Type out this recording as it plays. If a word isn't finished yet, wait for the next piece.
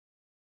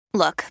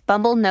Look,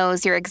 Bumble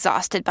knows you're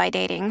exhausted by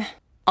dating.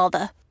 All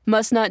the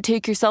must not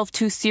take yourself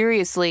too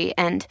seriously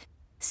and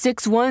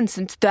 6'1"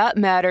 since that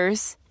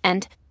matters.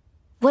 And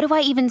what do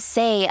I even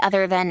say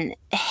other than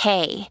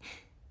hey?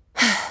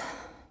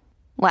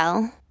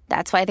 Well,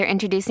 that's why they're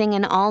introducing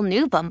an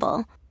all-new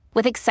Bumble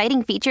with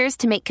exciting features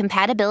to make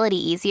compatibility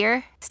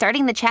easier,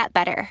 starting the chat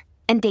better,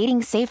 and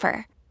dating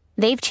safer.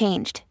 They've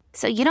changed,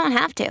 so you don't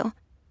have to.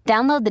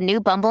 Download the new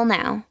Bumble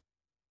now.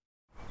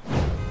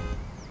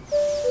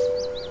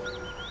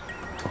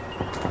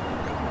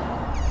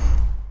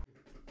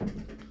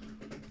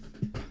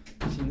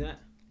 Seen that?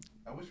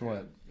 I wish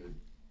what? Good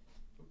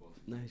football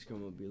team. Nice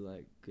grandma would be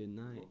like, good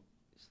night,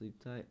 sleep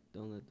tight,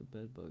 don't let the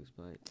bed bugs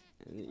bite.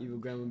 And the evil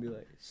grandma would be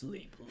like,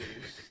 sleep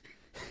loose.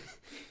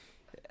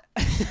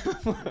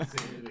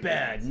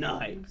 Bad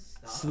night,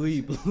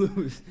 sleep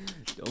loose,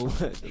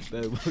 don't let the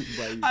bed bugs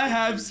bite. I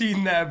have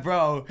seen that,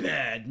 bro.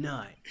 Bad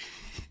night.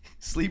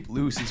 Sleep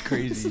loose is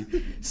crazy.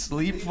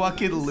 Sleep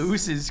fucking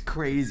loose is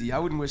crazy. I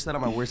wouldn't wish that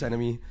on my worst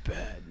enemy.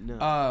 Bad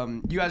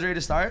night. You guys ready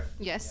to start?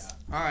 Yes.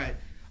 All right.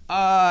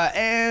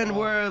 And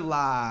we're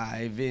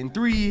live in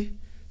 3,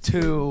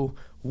 2,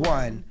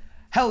 1.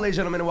 Hello, ladies and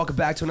gentlemen, and welcome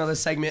back to another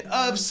segment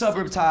of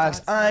Suburb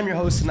Talks. I'm your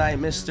host tonight,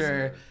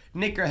 Mr.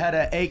 Nick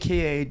Garhetta,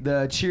 a.k.a.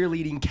 the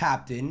cheerleading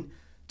captain.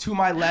 To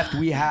my left,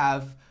 we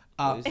have...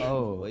 You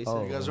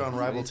guys are on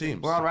rival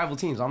teams. We're on rival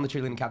teams. I'm the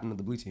cheerleading captain of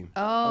the blue team.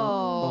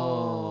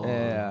 Oh.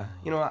 Yeah.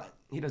 You know what?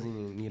 He doesn't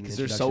even need an Because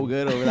they're introduction. so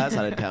good over that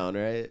side of town,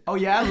 right? Oh,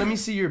 yeah? Let me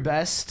see your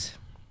best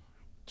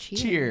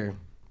cheer.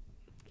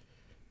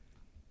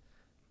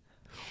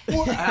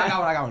 What? I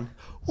got one.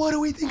 What do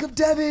we think of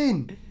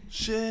Devin?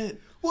 Shit.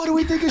 What do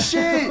we think of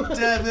shit?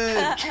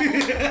 Devin.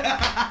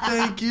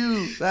 Thank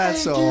you.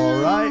 That's Thank all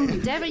you.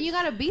 right. Devin, you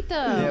gotta beat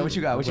them. Yeah, what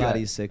you got? I'm What you glad got?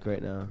 he's sick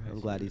right now.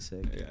 I'm glad he's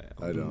sick.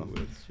 I know.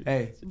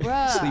 Hey,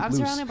 Bruh, sleep I'm loose.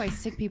 surrounded by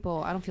sick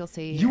people. I don't feel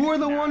safe. You were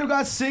the one who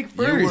got sick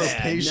You first.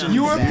 were patient.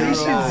 You were zero.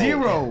 patient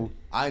zero.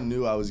 I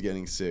knew I was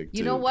getting sick. You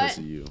too, know what? because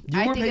of you. You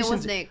I were think it was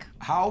patient- Nick.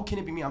 How can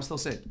it be me? I'm still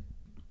sick.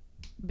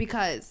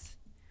 Because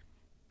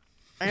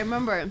I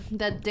remember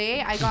the day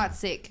I got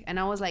sick and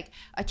I was like,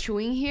 a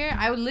chewing here.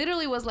 I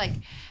literally was like,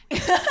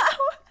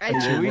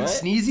 Chewing? What?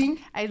 Sneezing?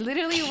 I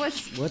literally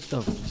was. What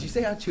the? Did you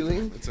say I'm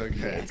chewing? It's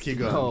okay. Keep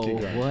going. Oh, keep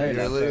going. what?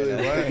 You're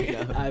literally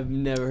what? I've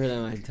never heard that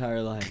in my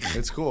entire life.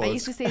 It's cool. I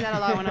used to say that a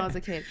lot when I was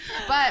a kid.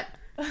 But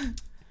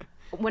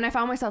when I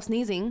found myself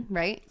sneezing,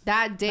 right?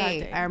 That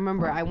day, I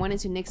remember I went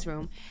into Nick's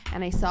room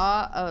and I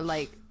saw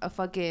a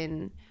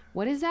fucking.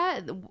 What is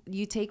that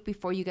you take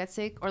before you get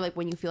sick, or like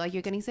when you feel like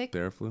you're getting sick?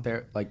 Theraflu?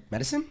 There, like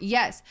medicine?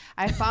 Yes,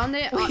 I found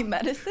it. Wait,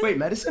 medicine? Wait,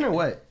 medicine or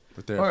what?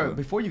 With Or Theraflu.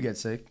 before you get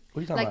sick? What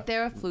are you talking like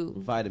about? Theraflu.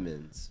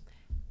 Vitamins.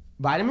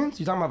 Vitamins?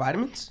 You talking about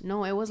vitamins?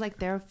 No, it was like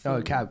Theraflu.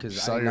 Oh, Cap,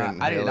 because Saw I did your not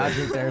inhaler.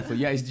 drink Theraflu.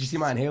 Yeah, did you see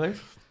my inhaler?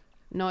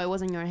 No, it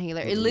wasn't your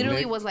inhaler. It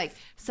literally Nick? was like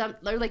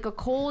like a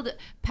cold,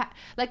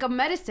 like a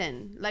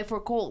medicine, like for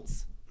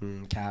colds.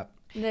 Cap.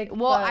 Nick,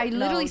 Well, but I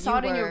literally no, saw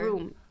it you in your were.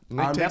 room. Nick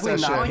I'm takes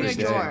definitely that not shit on your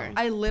pretty drawer. serious.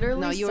 I literally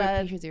No, you were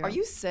said, patient zero. "Are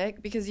you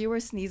sick?" Because you were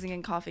sneezing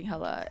and coughing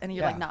hella, and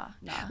you're Yeah. like, "Nah."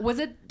 Was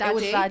it that It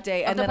was day? that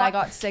day, Of and the then I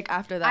bo- got sick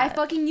after that. I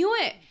fucking knew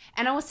it,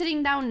 and I was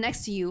sitting down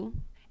next to you,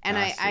 and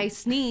I Bastard.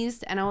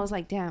 sneezed, and I was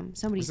like, "Damn,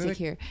 somebody's Isn't sick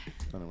it- here,"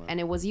 I don't know. and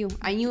it was you.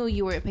 I knew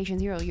you were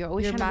patient zero. You're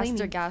always You're trying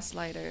to master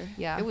blame me. gaslighter.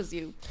 Yeah. It was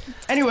you.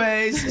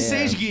 Anyways,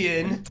 Sage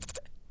Guillen,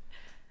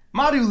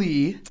 Madhu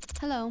Lee,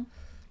 Hello.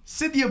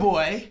 Cynthia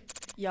Boy,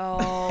 Yo.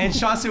 and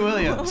Chauncey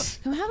Williams.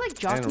 Can we have like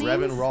jock And names?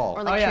 Reverend Rawl. Or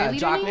Oh like yeah, cheerleader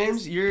jock names?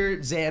 names. You're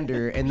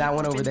Xander, and that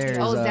one over there is.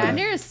 Oh,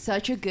 Xander is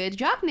such a good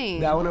jock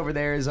name. That one over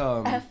there is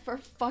F for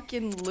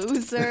fucking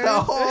loser.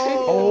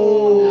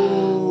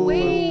 Oh.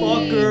 Wait,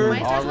 Fucker. mine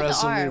starts Arm with the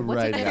wrestle me R. What's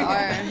right with the now.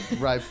 R?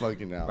 Right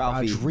fucking now.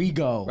 Ralphie.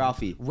 Rodrigo.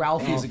 Ralphie.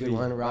 Ralphie is a good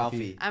one.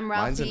 Ralphie. I'm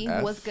Mine's an Ralphie.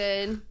 F. What's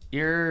good?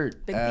 You're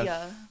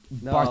Bintia.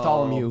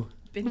 Bartholomew.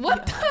 Bintia.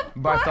 What the?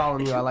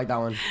 Bartholomew. I like that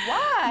one.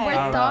 Why? don't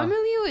know.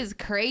 Bartholomew is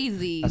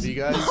crazy. Do you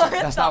guys?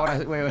 That's not what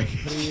I. Wait.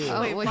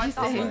 Oh, Wait, what'd you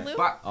say?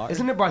 Bartholomew?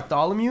 Isn't it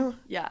Bartholomew?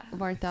 Yeah.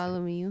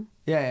 Bartholomew.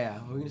 Yeah.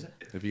 What were you gonna say?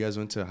 If you guys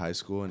went to high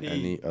school in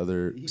any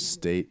other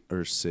state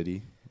or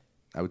city,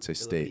 I would say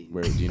state.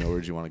 Where do you know? Where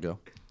do you want to go?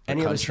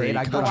 Any other state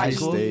I could go to high country,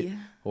 school? state,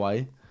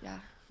 Hawaii. Yeah.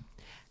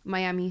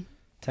 Miami.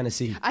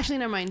 Tennessee. Actually,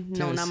 never mind.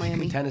 No, not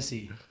Miami.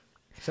 Tennessee.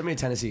 Send me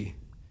to Tennessee.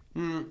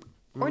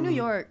 Or New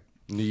York.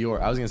 New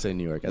York. I was gonna say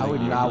New York. I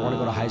would not want to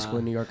go to high school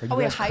in New York. Are you Oh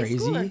wait, guys high crazy?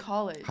 school or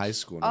college? High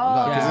school. Oh. No,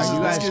 'cause Yeah, this are you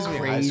this guys gives me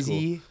high school.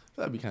 crazy?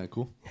 That'd be kind of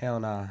cool. Hell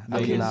nah. I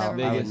Vegas. would not. I would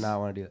Vegas. not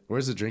want to do that.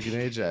 Where's the drinking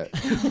age at?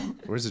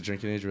 Where's the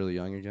drinking age really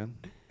young again?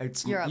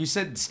 It's, Europe. you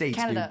said states,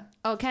 Canada.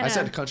 Oh, I Canada.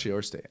 said country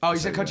or state. dude. Oh, you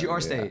said country or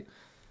Yeah. state.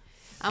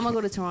 I'm gonna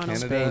go to Toronto.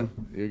 Canada. Spain.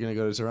 You're gonna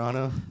go to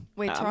Toronto.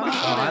 Wait, Toronto.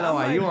 Oh, I know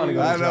why you want to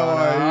go to I know Toronto.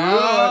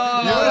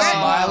 why you were Right.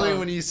 smiling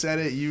when you said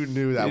it. You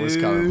knew that was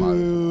coming.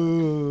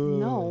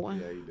 No,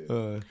 Yeah, you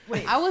did.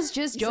 Wait, I was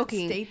just you said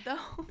joking. state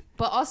though.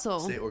 But also,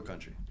 State or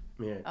country?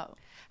 Yeah. Oh.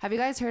 have you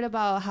guys heard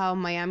about how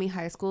Miami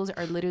high schools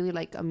are literally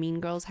like a Mean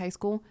Girls high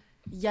school?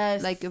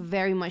 Yes. Like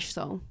very much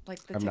so.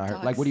 like the I've TikToks. not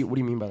heard. Like, what do you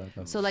mean by that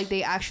though? So like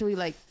they actually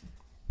like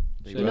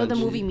You know the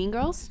movie Mean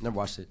Girls? Never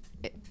watched it.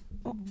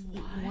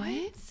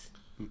 What?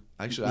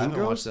 Actually, I Mean haven't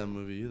Girls? watched that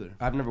movie either.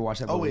 I've never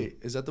watched that Oh movie. wait,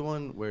 is that the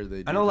one where they?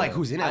 I do know like the-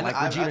 who's in it, like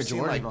I've Regina seen,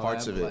 George like and all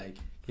parts that, of but, it. like,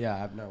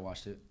 yeah, I've never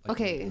watched it. Like,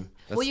 Okay.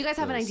 That's Well, you guys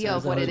have an idea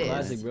of what it is.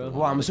 Classic, bro.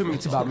 Well, I'm assuming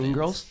it's about Mean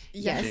Girls.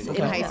 Yes,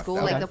 Okay. in high school,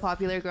 Okay. like the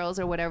popular girls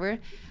or whatever.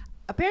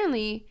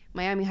 Apparently,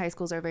 Miami high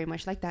schools are very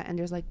much like that, and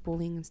there's like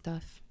bullying and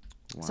stuff.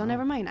 So Wow.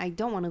 never mind. I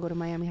don't want to go to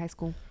Miami high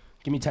school.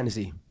 Give me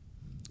Tennessee.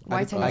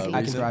 Why I can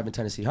Tennessee? drive in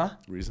Tennessee, huh?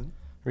 Reason?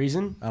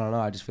 Reason? I don't know.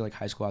 I just feel like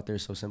high school out there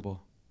is so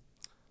simple.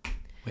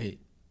 Wait,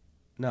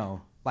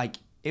 no. Like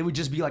it would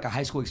just be like a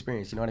high school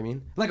experience. You know what I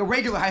mean? Like a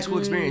regular high school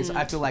experience.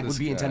 I feel like would This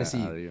be in guy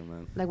Tennessee. outta here,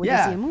 man. Like what you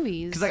see in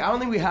movies. Because like I don't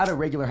think we had a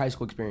regular high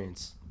school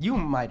experience. You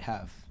might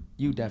have.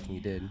 You definitely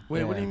did.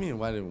 Wait, what do you mean?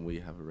 Why didn't we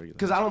have a regular?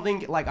 Because I don't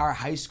think like our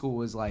high school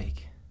was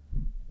like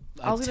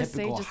a I was gonna say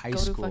typical just high go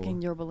school. to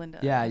fucking Yorba Linda.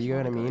 Yeah, if you know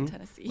what I wanna go to mean?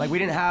 Tennessee. Like we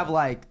didn't have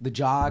like the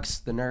jocks,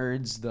 the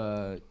nerds,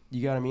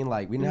 you know what I mean?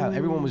 Like we didn't have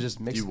everyone was just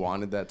mixed. You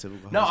wanted that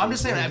typical. No, high I'm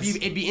just school saying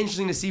experience? it'd be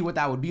interesting to see what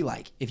that would be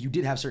like if you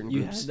did have certain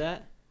You groups. had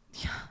that?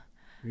 Yeah.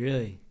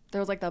 Really? there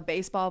was like the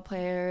baseball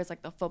players,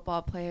 like the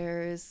football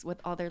players with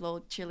all their little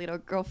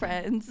cheerleader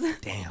girlfriends.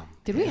 Damn.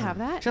 Did we have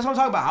that? That's what I'm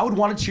talking about. I would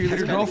want a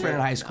cheerleader girlfriend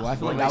in high school. I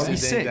feel What like that makes would you be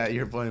think sick. that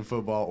you're playing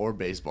football or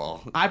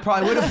baseball? I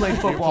probably would have played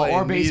football playing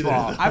or neither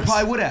baseball. of I those.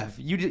 probably would have.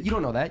 You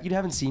don't know that. You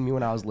haven't seen me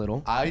when I was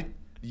little.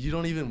 You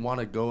don't even want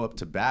to go up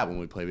to bat when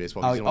we play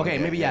baseball. 'cause you Oh, don't wanna okay,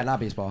 get maybe hit. not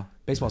baseball.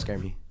 Baseball scare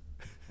me.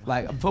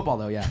 Like football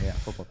though, yeah,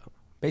 football though.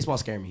 Baseball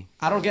scare me.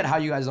 I don't get how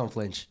you guys don't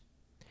flinch.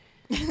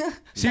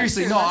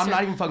 Seriously, no, I'm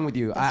not even fucking with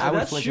you. I would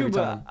That's flinch true, every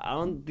but time. I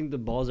don't think the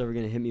ball's ever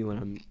gonna hit me when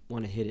I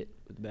want to hit it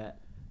with the bat.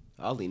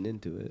 I'll lean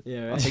into it.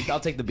 Yeah, I'll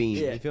right. take the beam.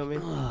 Yeah. You feel me?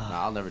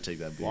 Nah, I'll never take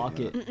that beat. Block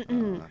no.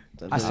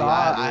 it. I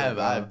saw-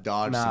 I've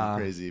dodged Nah. some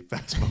crazy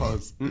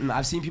fastballs.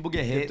 I've seen people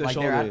get hit the like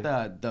they're at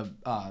shoulder.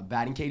 the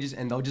batting cages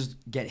and they'll just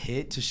get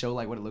hit to show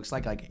like what it looks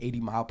like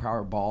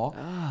 80-mile-per-hour ball,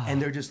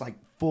 and they're just like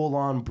full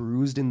on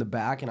bruised in the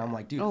back, and I'm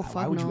like, dude, Oh,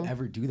 why fuck would you no.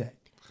 ever do that?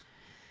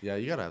 Yeah,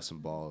 you gotta have some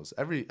balls.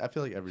 I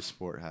feel like every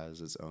sport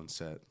has its own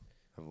set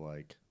of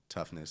like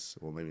toughness.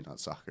 Well, maybe not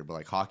soccer, but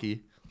like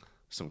hockey,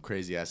 some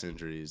crazy ass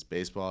injuries.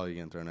 Baseball, you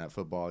getting thrown at.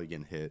 Football, you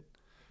getting hit.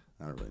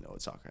 I don't really know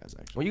what soccer has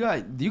actually. Well,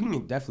 you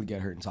can definitely get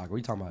hurt in soccer. What are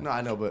you talking about? No,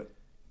 I know, but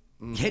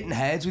Hitting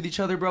heads with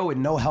each other, bro, with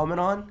no helmet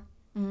on.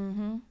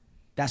 Mm-hmm.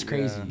 That's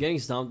crazy. Yeah. Getting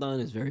stomped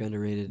on is very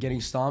underrated. Getting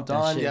stomped That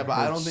on. shit yeah, but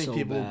I hurts don't think so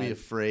people will be bad.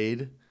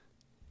 afraid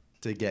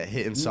to get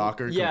hit in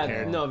soccer Yeah,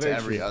 compared no, to very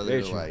every true, other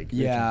very true. like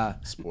Yeah.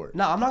 sport.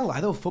 No, I'm not gonna lie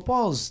though.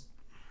 Football's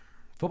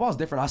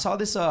different. I saw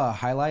this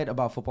highlight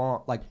about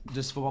football, like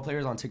just football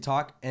players on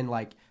TikTok, and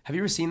like, have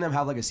you ever seen them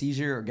have like a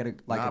seizure or get a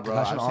Nah, a bro,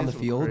 concussion I've on seen the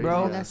some field, crazy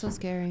bro? ass- That's so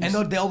scary. And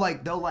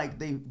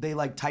they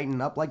like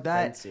tighten up like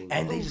that, Fencing.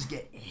 and they just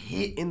get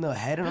hit in the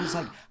head, and I'm just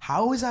like,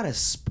 how is that a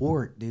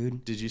sport,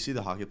 dude? Did you see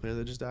the hockey player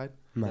that just died?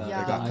 No, Yeah.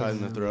 That got cut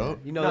in the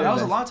throat. You know, no, they're that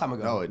was a best- long time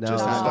ago. No, it No.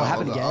 just No. happened. Oh, it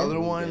happened The again? other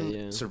one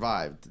Yeah.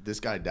 survived. This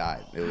guy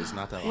died. It was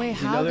not that long. Wait,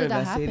 You how know they're did that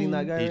investigating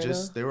happen? that guy He right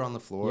just they were on the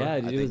floor. Yeah,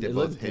 I dude, think they it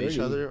both looked hit each dirty.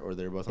 other, or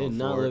they were both on Did the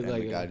not floor, look and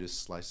like the a- guy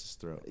just sliced his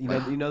throat.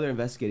 now. You know they're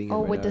investigating. him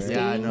Oh, right with now, the right?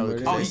 Yeah, I sting? know.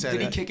 'cause Oh, they said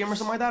did he it- kick him or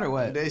something like that, or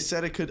what? They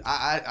said it could.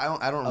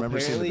 I don't remember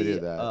seeing the Apparently, video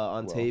of that.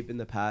 on well. tape in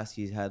the past,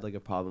 he's had like a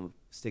problem of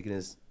sticking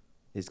his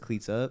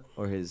cleats up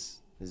or his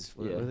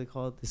what Yeah. are they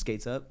called? His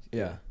skates up.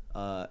 Yeah.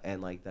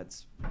 And like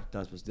that's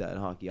not supposed to do that in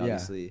hockey, Yeah.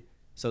 obviously.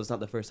 So it's not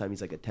the first time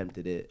he's like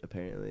attempted it.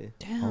 Apparently,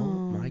 Damn. Oh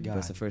my god.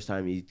 that's the first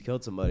time he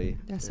killed somebody.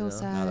 That's you so know?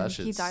 sad. No, that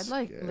He shit's died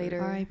like scary.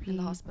 later R.I.P. in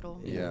the hospital.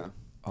 Yeah.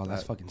 Oh,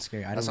 that's That- fucking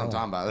scary. I That's don't what I'm know.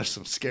 talking about. There's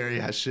some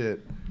scary ass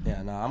shit.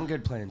 Yeah, no, I'm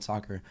good playing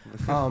soccer.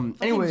 Fucking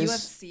Anyways,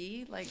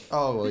 UFC, like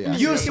Oh well, yeah.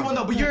 UFC one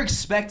though, but you're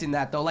expecting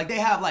that though. Like they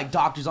have like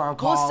doctors on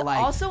call. well, like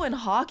also in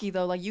hockey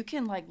though, like you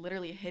can like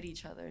literally hit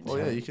each other. And Well,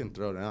 shit. yeah, you can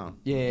throw down.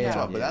 yeah, That's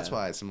yeah. why, but that's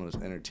why it's the most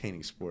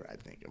entertaining sport, I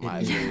think. In my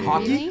opinion.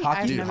 Hockey, Really? hockey,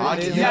 I've Dude, never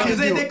hockey- done you Yeah, that. can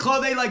because do- they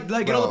close, they like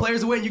get all the Bro.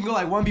 players away, and you can go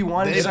like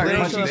 1v1 and They just start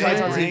bring, punching show each fights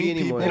they other. on bring TV people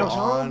anymore. They don't show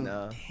on.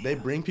 them? No. They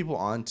bring people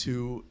on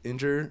to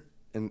injure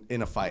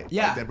in a fight.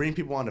 Yeah. Like, they bring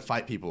people on to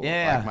fight people.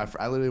 Yeah. Like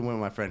I literally went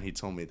with my friend. He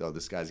told me, though,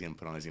 this guy's getting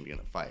put on. He's gonna be in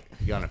a fight.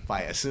 He got in a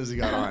fight as soon as he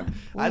got on.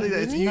 I think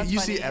that's, really? you That's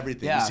see funny.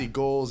 everything. Yeah. You see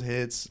goals,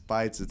 hits,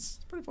 fights. It's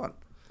pretty fun.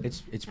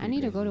 It's I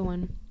need to go to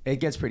one. It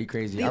gets pretty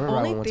crazy. The I remember I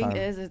only went thing one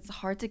time. is, it's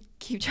hard to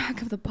keep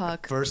track of the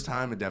puck. First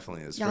time, it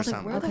definitely is. Yeah, I was First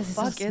like, time. where the Because it's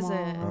so fuck is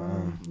it?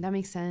 small. That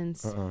makes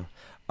sense.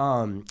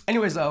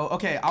 Anyways, though,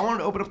 okay, I wanted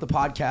to open up the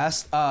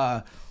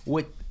podcast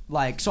with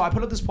like, so I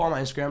put up this poll on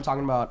my Instagram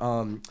talking about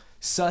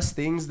sus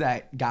things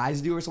that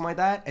guys do or something like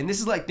that, and this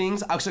is like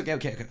things.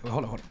 Okay,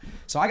 hold on.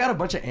 So I got a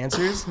bunch of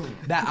answers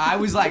that I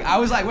was like,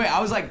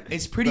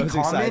 it's pretty I was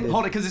common. excited.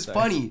 Hold on, because it's Sorry.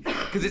 funny,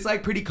 because it's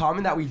like pretty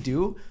common that we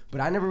do,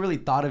 but I never really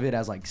thought of it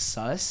as like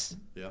sus.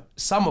 Yeah.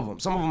 Some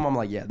of them I'm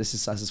like, yeah, this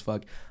is sus as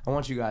fuck. I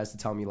want you guys to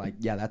tell me like,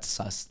 yeah, that's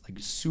sus, like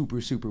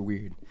super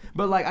weird.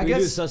 But like, I We do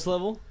guess sus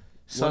level.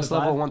 sus 1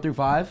 to level 5? 1 through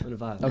 5. 1 to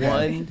 5. Okay.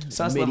 One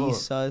Sus mini level.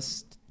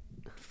 sus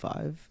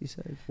 5. You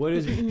said What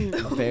is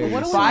very.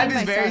 What do we Five mean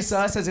is by very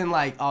sus? sus, as in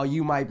like, oh,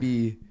 you might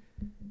be,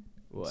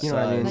 What? you know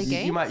what I mean? Like You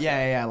gay? might,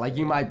 yeah, like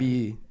you might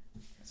be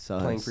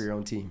Sus. playing for your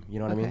own team. You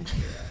know what I mean?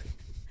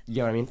 You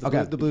get what I mean?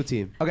 Okay. The blue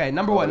team. Okay,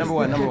 number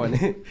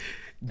one.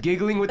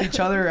 Giggling with each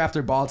other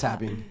after ball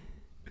tapping.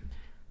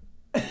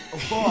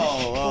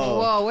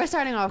 Whoa, we're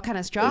starting off kind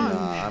of strong.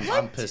 Nah,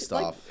 I'm pissed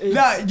off.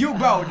 Nah, you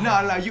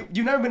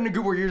never been in a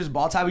group where you're just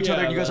ball tapping each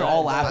other and you guys are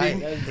all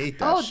laughing? I hate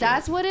that shit.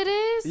 That's what it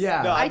is?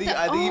 Yeah. No, I think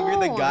if you're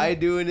the guy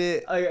doing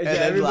it and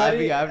then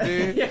laughing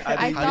after,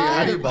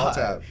 How do you ball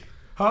tap?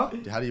 Huh?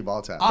 How do you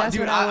ball tap? That's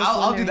Dude, what I was I'll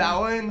do wondering. that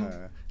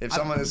one. If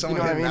someone you know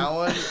what I hit mean? that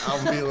one,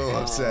 I'll be a little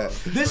upset.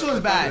 This one's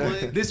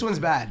bad. This one's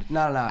bad.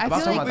 No. I I'm feel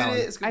talking like about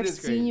that one. I've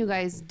seen you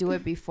guys do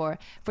it before.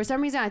 For some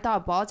reason, I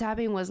thought ball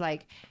tapping was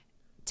like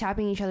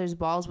tapping each other's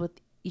balls with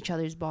each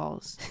other's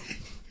balls.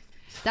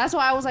 That's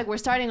why I was like, we're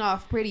starting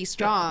off pretty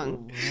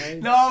strong.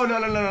 No.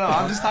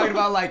 I'm just talking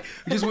about like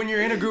just when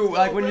you're in a group,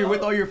 like when you're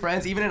with all your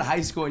friends, even in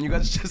high school, and you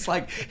guys just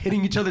like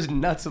hitting each other's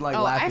nuts and like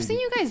laughing. I've seen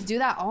you guys do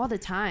that all the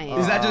time.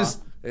 Is that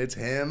just? It's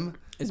him.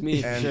 It's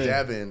me. And sure.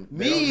 Devin.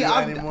 They Me, don't do that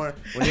I'm- anymore.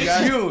 When It's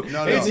guys, you.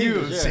 No, It's you.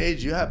 Sure.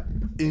 Sage, you have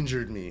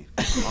injured me.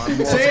 On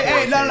Say,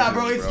 hey, no, multiple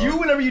bro. occasions, It's you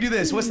whenever you do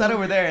this. What's that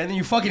over there? And then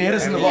you fucking hit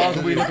us in the And balls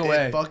and we look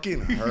away. It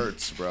fucking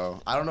hurts,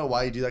 bro. I don't know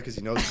why you do that because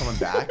you know it's coming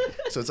back.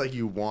 So it's like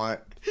you want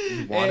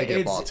to get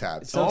It's- ball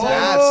tapped. sometimes-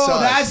 Oh,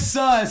 that's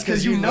sus.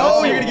 Because you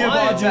know you're gonna get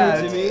ball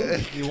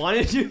tapped. You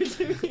wanted to do it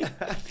to me?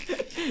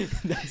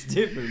 That's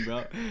different,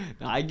 bro.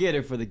 No, I get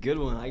it for the good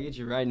one. I get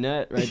you right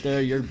nut right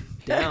there. You're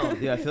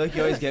down. Yeah, I feel like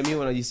you always get me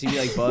when you see me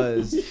like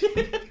buzz.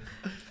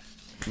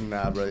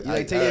 Nah, bro. You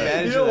like take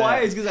advantage You know of why?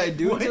 that. It's because I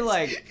do it to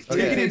like.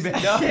 Okay. Taking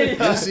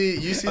advantage.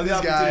 You see Of the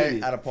this guy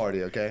opportunity. at a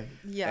party, okay?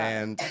 Yeah.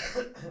 And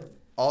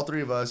all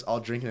three of us, all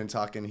drinking and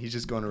talking. He's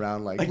just going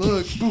around like,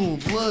 look, boom,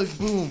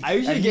 boom. I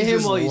usually And get he's him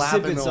just while he's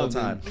laughing sipping the whole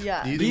something. time.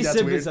 Yeah. Do you think He's that's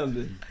sipping weird?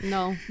 something.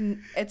 No.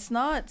 It's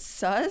not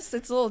sus.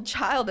 It's a little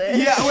childish.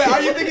 Yeah, wait,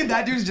 are you thinking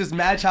that dude's just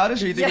mad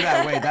childish or are you thinking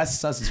that, wait, that's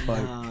sus as fuck?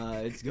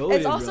 It's goated,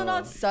 It's also bro.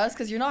 not sus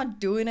because you're not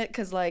doing it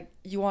because like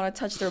you want to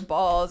touch their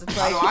balls. It's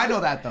like I know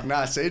that though.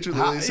 Nah, Sage would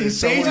literally say,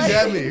 Sage someone is-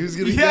 get me. Who's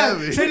going to Yeah, get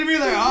me? say to me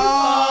like,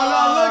 oh,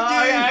 not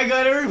looking. I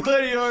got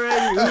everybody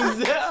already.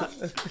 Who's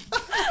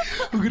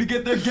that? We're gonna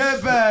get their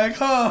get back,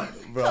 huh?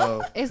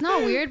 Bro. It's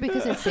not weird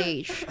because it's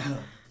Sage.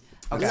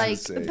 Okay. Like,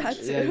 Sage.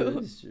 that Yeah, too.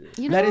 that's true.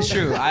 you know? That is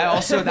true.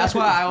 That's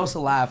why I also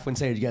laugh when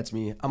Sage gets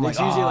me. I'm like, It's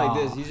usually like "Aw."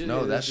 this. Usually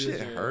No, that this shit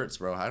position. hurts,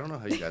 bro. I don't know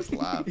how you guys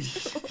laugh.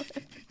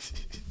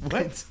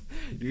 What?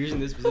 You're usually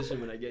in this position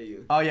when I get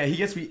you. Oh yeah, he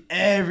gets me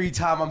every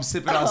time I'm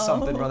sipping on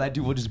something, bro. That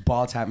dude will just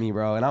ball tap me,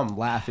 bro, and I'm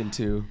laughing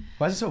too.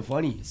 Why is it so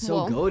funny? So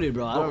Well, goated,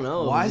 bro. I don't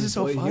know. Why is it It's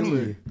so just funny?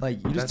 humor. Like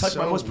you just That's touch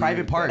my so most private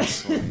weird.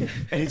 parts, That's funny.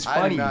 and it's I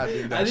funny. did not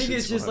think that I think shit's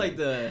it's just funny. like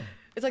the.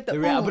 It's like the.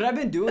 But I've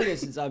been doing it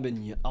since I've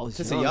been. I was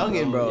Since a young,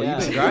 youngin', bro. Yeah.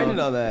 You've been grinding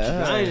on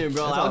that. Grinding,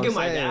 bro. That's I'll all get I'm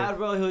my saying. dad,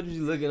 bro. He'll just be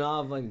looking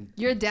off like.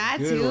 Your dad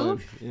Good too?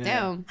 one. Yeah.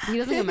 Damn. He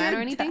doesn't get mad or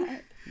anything?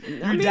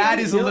 Your dad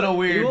is a little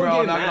weird, bro.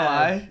 I'm not gonna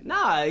lie.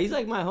 Nah, he's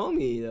like my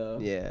homie though.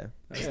 Yeah.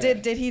 Yeah.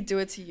 Did he do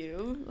it to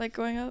you like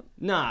growing up?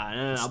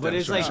 Nah. But Stems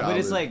it's from like,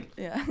 childhood.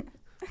 Yeah.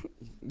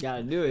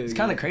 gotta do it. It's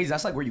kind of crazy.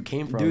 That's like where you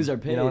came from. Dudes are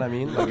You know what I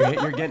paid. mean? Like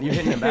you're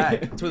hitting it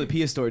back. That's where the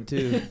P is stored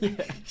too.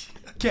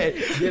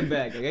 Okay. Get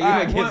back. Okay, All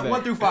right, get back.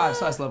 1 through 5,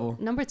 sus level.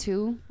 Number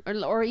 2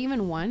 or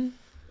even 1.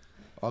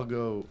 I'll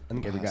go. I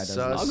think every guy does sus.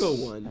 that. I'll go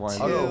 1.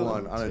 I'll go Two.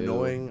 1. On Two.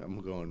 annoying, I'm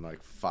going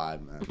like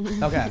 5,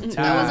 man. Okay.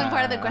 That wasn't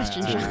part of the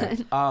question,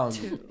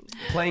 Sean.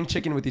 Playing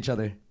chicken with each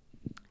other.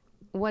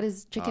 What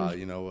is chicken?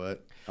 You know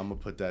what? I'm gonna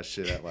put that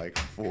shit at like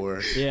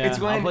 4. Yeah, It's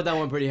when- I'll put that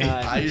one pretty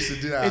high. I used to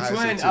do that. It's in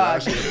high when school, too,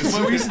 actually.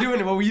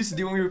 what we used to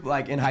do when we were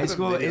like in high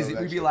school video is of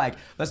that we'd be shit. like,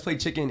 let's play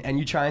chicken, and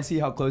you try and see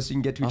how close you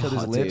can get to each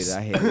other's lips. Dude,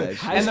 I hate that shit.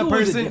 High And the school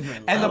was a person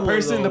different and the level,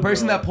 person though, bro.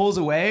 that pulls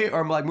away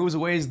or like moves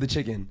away is the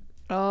chicken.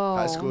 Oh.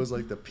 High school is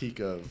like the peak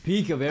of.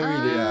 Peak of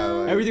everything. Yeah,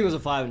 like, Everything was a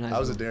 5 in high school. I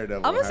was a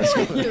daredevil. I'm in gonna high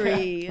say school. like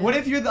 3. What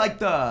if you're like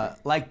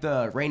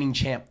the reigning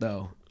champ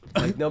though?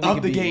 Like nobody Of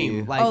can the beat game.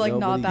 you. Like, Oh, like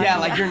not that. yeah,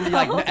 like you're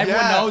like everyone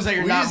Yeah, knows that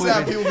you're we not used to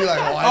have moving. people be like,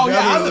 "Oh, I Oh yeah,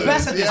 never I'm the lose."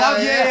 best at this.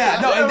 Yeah.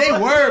 No, and they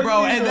were,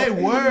 bro, and they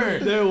were.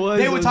 There was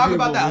They would those talk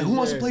about people, that. Who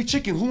wants to sure. play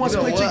chicken? Who wants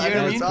You to know play what?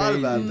 chicken? You know I what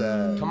never I thought mean?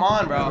 about that. Come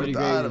on, I bro. never Pretty thought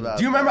crazy. about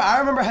Do you remember? that. I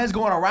remember Hez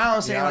going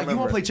around saying Yeah, I like, "You want to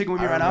remember. play chicken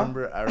with me I right now?"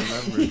 remember. I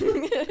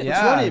remember.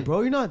 Yeah. Run it,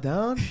 bro. You're not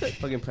down.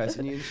 Fucking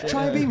pressing you and shit.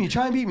 Try and beat me.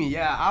 Try and beat me.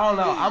 Yeah, I don't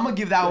know. I'm gonna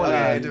give that one.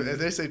 Okay, a- if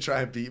they say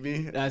try and beat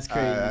me, That's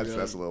crazy, bro.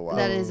 That's a little wild.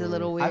 That is a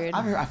little weird.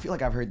 I've heard, I feel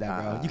like I've heard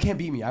that, bro. You can't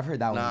beat me. I've heard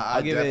that Nah, one.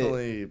 I give it-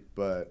 definitely.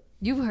 But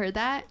You've heard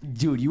that?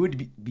 Dude, you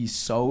would be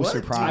so what?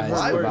 surprised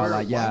Why about were-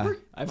 like, yeah.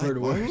 I've heard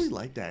why were worse. we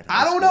like that? in I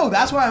high don't school? know.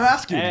 That's why I'm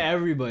asking.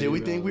 Everybody. Did we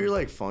bro. think we were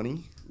like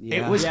funny?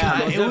 It was Yeah,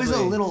 kind. most It was a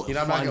definitely. little. You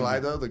know, I'm not funny. gonna lie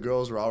though. The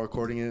girls were all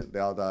recording it. They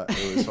all thought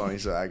it was funny,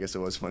 so I guess it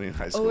was funny in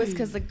high school. Oh, it's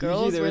because the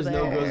girls Usually there were was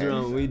there. no girls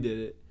around when we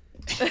did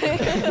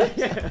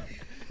it.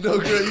 No,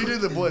 girl, you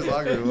did the boys'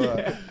 locker room.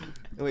 Huh?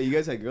 Wait, you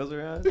guys had girls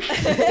around?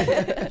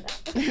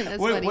 That's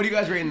What funny. are you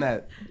guys rating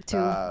that? 2.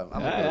 I'm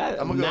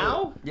gonna go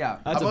Now? Yeah.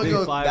 That's I'm a gonna big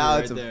go- 5 Now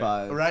right it's a there.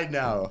 5. right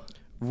now.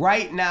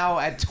 Right now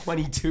at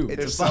 22. If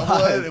It's someone,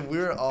 five. if we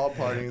were all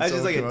partying, That's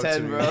just someone like a came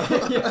up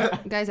to 10, me-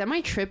 bro. Guys, am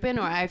I tripping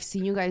or I've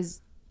seen you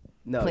guys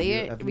play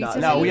it have not.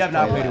 recently? No, we have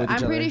not played it with each I'm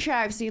other. pretty sure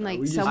I've seen like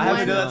we just- someone. I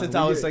haven't done that since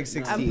I was like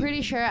 16. I'm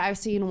pretty sure I've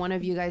seen one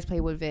of you guys play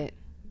with Vit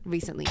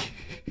recently.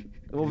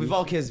 Well, we've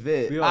all kissed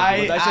Vit. I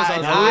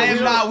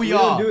am not we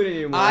all. We don't do it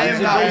anymore. I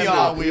am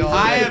not we all.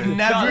 I have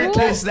never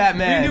kissed that We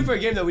man. didn't do for a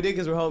game though. We did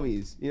because we're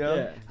homies. You know.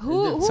 Yeah.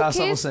 Who Sauce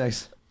level kissed?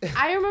 6.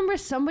 I remember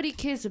somebody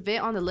kissed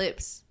Vit on the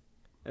lips.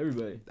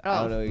 Everybody.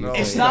 I don't know. Oh. what you're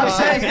It's saying. not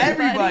saying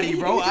everybody,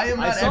 bro. I am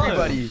I not saw it.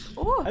 everybody.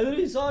 I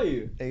literally saw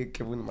you. Hey,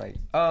 Kevin, the mic.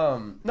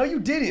 No, you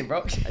didn't,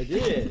 bro. I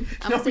did.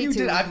 I'm No, gonna say you 2.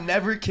 did. I've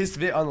never kissed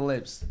Vit on the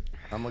lips.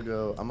 I'm gonna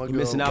go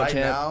missing out, right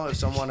champ. now. If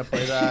someone want to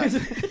play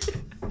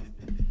that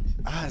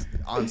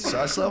on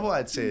sus level,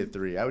 I'd say a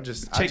 3. I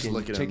just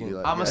look at him and be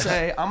like, I'm gonna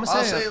say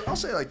I'll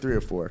say like 3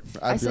 or 4.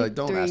 I'd be say like,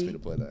 don't ask 3. me to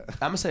play that.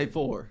 I'm gonna say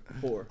 4.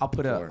 4. I'll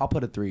put Four.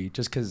 a 3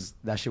 just because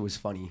that shit was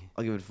funny.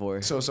 I'll give it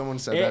 4. So someone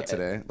said that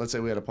today. Let's say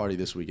we had a party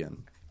this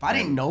weekend. If I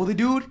didn't know the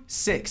dude,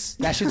 6.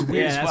 That shit's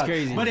weird Yeah, as that's fuck.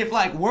 crazy. But if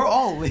like we're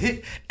all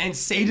lit and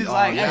Sage is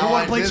like, now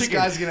everyone play this chicken.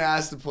 guy's gonna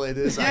ask to play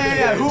this.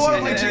 Yeah, who wanna play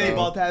And then chicken? he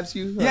ball taps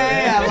you.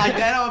 Yeah, like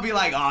that, I would be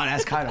like, oh,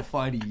 that's kind of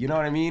funny. You know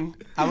what I mean?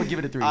 I would give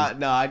it a 3.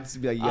 No, I'd just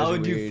be like, you guys I are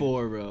would do weird.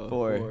 4, bro.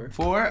 4.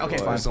 4? Okay,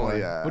 fine. Personally, 4.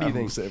 yeah, What do you I'm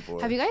think? gonna say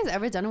 4. Have you guys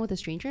ever done it with a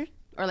stranger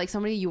or like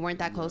somebody you weren't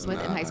that close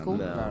with in high school?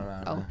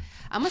 No. Oh,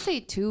 I'm gonna say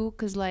 2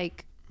 because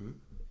like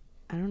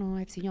I don't know.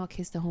 I've seen y'all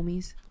kiss the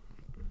homies.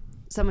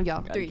 Some of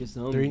y'all. 3. Kiss the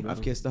homies, 3? bro.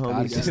 I've kissed the Gotta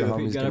homies kiss the too.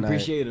 homies. You gotta Good night.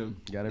 appreciate him.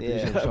 Gotta Yeah,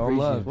 appreciate it. Show 'em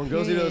love. When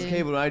girls do those Yeah.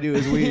 cable, what I do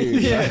is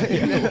weird.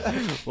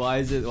 Why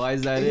is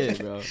that it,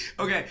 bro?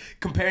 Okay,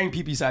 comparing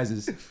PP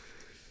sizes.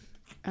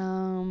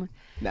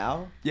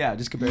 Now? Yeah,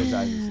 just compare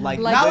sizes. Like-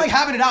 not like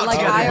having it out like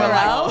together, but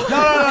IRL? like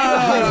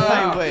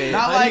no. Wait,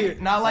 Not how like do you-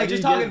 not how like do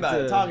Just you talking get about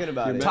it. to Talking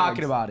about your it.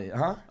 talking about it,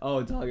 huh?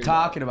 Oh,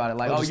 Talking about it.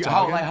 Like, just how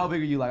talking? like how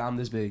big are you? Like, I'm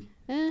this big.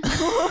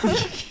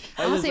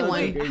 I'm gonna say 1.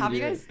 Wait, have you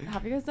guys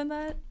done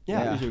that?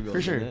 Yeah,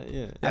 for sure.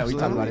 Yeah. Yeah, we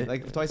talked about it.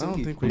 Like twice I a don't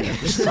week. think we've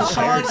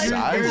Shared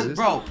sizes.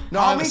 bro. No,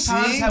 how I've many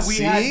times seen, have we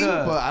had seen,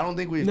 the? but I don't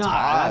think we've Nah,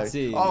 talked. that's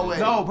it. Oh wait,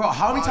 No, bro.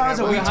 How many times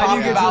have we how do talked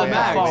you get to about the the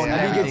max? phone? How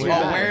do you get to the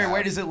Well, max?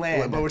 where does it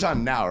land? But we're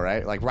talking now,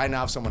 right? Like right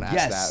now, if someone asked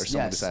Yes, that or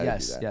someone yes, decided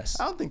yes, to do that, yes.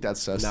 I don't think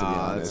that's sus to be Nah,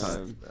 honest.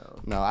 that's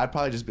No, I'd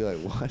probably just be like,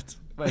 what?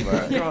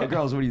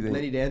 Girls, what do you And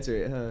then think? he'd answer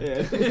it,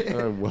 huh?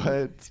 Or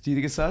what? Do you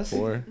think it's sus?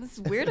 4? It's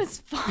weird as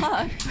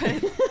fuck,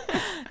 but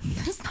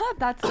it's not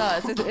that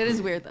sus. It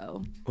is weird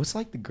though. What's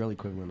like the girl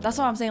equivalent? of That's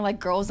that? what I'm saying. Like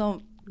girls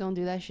don't. Don't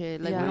do that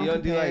shit. Like Yeah. we You don't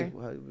don't do compare.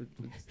 like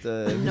what's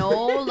the No,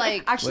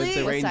 like Actually, What's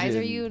the what range size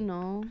are in- you?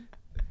 No.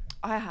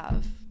 I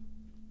have.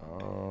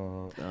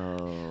 Oh.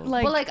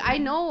 Like, But like I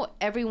know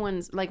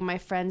everyone's like my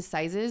friends'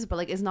 sizes, but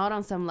like it's not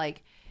on some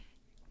like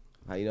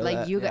How you know like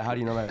that? you Yeah, guys. how do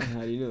you know that?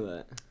 How do you know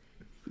that?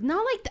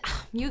 Not like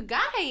you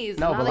guys.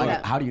 No, not but like,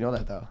 that. how do you know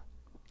that though?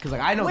 Because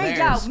like I know Wait, theirs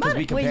yeah, because we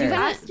wait, compare. you've I've,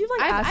 asked- you've,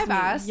 like, asked I've me,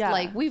 asked, yeah.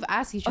 like we've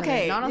asked each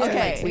Okay, other, not on some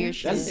okay. like weird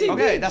shit. That's the same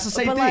Okay, that's the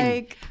same but thing.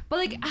 like, But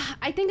like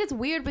I think it's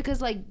weird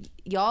because like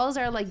y'all's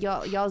are like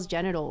y'all's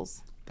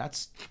genitals.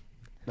 That's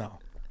no,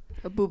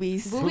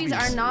 boobies. Boobies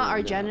are not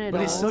our genitals.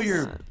 but it's still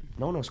your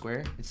no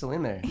square. It's still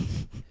in there.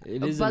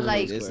 It is. But, a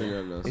like- little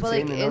square. no. It's but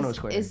like in the no-no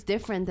square. it's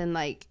different than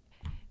like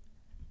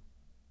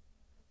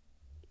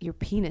your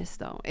penis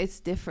though. It's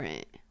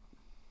different.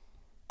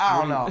 I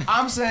don't know.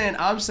 I'm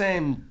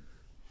saying.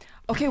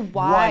 Okay, One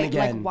why? Like,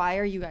 again. why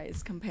are you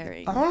guys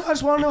comparing? I don't know. I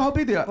just want to know how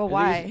big they are. But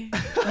why? Wait.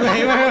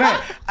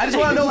 I just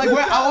want to know like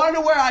where I want to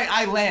know where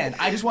I land.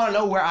 I just want to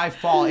know where I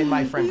fall in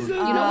my friend group. You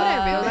know what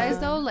I realized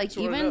though? Like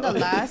Sort even of.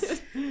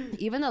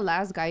 the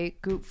last guy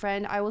group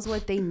friend I was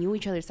with, they knew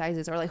each other's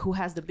sizes or like who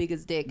has the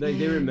biggest dick. Like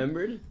they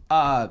remembered.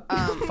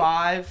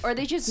 5 Or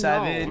they just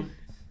 7, know.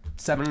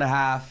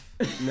 7.5.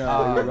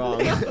 No, you're wrong.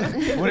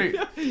 What are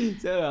you?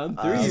 So I'm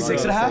 3. I'm 6 not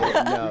and a gonna half? say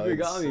it. No, You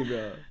it's- forgot me,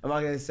 bro. I'm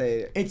not gonna say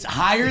it. It's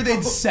higher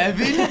than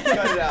 7. Cut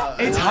it out.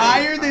 It's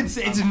higher than it's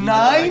I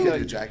 9. can't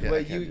do jacket. I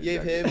But can't you do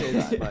gave jacket.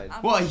 him his. Fine.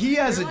 Well, he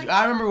has a.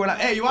 I remember when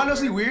hey, you want to know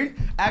something weird?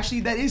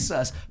 Actually, that is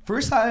sus.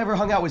 First time I ever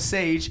hung out with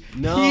Sage,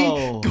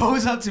 No. he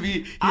goes up to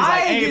me. He's I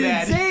like, "Hey, didn't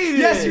man." say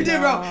Yes, this. you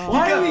did, bro.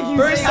 Why He do go- you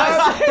first say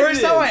I said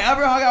first time I this?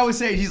 ever hung out with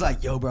Sage, he's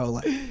like, "Yo, bro,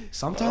 like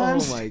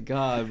sometimes Oh my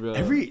god, bro.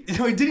 every."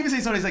 No, he didn't even say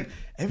something. He's like,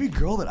 "Every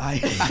girl that I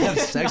have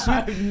sex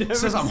with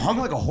says I'm hung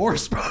like a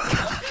horse, bro."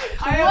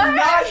 I have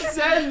not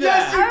said that.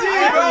 Yes, you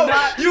did,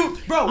 bro.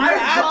 Bro, we were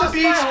at the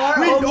beach.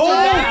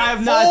 I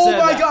have not oh said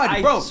my that. god,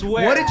 I bro.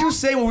 swear. What did you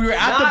say when we were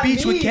at Not the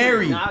beach me. with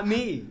Carrie? Not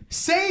me.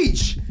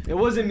 Sage. It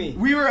wasn't me.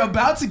 We were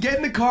about to get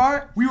in the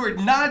car. We were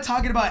not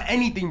talking about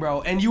anything,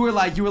 bro. And you were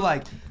like, dude,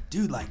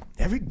 like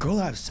every girl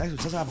that I have sex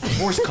with says I have a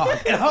horse cock.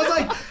 And I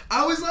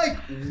was like,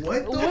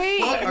 what the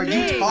Wait, fuck are you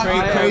Nick. talking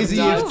about? Crazy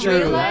Do if you true.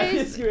 realize-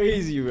 It's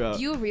crazy, bro.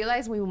 Do you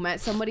realize when we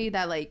met somebody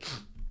that like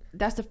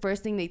that's the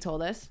first thing they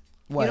told us?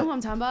 What? You know who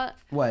I'm talking about?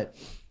 What?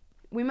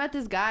 We met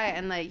this guy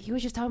and like he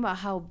was just talking about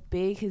how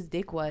big his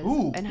dick was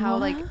Ooh. and how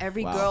like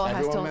every girl has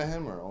Everyone told met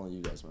him, or only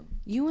you guys met him?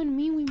 you and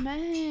me we met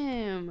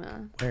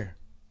him. Where?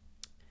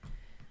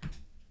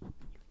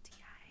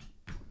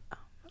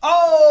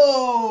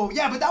 Oh,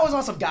 yeah, but that was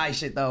on some guy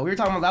shit though. We were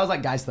talking about that was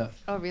like guy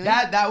stuff. Oh, really?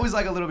 That was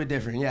like a little bit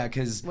different, yeah,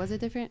 cause Was it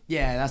different?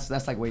 yeah,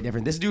 that's like way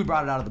different. This dude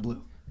brought it out of the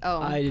blue.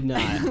 Oh. I did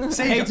not.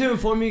 Hate to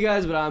inform you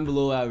guys, but I'm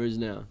below average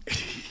now.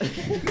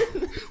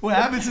 What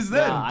happened since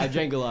then? Nah, I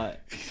drank a lot.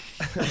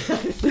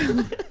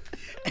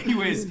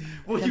 Anyways,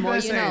 what The you more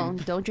guys you know. saying?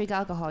 Don't drink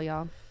alcohol,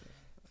 y'all.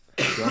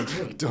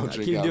 Don't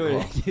drink Keep doing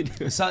alcohol. it. Keep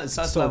doing it. Sus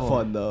So level.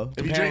 fun though.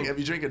 If you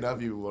drink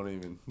enough, you won't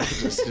even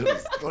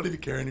won't even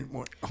care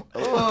anymore.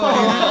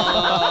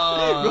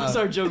 Bro,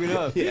 start choking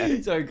up. Yeah.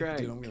 Start crying.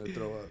 Dude, I'm gonna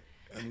throw up.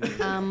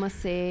 I'm gonna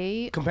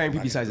say Comparing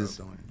PP sizes.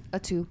 a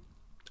 2.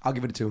 I'll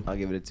give it a 2. I'll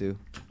give it a 2.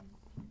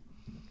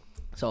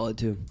 Solid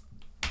 2.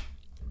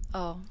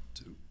 Oh.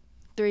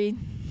 3.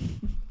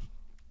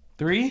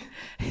 3?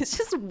 It's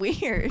just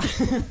weird.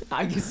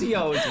 I can see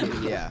how it's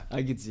Yeah.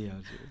 I can see how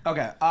it's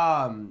Okay.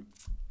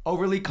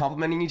 Overly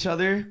complimenting each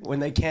other when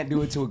they can't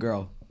do it to a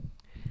girl.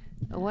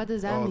 What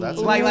does that Oh, mean? that's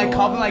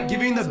Like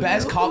giving the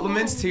best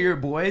compliments to your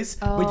boys,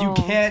 but you Oh.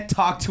 can't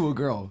talk to a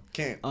girl.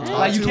 Can't.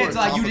 Like you Talk to can't or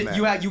like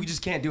compliment. you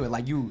just can't do it.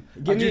 Like you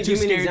Give me- you're too give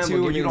me an scared example, to,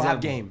 give or me you an don't have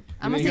example. game.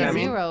 I'm gonna You know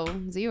say what I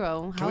mean?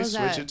 0. Can How we is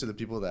switch that? it to the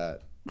people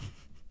that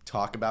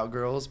talk about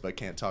girls but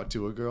can't talk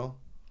to a girl?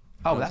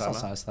 Oh, You know that's what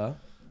not I'm sus though.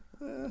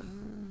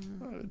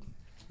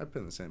 I'd put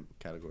in the same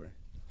category.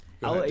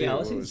 Yeah,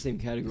 I'll say the same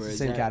category. It's as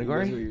the same that. category?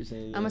 That's what you're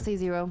saying. I'm gonna say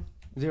 0.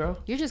 0.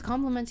 You're just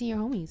complimenting your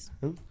homies.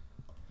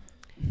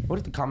 What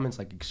if the comments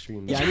like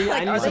extreme? Yeah, I need,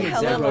 Like, I are need some they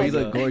hella, examples. Bro, you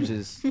like- look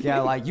gorgeous. Yeah,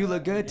 like you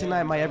look good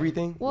tonight, my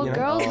everything. Well, you know?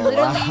 girls Oh, literally,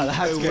 wow,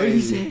 that's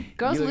crazy.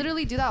 girls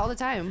literally do that all the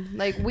time.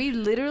 Like we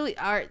literally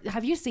are.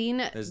 Have you seen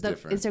It's the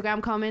different.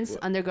 Instagram comments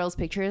under girls'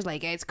 pictures?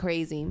 Like it's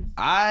crazy.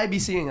 I be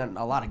seeing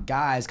a lot of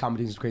guys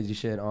commenting some crazy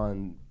shit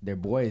on their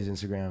boys'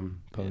 Instagram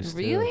posts. too.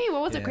 Really?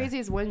 What was the Yeah.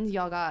 craziest one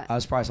y'all got? That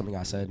was probably something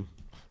I said.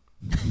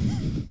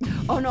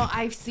 Oh no,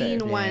 I've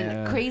seen one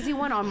Yeah. crazy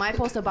one on my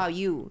post about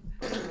you.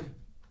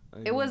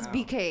 It was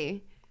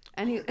BK,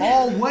 and he.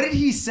 Oh, what did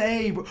he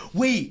say? Bro?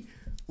 Wait,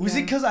 was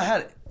it because I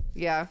had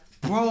Yeah.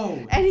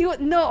 bro? And he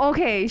no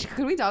okay.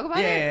 Could we talk about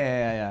Yeah,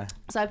 it? yeah.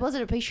 So I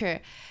posted a picture,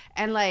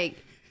 and like,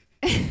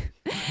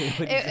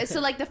 so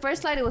like the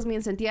first slide it was me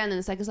and Cynthia, and then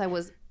the second slide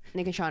was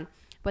Nick and Sean.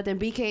 But then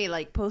BK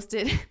like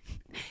posted,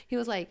 he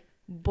was like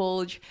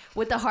bulge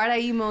with the heart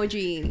eye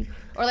emoji,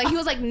 or like he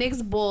was like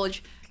Nick's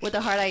bulge with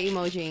the heart eye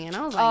emoji, and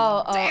I was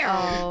like,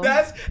 damn.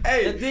 That's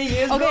The thing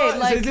is, Okay, bro,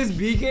 like- since it's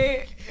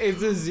BK,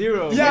 it's a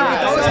 0. yeah.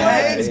 Yeah. But those So,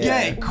 heads like,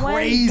 get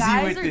crazy when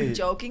guys with are it.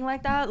 joking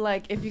like that,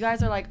 like if you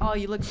guys are like, oh,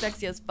 you look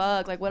sexy as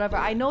fuck, like whatever.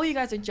 I know you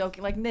guys are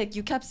joking. Like Nick,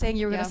 you kept saying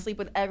you were Yeah. gonna sleep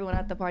with everyone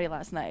at the party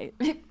last night.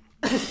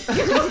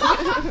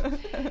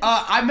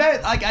 I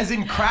meant like as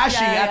in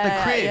crashing at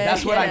the crib.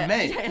 That's what I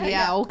meant.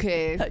 Yeah,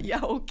 okay. Yeah,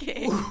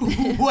 okay.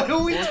 What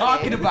are we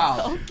talking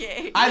about?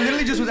 Okay. I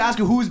literally just was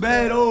asking whose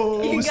bed.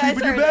 Oh, You sleep guys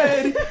in your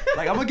heard bed.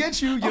 Like I'm gonna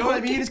get you. You know what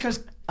I mean? It's because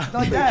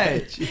like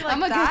that. Like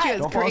I'ma get that you,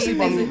 it's Don't fall asleep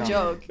crazy. on me is now. a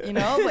joke, you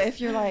know. But if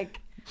you're like,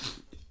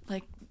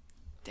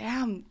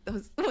 damn,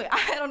 those. Wait,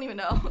 I don't even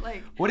know.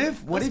 Like, What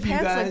if those you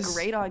pants guys? look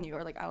great on you,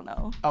 or like I don't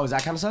know. Oh, is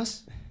that kind of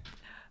sus?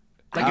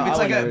 Like I if it's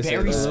would like a never say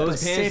very that. Those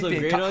pants specific. look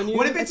great on you?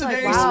 What if it's It's a like,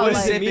 very wow, like-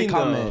 specific Mean,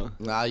 comment?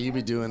 Nah, you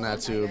be doing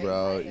that too,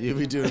 bro. You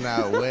be doing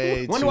that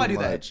way When too do I do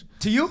much. that?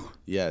 To you?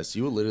 Yes,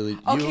 you will literally.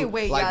 Okay, you,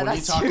 wait, like yeah, when you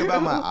that's talk true.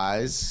 about my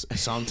eyes,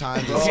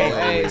 sometimes it's Okay, so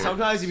hey, weird.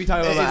 sometimes you be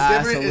talking It's about my ass a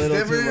different. It's little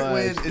different too much.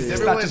 when it's dude.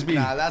 different not when. just me.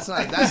 Nah, that's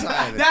not even.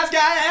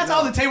 That's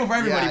on the table for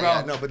everybody, yeah, bro.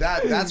 Yeah, no, but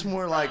that's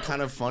more like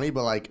kind of funny.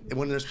 But like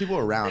when there's people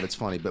around, it's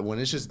funny. But when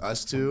it's just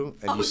us two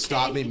and you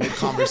stop me mid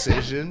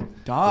conversation,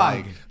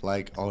 Dog.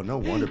 like oh no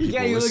wonder people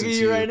Yeah, you look listen at to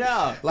you right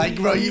now. Like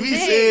bro, you be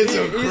saying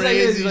some He's like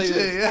crazy this,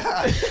 shit.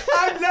 Yeah.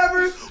 I've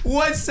never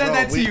once said Bro,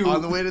 that to you.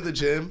 on the way to the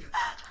gym.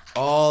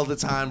 All the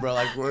time, bro.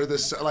 Like, where the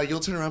sun, like, you'll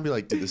turn around and be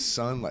like, dude, the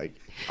sun, like,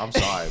 I'm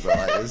sorry, bro.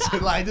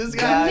 Like, like this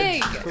guy,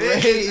 Nick,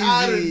 it's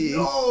out of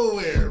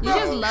nowhere, you bro.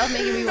 just love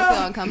making people feel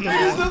It's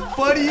uncomfortable. the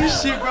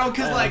funniest shit, bro.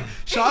 Cause like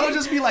Sean will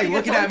just be like He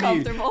gets looking at me,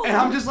 uncomfortable. and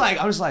I'm just like,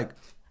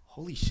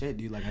 holy shit,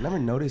 dude. Like I never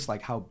noticed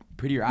like how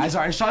pretty your eyes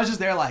are, and Sean's just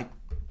there like.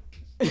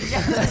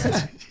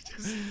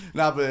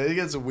 Nah, but it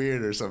gets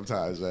weirder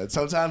sometimes, man.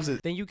 Sometimes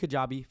it. Thank you,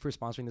 Kajabi, for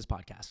sponsoring this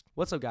podcast.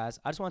 What's up, guys?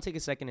 I just want to take a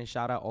second and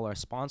shout out all our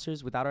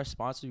sponsors. Without our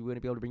sponsors, we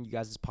wouldn't be able to bring you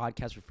guys this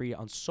podcast for free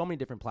on so many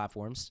different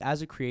platforms.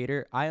 As a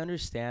creator, I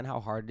understand how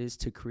hard it is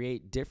to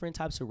create different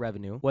types of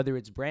revenue, whether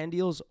it's brand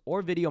deals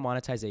or video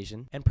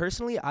monetization. And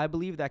personally, I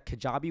believe that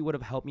Kajabi would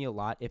have helped me a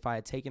lot if I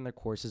had taken their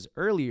courses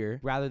earlier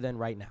rather than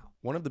right now.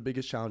 One of the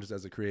biggest challenges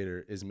as a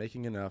creator is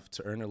making enough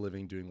to earn a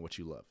living doing what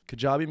you love.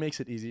 Kajabi makes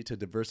it easy to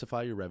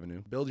diversify your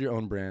revenue, build your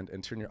own brand,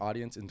 and turn your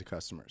audience into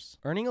customers.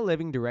 Earning a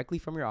living directly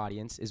from your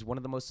audience is one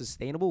of the most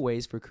sustainable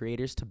ways for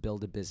creators to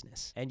build a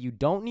business. And you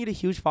don't need a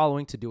huge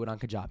following to do it on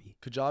Kajabi.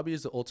 Kajabi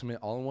is the ultimate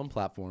all-in-one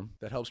platform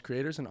that helps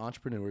creators and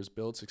entrepreneurs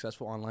build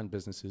successful online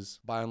businesses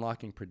by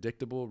unlocking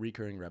predictable,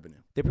 recurring revenue.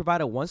 They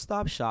provide a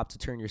one-stop shop to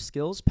turn your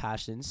skills,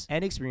 passions,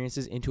 and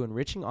experiences into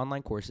enriching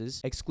online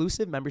courses,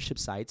 exclusive membership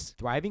sites,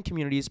 thriving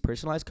communities,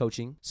 personalized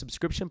coaching,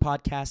 subscription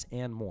podcasts,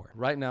 and more.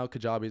 Right now,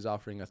 Kajabi is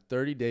offering a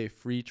 30-day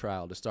free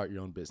trial to start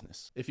your own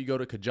business. If you go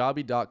to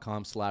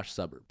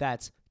kajabi.com/suburb.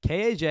 That's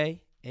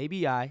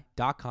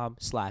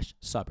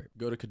KAJABI.com/suburb.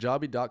 Go to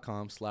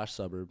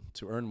kajabi.com/suburb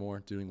to earn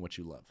more doing what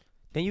you love.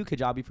 Thank you,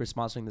 Kajabi, for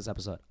sponsoring this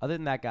episode. Other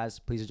than that, guys,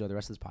 please enjoy the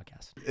rest of this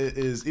podcast. It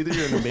is either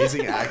you're an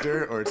amazing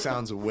actor or it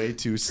sounds way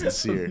too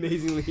sincere.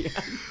 Amazingly.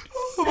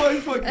 Oh my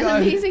fucking An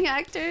god. amazing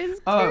actors.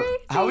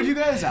 How would you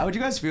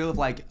guys feel if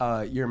like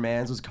your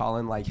man's was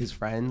calling like his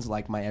friends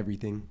like my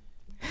everything?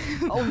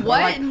 Oh, Or what?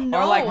 like, No.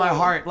 or like my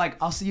heart, like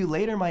I'll see you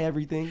later, my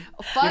everything.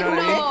 Fuck You know what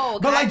I mean? no.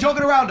 But like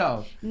joking around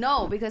though.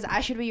 No, because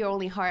I should be your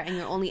only heart and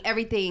your only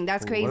everything.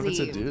 That's crazy. What if it's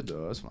a dude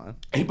though? That's fine.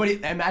 But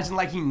imagine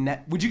like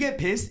would you get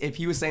pissed if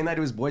he was saying that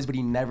to his boys, but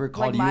he never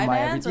called Like you my my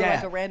mans everything? or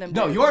like a random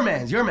No, dude? your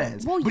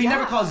man's. Well, but he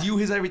never yeah. calls you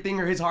his everything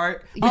or his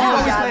heart. But Yeah. you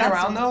always Yeah, playing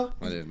that's- around though.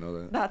 I didn't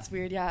know that. That's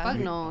weird, yeah. Fuck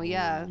no.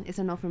 Yeah, it's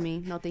a no for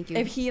me. No, thank you.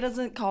 If he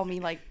doesn't call me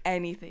like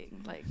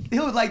anything, like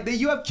He'll like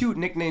you have cute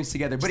nicknames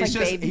together, but Just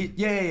it's like just baby.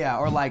 yeah,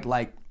 or like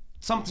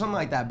something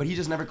like that. But he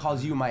just never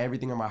calls you my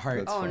everything or my heart.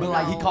 That's Oh, fine. But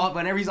like he no. called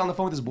whenever he's on the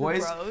phone with his boys.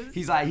 bros.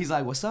 He's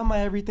like, what's up, my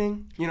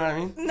everything? You know what I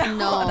mean?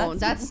 no,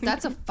 that's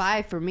a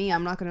 5 for me.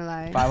 I'm not gonna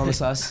lie. 5 on the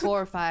sus.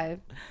 4 or 5.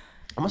 I'm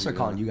gonna start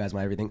calling you guys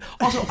my everything.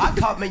 Also, I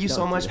compliment you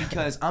so much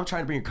because I'm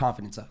trying to bring your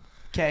confidence up.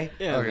 Okay.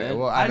 Yeah, Okay, man.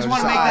 well, I just know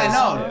want to make that eyes-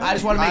 known. I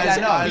just want to make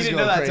that known. eyes You didn't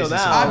go know that till crazy,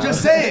 now. so-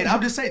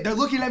 I'm just saying. They're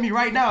looking at me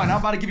right now, and I'm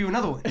about to give you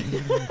another one.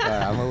 Alright,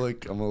 I'm gonna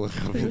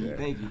look over there.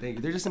 Thank you.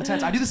 They're just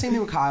intense. I do the same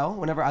thing with Kyle.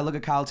 Whenever I look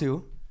at Kyle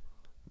too.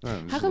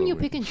 How come you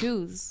pick and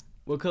choose?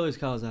 What color is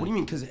Kyle's eye? What do you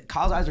mean? Because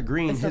Kyle's eyes are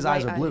green, It's his the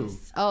eyes white are blue.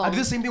 eyes. Oh. I do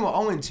the same thing with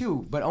Owen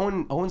too, but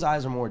Owen's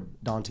eyes are more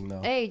daunting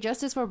though. Hey,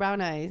 justice for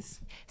brown eyes.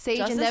 Sage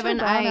Justice and for Devin,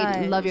 brown I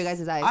eyes. love your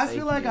guys' eyes. I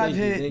feel like Thank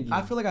you.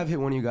 I feel like I've hit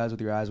one of you guys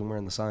with your eyes when we're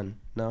in the sun.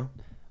 No?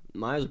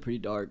 My eyes are pretty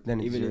dark, Then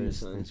it's even in the yours,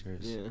 sun. then it's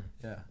yours.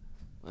 Yeah.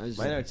 Yeah.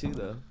 Mine are too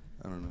though.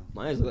 I don't know.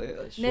 My eyes look like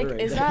a Nick, right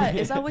is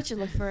there. that what you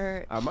look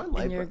for Are mine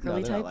light in your brown?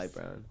 girly No, they're not types?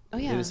 light brown. Oh,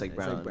 yeah. They're just like It's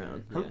brown. like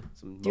brown, Yeah. yeah.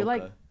 Some Do you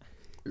like mocha.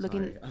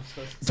 looking?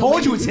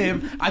 Told you it's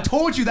him. I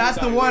told you that's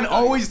the one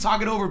always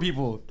talking over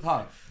people.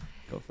 Huh.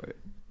 Go for it.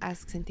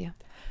 Ask Cynthia.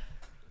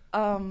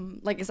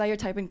 like is that your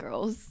type in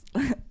girls?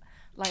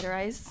 Lighter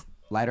eyes?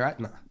 Lighter eye?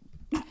 Nah.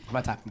 I'm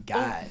not typing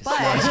guys.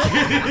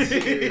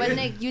 But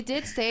Nick, you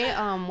did say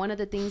one of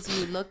the things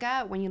you look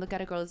at when you look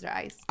at a girl is their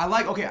eyes. I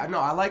like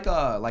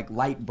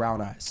light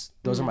brown eyes.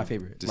 Those are my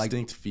favorite.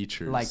 Distinct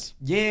features. Like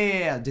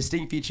yeah,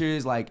 distinct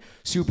features, like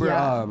super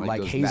Yeah.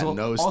 like those- hazel.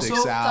 That nose Also-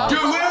 sticks out. Dude,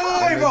 wait,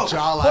 And bro. the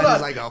Hold jawline up.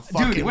 is like a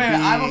fucking Dude, wait, I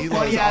have bee. a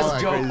funny Like, all ass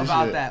that joke crazy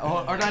about shit. that.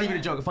 Or not even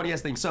a joke, a funny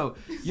ass thing. So,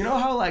 you know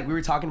how like we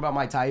were talking about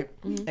my type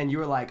and you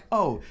were like,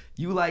 "Oh,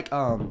 you like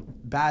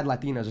bad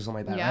Latinas or something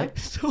like that, Yeah. right?"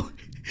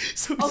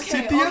 So Okay,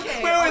 Cynthia,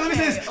 okay, wait, let me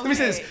say okay, this. Let me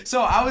say this. okay.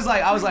 So I was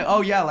like,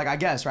 "Oh yeah, like I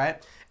guess,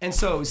 right?" And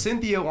so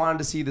Cynthia wanted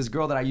to see this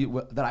girl that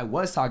I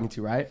was talking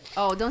to, right?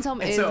 Oh, don't tell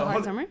me. And Is so, it hard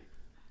hold- summer?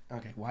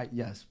 Okay, why?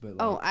 Yes, but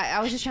like, Oh,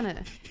 I was just trying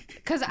to,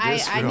 cause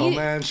This I girl, need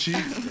man,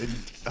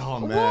 oh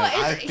man, Well,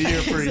 I it's-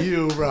 fear for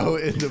you, bro,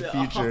 in the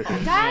future.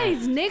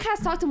 guys. Nick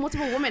has talked to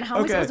multiple women. How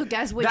am I supposed to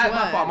guess which one?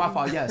 My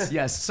fault.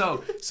 Yes.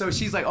 So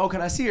she's like, "Oh,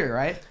 can I see her?"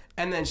 Right?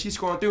 And then she's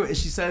scrolling through it, and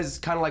she says,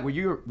 kind of like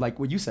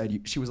what you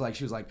said. She was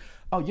like,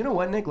 "Oh, you know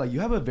what, Nick? Like, you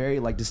have a very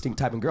like distinct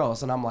type of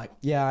girls." And I'm like,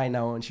 "Yeah, I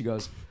know." And she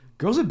goes,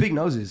 "Girls with big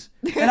noses."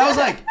 And I was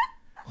like,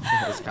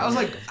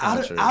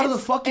 out of the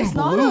fucking It's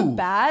blue. not a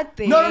bad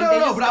thing. No, They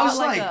just but I was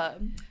got, like, a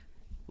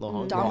Little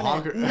honker. dominant.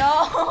 honker.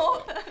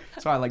 No.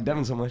 sorry, I like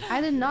Devin so much.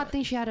 I did not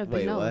think she had a big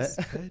Wait, nose.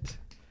 what?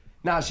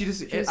 Nah,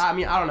 I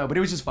mean, I don't know, but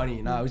it was just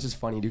funny. No, it was just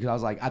funny, dude, because I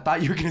was like, I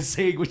thought you were gonna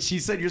say what she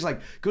said. You're just like,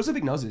 girls with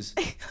big noses,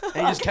 and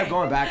you just kept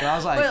going back, and I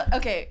was like, But,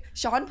 okay,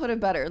 Sean put it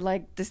better,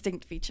 like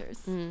distinct features.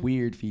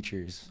 weird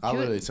features. I'll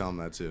literally tell him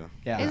that too.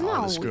 Yeah. It's Oh,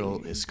 not this girl,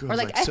 weird. this girl's Or,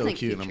 like, like so ethnic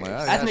cute. And I'm like,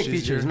 features. oh, yeah, Ethnic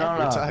she's features, your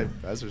no. type.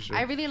 That's for sure.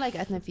 I really like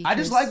ethnic features. I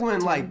just like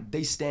when like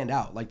they stand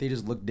out, like they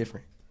just look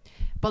different.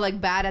 but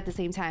like bad at the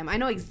same time. I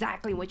know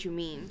exactly what you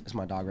mean. That's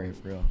my dog right here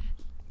for real.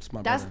 It's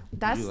my brother.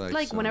 That's You like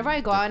like some whenever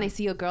I go out and I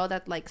see a girl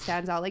that like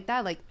stands out like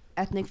that, like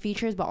ethnic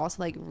features, but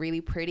also like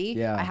really pretty.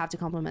 Yeah. I have to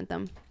compliment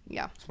them.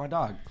 Yeah. It's my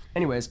dog.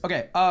 Anyways,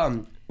 okay. What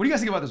do you guys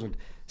think about this one?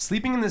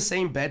 Sleeping in the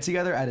same bed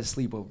together at a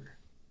sleepover.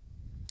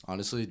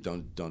 Honestly,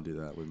 don't do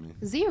that with me.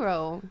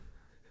 0.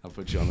 I'll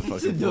put you on the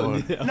fucking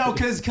floor. No,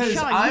 cause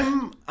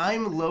Sean,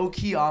 I'm low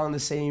key on the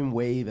same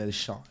wave as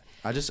Sean.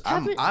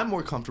 I'm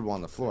more comfortable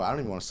on the floor. I don't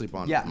even want to sleep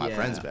on Yeah. my Yeah.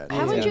 friend's bed.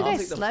 Haven't Yeah. you I'll guys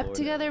take the slept floor,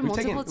 together We've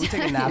taken- multiple we've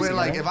taken times? naps. Wait,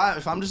 like together.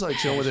 if I'm just like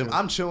chilling with him,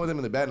 I'm chilling with him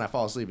in the bed and I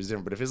fall asleep. It's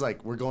different. But if it's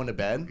like we're going to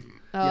bed,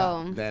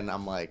 Oh. then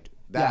I'm like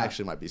that Yeah.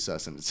 actually might be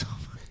sus in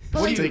itself.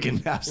 But We're like-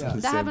 taking naps in the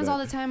That same happens bed. all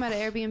the time at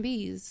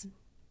Airbnbs.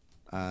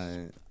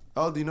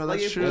 Oh, you know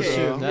that's Like, true. that's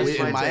though. true. That's We- my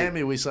in take.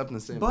 Miami, we slept in the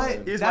same But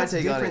bed. Here's my that's take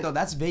on different it. though.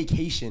 That's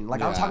vacation.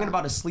 Like I'm Yeah. talking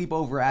about a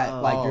sleepover at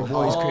like your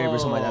boy's crib or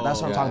something like that. That's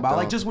what I'm Yeah, talking about.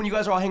 Like don't. just when you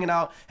guys are all hanging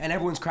out and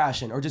everyone's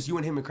crashing, or just you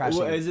and him are crashing.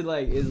 Well, is it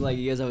like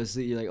you guys have a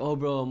sleep? You're like, oh,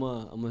 bro, I'm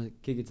gonna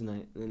kick it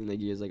tonight, and then like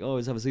you guys like, oh,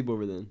 let's have a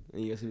sleepover then,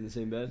 and you guys sleep in the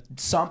same bed.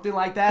 Something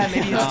like that.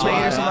 Maybe it's Oh,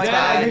 late or something like yeah,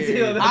 that. I can see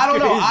that. That's I don't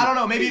know. crazy. I don't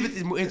know. Maybe if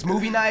it's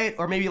movie night,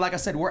 or maybe like I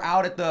said, we're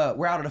out at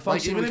a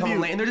function. even we if come you-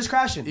 late and they're just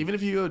crashing. Even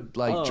if you go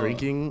like Oh.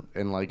 drinking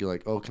and like you're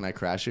like, oh, can I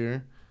crash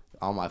here?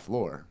 On my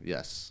floor,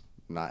 yes,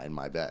 not in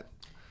my bed.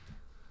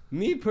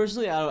 Me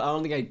personally, I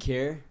don't think I'd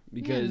care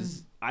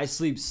because I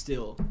sleep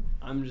still.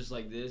 I'm just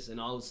like this, and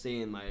I'll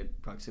stay in my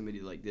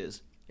proximity like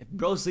this. If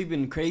bro's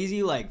sleeping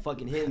crazy, like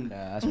fucking hitting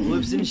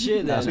flips and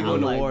shit, That's then me I'm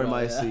going to like, war in bro,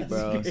 my that's sleep,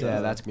 bro. crazy.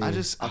 Yeah, that's me. I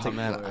just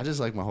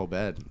like my whole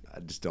bed. I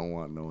just don't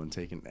want no one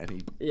taking any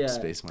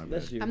space in my bed.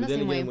 That's true. I'm But the then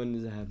same again, way. when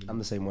does it happen? I'm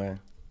the same way.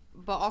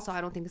 But also,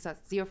 I don't think it's sus.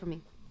 0 for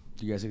me.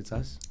 Do you guys think it's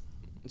us?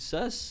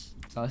 Sus.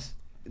 Sus?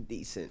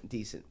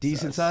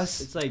 Decent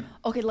sus? It's like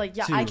Okay, like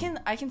yeah, 2.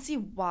 I can see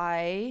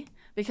why,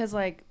 because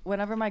like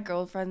whenever my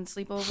girlfriends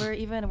sleep over,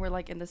 even and we're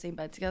like in the same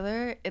bed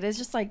together, it is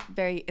just like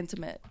very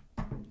intimate.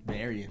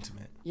 Very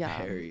intimate. Yeah.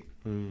 Harry.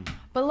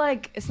 But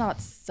like it's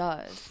not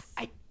sus.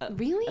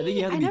 Really? I think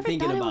you have to be never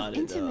thinking thought about it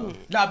it, was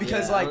intimate. Nah,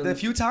 because Yeah, like the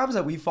few times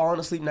that we've fallen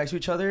asleep next to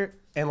each other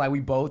and like we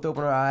both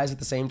open our eyes at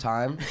the same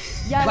time,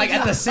 Yeah. like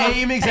at the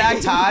same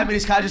exact time, and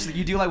it's kind of just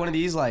you do like one of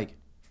these like,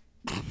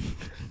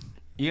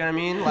 you know what I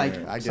mean?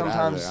 Like I get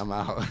sometimes, out of there.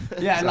 I'm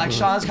out. yeah, and like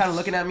Sean's kind of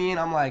looking at me, and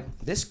I'm like,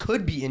 this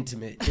could be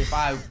intimate if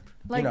I,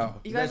 Like you know,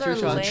 you guys that's are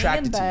true, Sean. laying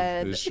Attracted in to you.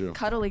 bed, It's true.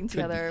 cuddling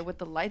together with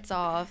the lights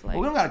off, like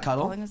we don't gotta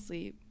cuddle. falling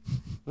asleep.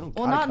 We don't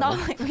Well, gotta not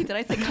cuddle. like wait, did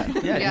I say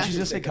cuddle? Yeah, Yeah. did you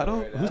just say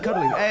cuddle? Who's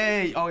cuddling?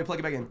 Hey, wait, plug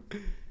it back in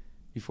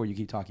before you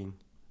keep talking.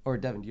 Or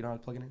Devin, do you know how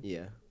to plug it in?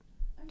 Yeah.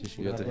 Just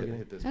You know have how to to plug it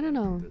hit in? this. I don't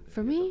know.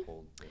 For me,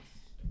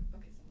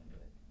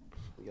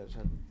 You gotta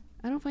try.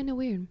 I don't find it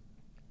weird.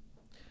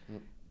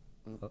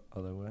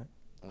 Other way.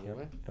 Other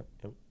way?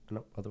 Yep.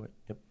 No, other way.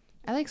 Yep.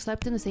 I like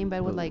slept in the same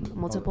bed with like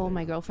multiple of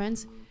my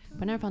girlfriends,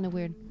 but I never found it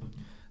weird.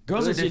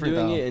 Girls are unless you're different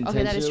doing though. it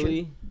Okay, that is true.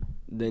 intentionally,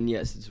 then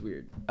yes, it's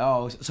weird.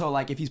 Oh, so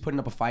like if he's putting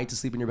up a fight to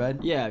sleep in your bed?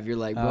 Yeah, if you're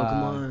like, bro,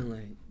 come on,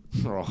 like,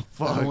 Oh I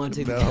fuck! don't want to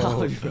take the no.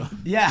 couch, bro.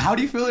 Yeah, how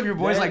do you feel if your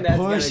boy's Then like that's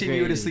kinda pushing you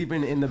to crazy. sleep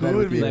in the bed Who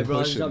with would be you? Like, bro,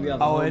 I'm just pushing gonna be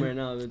them. off home Owen. right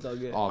now. It's all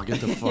good. Oh,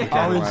 get the fuck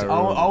out of my room.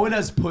 Owen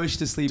has pushed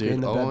to sleep Dude,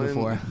 in the bed Owen-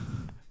 before.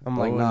 I'm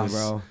like, Owen nah, is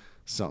bro.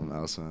 Something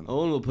else, man.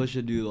 Owen will push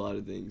you to do a lot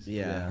of things.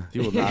 Yeah. He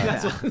will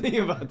That's not. one thing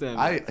about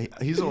them.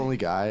 He's the only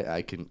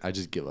guy I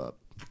just give up.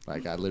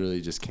 Like I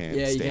literally just can't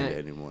yeah, you stand can't, it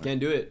anymore. Can't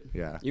do it.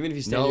 Yeah. Even if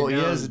you stand No, your he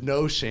ground. has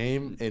no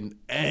shame in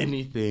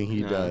anything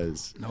he No.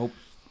 does. Nope.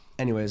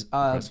 Anyways,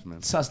 Impressive,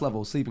 man. sus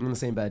level, sleeping in the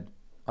same bed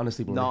on a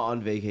sleepover. Not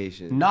on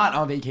vacation. Not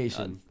on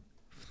vacation.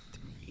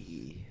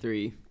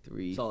 Three.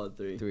 Three. Solid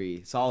three.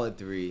 Three. Solid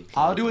 3.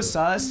 I'll do a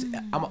sus.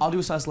 I'll do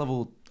a sus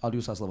level. I'll do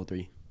a sus level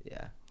 3.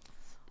 Yeah.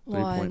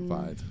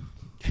 3.5.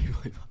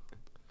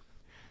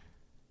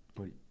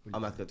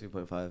 I'm at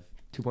 3.5.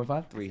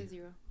 2.5. 3.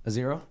 0. A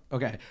 0.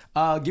 Okay.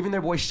 Giving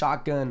their boy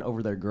shotgun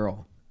over their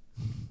girl.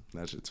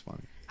 That shit's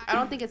funny. I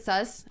don't think it's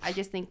sus. I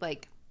just think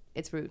like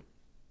it's rude.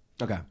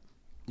 Okay.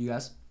 You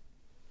guys?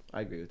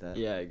 I agree with that.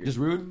 Yeah, I agree. Just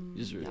rude?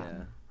 Just rude.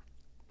 Yeah.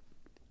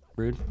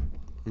 Rude?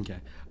 Okay.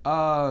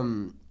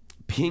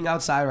 Being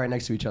outside right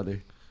next to each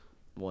other.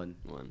 1.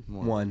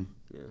 One.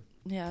 Yeah.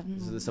 Yeah.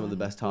 These are some of the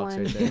best talks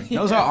One. right there.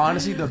 Those are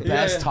honestly the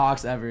best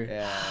talks ever.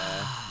 Yeah.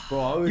 Bro,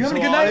 I'm You having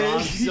a good night?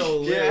 I'm so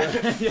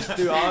lit. Yeah.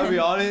 Dude, I'm gonna be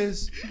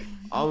honest.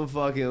 I'm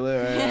fucking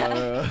lit right now,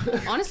 bro.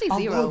 Honestly, I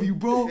 0. love you,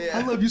 bro. Yeah.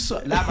 I love you so.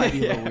 That might be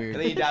a little And weird.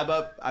 then you dab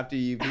up after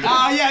you.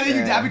 Oh, yeah, then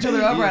you dab each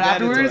other up right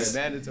afterwards?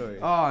 Mandatory.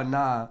 Oh,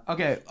 nah.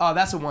 Okay. Oh,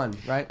 that's a 1,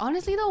 right?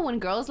 Honestly though, when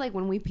girls like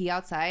when we pee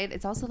outside,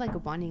 it's also like a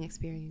bonding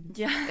experience.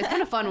 Yeah. It's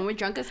kind of fun when we're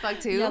drunk as fuck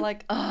too. Yeah,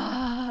 like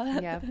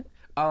yeah.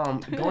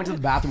 Going to the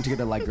bathroom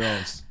together like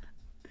girls.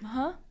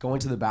 huh? Going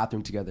to the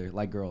bathroom together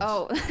like girls.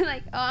 Oh,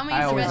 like I'm I gonna use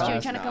the always restroom.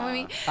 ask. Trying to come with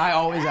me. I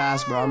always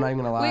ask, bro. I'm not even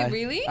gonna lie. Wait,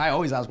 really? I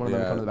always ask one of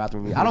them to Yeah. come to the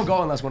bathroom with me. I don't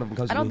go unless one of them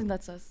comes I with don't me. think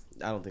that's us.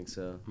 I don't think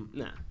so.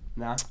 Nah.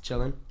 Nah,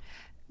 chilling.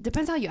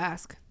 Depends how you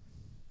ask.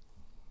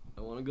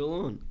 I want to go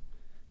alone.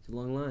 It's a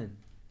long line.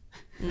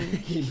 Can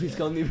you please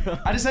call me, bro?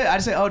 I just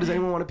say, oh, does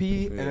anyone want to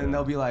pee? And then Yeah.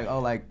 they'll be like, oh,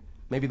 like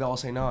maybe they'll all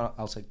say no.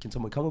 I'll say, can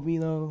someone come with me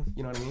though?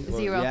 You know what I mean?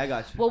 0. Yeah, I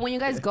got you. Well, when you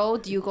guys go,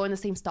 do you go in the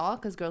same stall?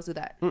 Because girls do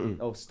that.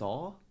 Oh,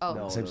 stall? Oh.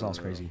 No, Same no, stall's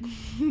no. crazy.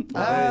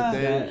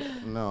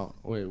 No,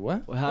 wait,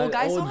 what? Well,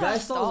 guys don't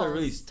have stalls are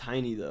really stalls.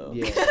 tiny though.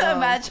 Yeah.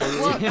 Imagine.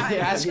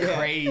 That's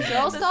crazy.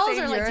 Girls The stalls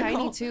same are like urinal.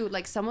 tiny too.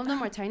 Like some of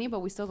them are tiny, but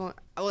we still go.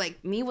 Oh,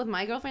 like me with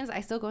my girlfriends,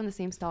 I still go in the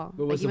same stall.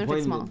 But Like what's even the if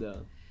it's point small. of it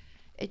though?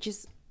 It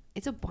just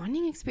it's a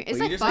bonding experience.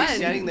 Well, It's you're like just fun. like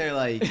standing there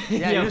like.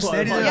 Yeah, you're just well,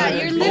 standing there, yeah,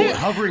 like, you're literally-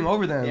 hovering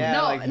over them. Yeah.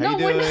 No, like, how no,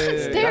 you we're doing?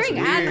 not staring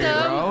That's at weird,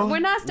 them. bro. We're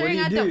not staring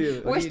do at you them.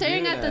 do? We're What do you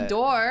staring do at the at?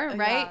 door,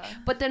 right? Yeah.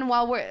 But then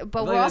while we're like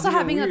we're also that's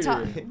having even a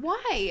talk. weirder.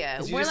 Why?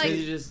 you We're just- like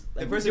You just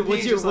like, The person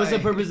what's peeing just the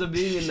like- purpose of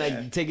being in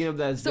like taking up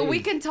that space? so we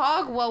can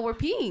talk while we're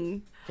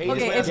peeing. Can you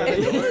Okay, just wait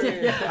if outside the door? I If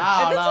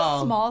don't it's a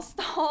know. small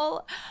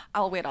stall,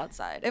 I'll wait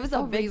outside. If it's a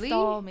Oh, big really?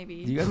 stall,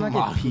 maybe. Do you guys not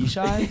get pee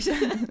shy? Do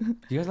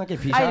you guys not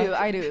get pee shy?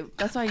 I do.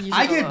 That's why I usually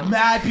I go get alone.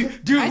 mad.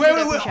 Dude, I wait, do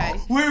wait, get pee shy.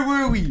 wait. Where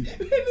were we? In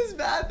this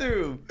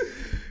bathroom.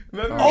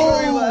 Remember when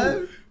we Oh,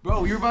 left?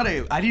 bro, we were about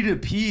to. I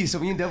needed to pee, so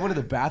me and Dev went to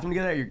the bathroom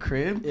together at your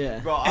crib. Yeah.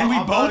 Bro, And we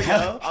I'm about both to go.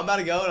 have- I'm about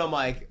to go, and I'm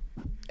like,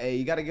 "Hey,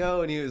 you gotta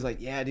go." And he was like,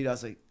 "Yeah, dude." I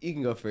was like, "You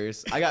can go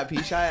first." I got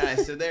pee shy, and I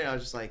stood there, and I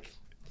was just like,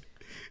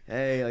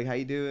 "Hey, like, how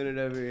you doing?" or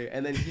whatever.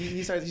 And then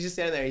he's just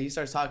standing there. And he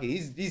starts talking.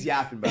 He's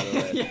yapping, by the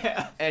way.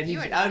 Yeah. And he, You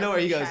are I not don't know where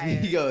he goes. shy.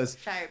 He goes,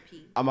 Shy or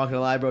pee. "I'm not gonna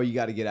lie, bro. You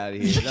gotta get out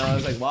of here." And I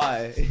was like,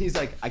 "Why?" He's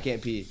like, "I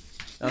can't pee."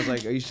 I was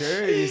like, "Are you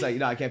sure?" And he's like,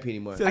 "No, I can't pee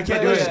anymore." I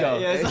can't do it.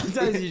 Yeah,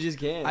 sometimes you just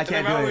can't. I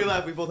can't do When it. we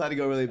left, we both had to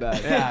go really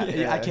bad.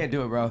 Yeah, I can't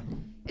do it, bro.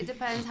 It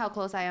depends how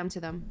close I am to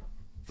them.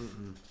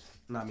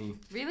 Not me.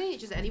 Really?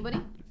 Just anybody?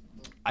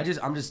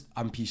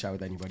 I'm pee shy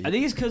with anybody. I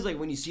think it's because like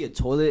when you see a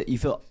toilet, you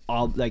feel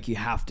all like you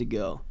have to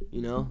go.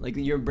 You know, like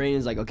your brain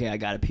is like, okay, I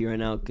gotta pee right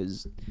now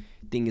because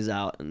thing is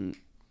out and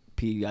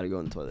pee gotta go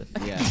in the toilet.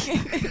 Yeah,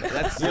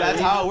 that's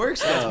how it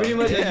works. Though. Pretty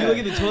much, like, you look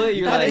at the toilet,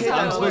 you're That like, is how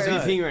I'm it supposed to be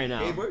works. peeing right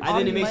now, It works. and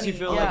then it makes you Money,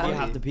 feel yeah. like you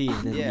have to pee,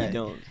 and then Yeah. you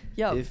don't.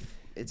 Yo. If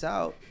it's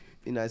out,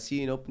 I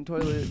see an open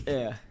toilet,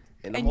 Yeah,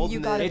 and I'm And holding you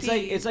gotta it.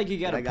 it's like you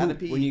gotta I gotta poop.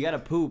 pee. When you gotta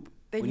poop,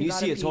 Then when you you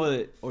see a gotta pee.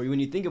 toilet, or when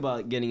you think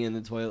about getting in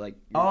the toilet, like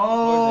your Oh,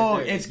 toilet's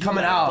right there, it's you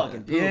coming gotta out.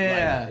 fucking poop,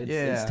 Yeah, like,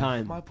 yeah. It's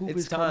time. My poop It's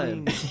is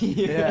coming. time.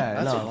 Yeah,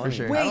 That's no, funny. for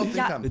sure. Wait, I don't think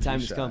yeah. I'm The time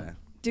pee has come. shy.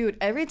 Dude,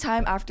 every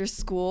time after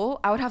school,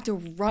 I would have to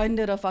run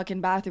to the fucking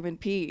bathroom and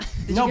pee.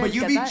 Did No, you but guys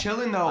you get be that?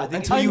 chilling though I think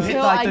until you hit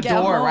until like I the get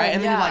door, home, right?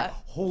 And then you're yeah. like,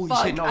 holy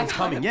Fuck, shit, no, I it's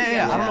gotta coming. pee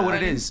Yeah, I don't know what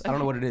it again. is. I don't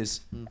know what it is.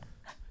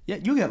 Yeah,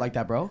 you get like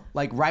that, bro.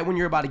 Like right when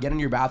you're about to get in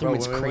your bathroom, Bro,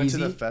 it's when we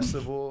crazy. went to the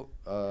festival,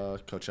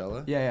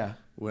 Coachella. Yeah.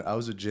 When I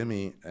was with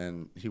Jimmy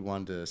and he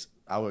wanted to.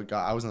 I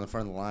was in the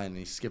front of the line and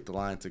he skipped the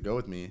line to go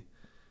with me,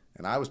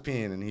 and I was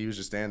peeing and he was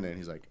just standing there and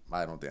he's like,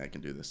 I don't think I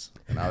can do this,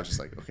 and I was just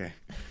like, okay,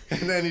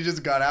 and then he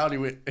just got out and he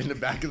went in the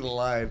back of the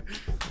line.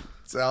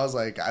 So I was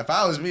like, if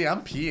I was me,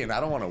 I'm peeing. I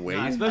don't want to wait.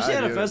 Especially I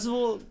at a do.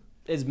 festival,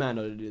 it's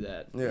mano to do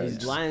that. Yeah, These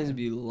just- lines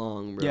be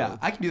long, bro. Yeah,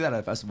 I can do that at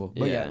a festival.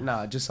 But yeah, Yeah.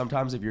 nah, just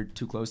sometimes if you're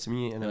too close to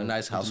me in In a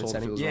nice intimate household,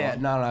 it feels yeah,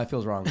 wrong. no, it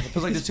feels wrong. It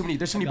feels like there's too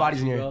many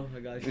bodies in here. Bro, I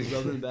got you.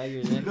 Rub in the back of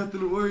your neck. Nothing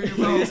to worry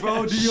about,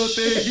 bro. Do your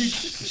thing.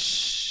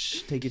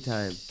 Shh, take your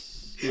time.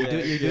 Yeah,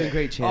 You're doing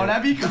great, champ. Oh,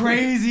 that'd be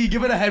crazy.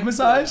 Give it a head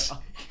massage.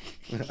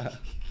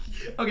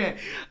 Okay.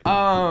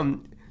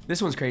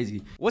 This one's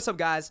crazy. What's up,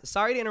 guys?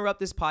 Sorry to interrupt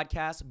this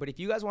podcast, but if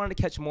you guys wanted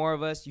to catch more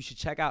of us, you should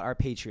check out our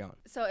Patreon.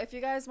 So if you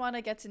guys want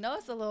to get to know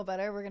us a little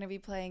better, we're going to be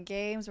playing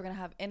games. We're going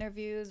to have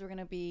interviews. We're going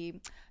to be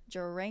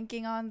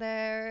drinking on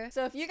there.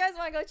 So if you guys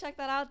want to go check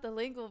that out, the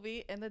link will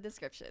be in the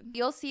description.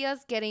 You'll see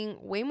us getting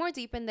way more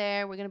deep in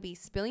there. We're going to be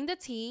spilling the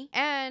tea.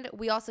 And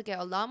we also get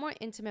a lot more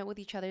intimate with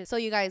each other. So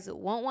you guys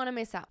won't want to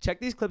miss out.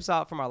 Check these clips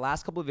out from our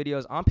last couple of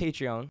videos on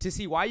Patreon to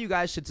see why you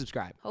guys should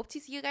subscribe. Hope to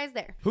see you guys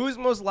there. Who's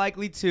most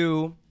likely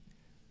to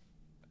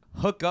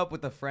hook up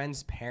with a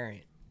friend's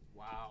parent?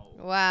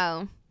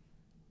 Wow.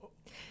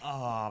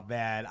 Oh,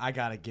 man. I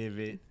got to give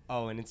it.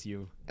 Oh, and it's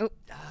you.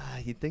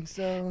 You think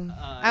so?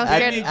 I was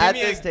scared. At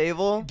this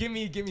table, Give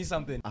me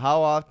something.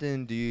 how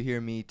often do you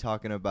hear me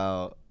talking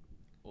about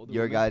Older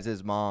your women?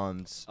 guys'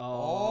 moms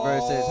Oh.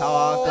 versus how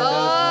often Oh. does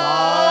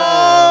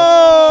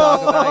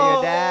mom talk about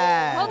your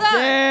dad? Hold on.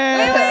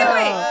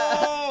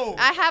 Wait.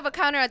 I have a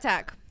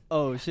counterattack.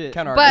 Oh shit.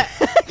 But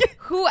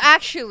who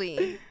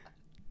actually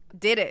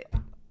did it?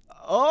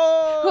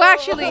 Oh. Who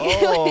actually-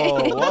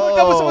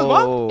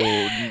 Whoa.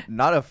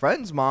 Not a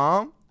friend's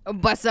mom,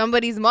 But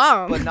somebody's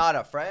mom. but not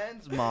a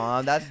friend's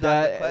mom. That's not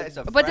That- the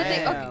question. But the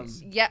thing, okay, Damn.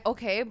 yeah,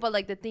 okay, but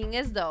like the thing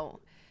is though,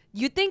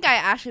 you think I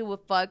actually would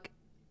fuck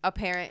a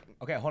parent?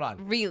 Okay, hold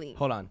on. Really?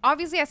 Hold on.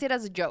 Obviously, I say it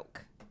as a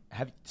joke.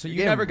 So You're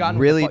you never getting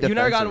gotten really with the, you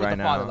never gotten with defensive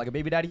the right father, now. like a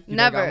baby daddy? You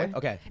Never. gotten with?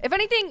 Okay. If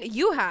anything,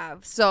 you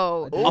have.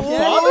 So A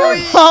father?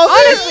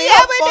 honestly,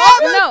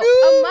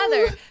 a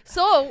mother.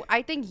 So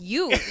I think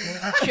you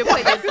should put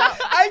yourself.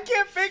 I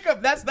can't pick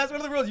up. That's one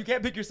of the rules. You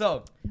can't pick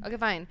yourself. Okay,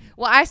 fine.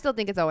 Well, I still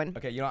think it's Owen.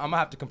 Okay, you know, I'm gonna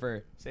have to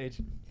confer, Sage.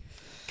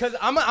 Cause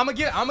I'm gonna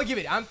give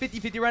it. I'm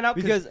 50-50 right now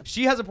because Because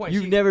she has a point.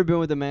 You've never been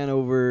with a man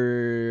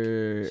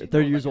over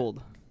 30 years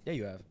old. Yeah,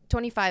 you have.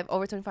 25,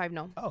 over 25,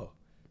 no. Oh,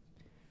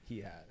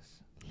 he has.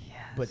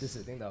 But this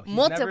is the thing though.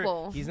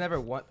 Multiple. He's never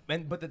one.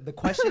 But the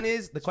question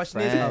is, Friends.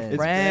 a It's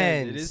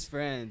friend. It is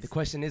friends. The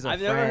question is a I've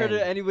friend. never heard of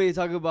anybody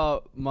talk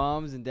about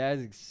moms and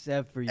dads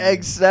except for you.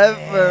 Except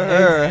for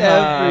her.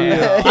 Except for you.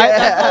 huh?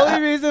 That's the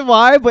only reason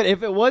why. But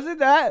if it wasn't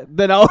that,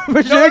 then I would for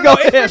No, sure no, go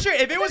it's him. for sure.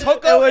 If it was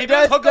hook up, would if it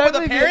was hook up with a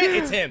definitely parent, be-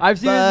 it's him. I've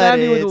seen this But man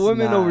be with a it's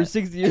woman over not.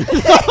 60 years.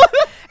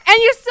 And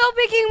you're still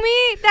picking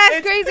me?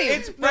 That's crazy.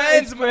 It's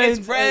friends.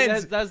 It's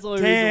friends. That's the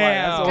only reason why.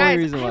 That's the only Guys,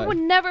 reason I why. would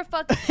never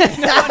fuck.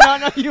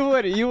 no, you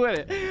wouldn't. You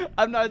wouldn't.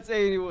 I'm not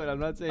saying you would. I'm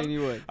not saying you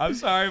would. I'm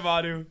sorry,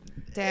 Manu.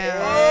 Damn.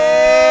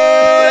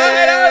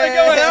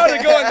 That was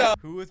a good one, though.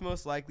 Who is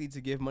most likely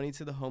to give money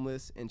to the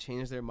homeless and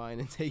change their mind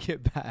and take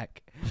it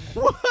back?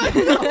 What?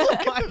 Oh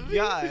my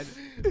god.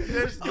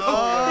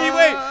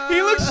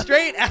 He looked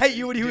straight at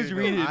you when he was Dude,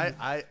 reading.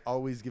 I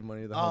always give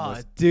money to the Oh,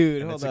 homeless.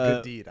 dude, And it's hold a good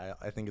up. deed.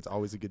 I think it's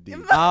always a good deed.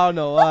 I don't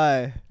know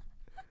why.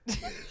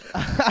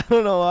 I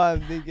don't know why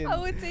I'm thinking. I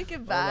would take it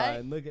Hold back.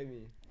 on, look at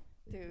me.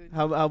 Dude.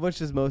 How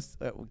much is most?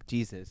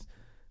 Jesus.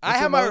 I What's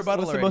have the my most-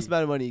 rebuttal What's the most already.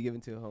 amount of money you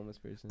given to a homeless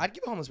person? I'd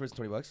give a homeless person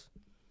 $20.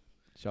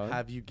 Sean?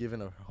 Have you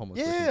given a homeless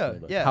Yeah,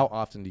 person $20? yeah. How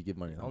often do you give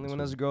money to a Only homeless when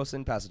there's a person? girl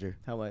sitting passenger.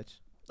 How much?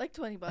 Like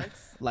 $20.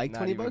 Like Not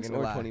 20 even bucks gonna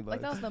or lie. 20 bucks?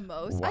 Like that was the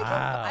most.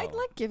 Wow. I'd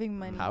like giving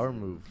money. Power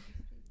move.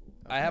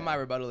 I have my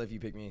rebuttal if you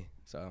pick me.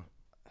 So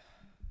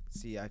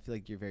See, I feel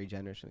like you're very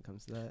generous when it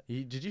comes to that.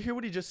 Did you hear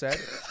what he just said?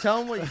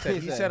 Tell him what he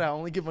said. He said, "I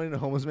only give money to a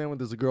homeless man when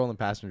there's a girl in the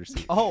passenger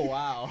seat." Oh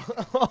wow.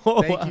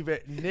 Thank you.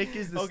 Nick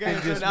is the Okay, so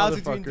stingiest now it's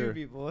between two motherfucker.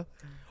 people.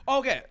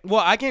 Okay,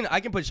 well I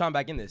can put Sean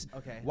back in this.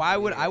 Okay. Why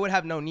would I would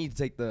have no need to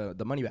take the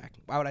money back?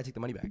 Why would I take the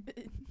money back?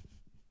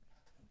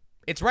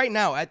 It's right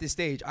now at this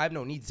stage. I have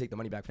no need to take the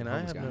money back from And the I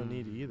homeless have guy. no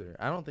need either.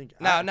 I don't think.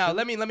 Now,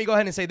 let me go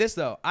ahead and say this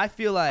though. I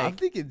feel like I'm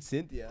thinking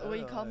Cynthia. I Oh, don't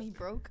you know. call me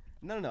broke?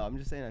 No. I'm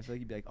just saying. I feel like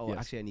you'd be like, oh, Yes.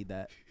 actually, I need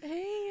that.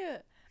 Hey,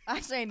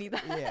 actually, I need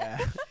that. Yeah.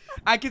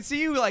 I could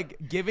see you like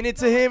giving it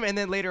to him and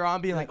then later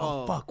on being like,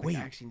 oh fuck, wait,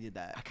 I actually need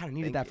that. I kind of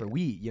needed Thank that for you.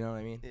 weed. You know what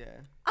I mean?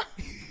 Yeah.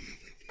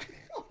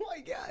 Oh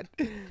my god.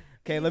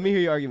 Okay, let me hear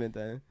your argument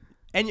then.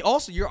 And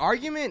also, your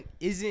argument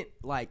isn't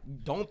like,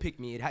 don't pick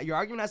me. Your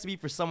argument has to be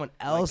for someone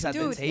else at the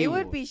Dude, table. it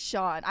would be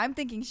Sean. I'm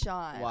thinking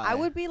Sean. Why? I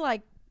would be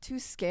like too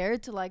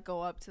scared to like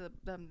go up to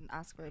them and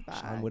ask for it back.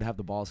 Sean would have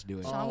the balls to do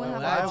it. Sean would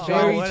have that's balls.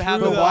 very Would true.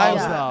 have the though. balls,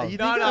 Yeah. though. You think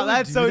No, I would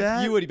that's do so.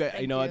 that? You would be,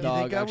 you know what, Thank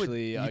you. You dog? think I would-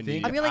 Actually, you I think-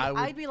 need. I'd be like, I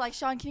would- I'd be like,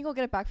 Sean, can you go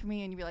get it back for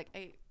me? And you'd be like,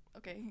 hey,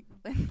 okay.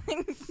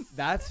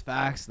 That's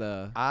facts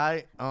though.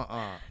 No.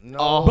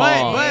 Oh.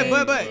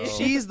 But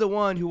she's the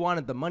one who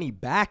wanted the money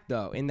back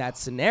though in that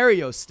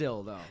scenario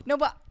still though. No,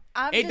 but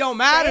I'm It just don't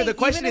matter. saying, The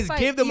question even is if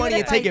give the even money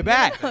and if take it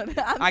back. I'm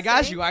I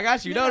got saying-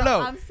 you. No.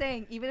 I'm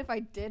saying even if I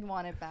did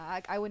want it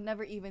back, I would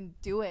never even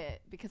do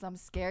it because I'm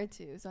scared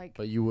to. So like,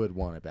 But you would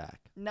want it back.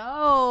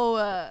 no.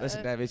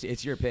 Listen, Dev,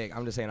 it's your pick.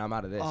 I'm just saying I'm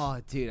out of this. Oh,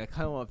 dude, I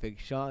kind of want to pick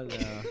Sean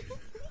now.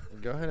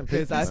 Go ahead and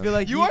pick. Because I feel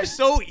like You are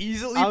so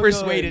easily I'm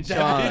persuaded, going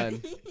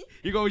Devin. Sean.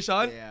 You going with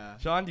Sean? Yeah.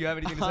 Sean, do you have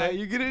anything to say?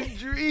 You're gonna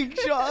drink,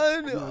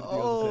 Sean.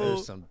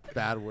 There's some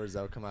bad words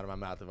that would come out of my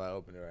mouth if I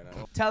opened it right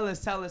now. Tell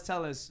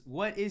us.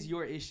 What is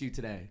your issue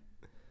today?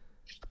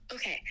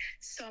 Okay,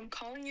 so I'm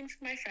calling in for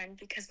my friend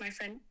because my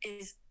friend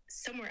is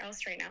somewhere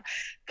else right now,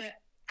 but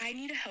I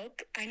need help.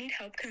 I need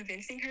help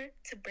convincing her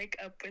to break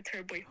up with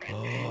her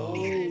boyfriend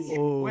because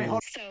Wait,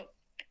 hold so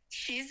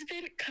she's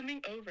been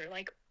coming over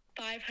like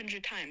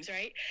 500 times,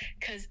 right?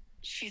 Because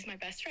she's my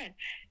best friend,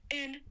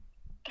 and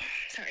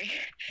sorry,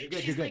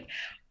 she's like,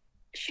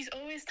 she's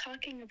always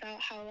talking about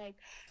how like.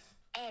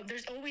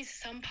 There's always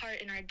some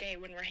part in our day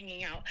when we're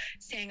hanging out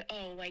saying,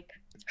 oh, like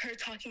her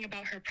talking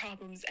about her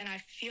problems. And I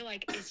feel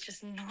like it's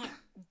just not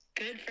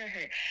good for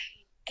her.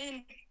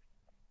 And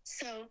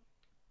so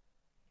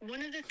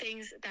one of the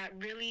things that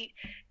really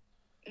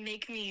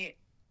make me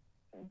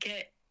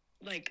get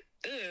like,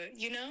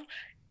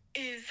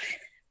 is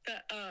the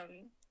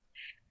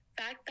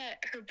fact that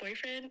her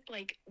boyfriend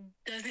like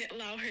doesn't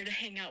allow her to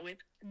hang out with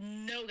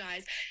no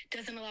guys,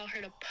 doesn't allow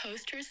her to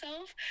post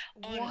herself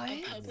on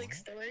a public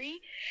story,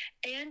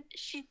 and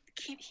he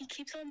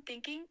keeps on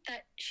thinking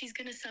that she's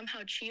gonna somehow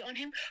cheat on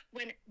him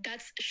when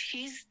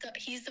he's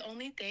the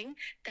only thing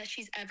that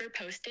she's ever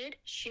posted.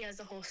 She has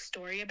a whole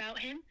story about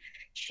him.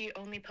 She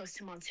only posts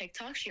him on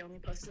TikTok. She only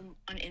posts him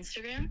on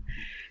Instagram.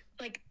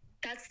 Like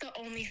that's the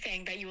only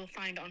thing that you will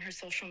find on her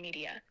social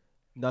media.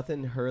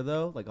 Nothing her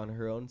though, like on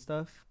her own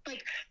stuff.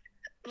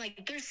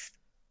 Like there's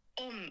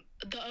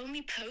the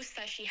only post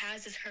that she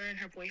has is her and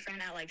her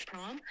boyfriend at like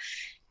prom,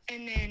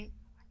 and then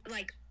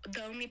like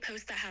the only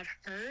posts that have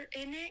her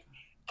in it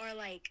are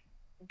like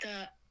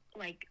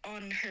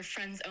on her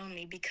friends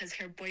only, because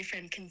her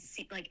boyfriend can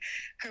see, like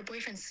her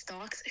boyfriend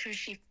stalks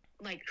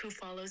who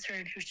follows her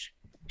and who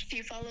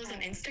she follows on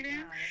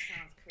Instagram.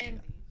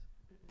 And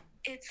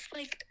it's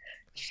like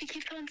she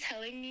keeps on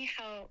telling me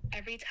how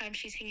every time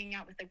she's hanging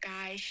out with a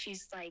guy,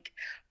 she's like,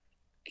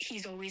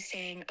 he's always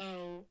saying,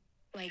 oh,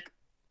 like,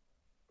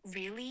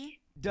 really?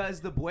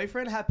 Does the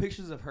boyfriend have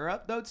pictures of her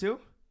up though too?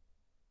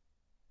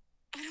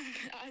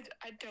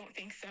 I don't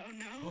think so,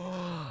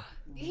 no.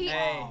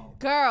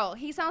 Girl,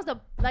 he sounds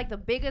like the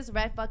biggest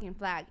red fucking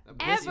flag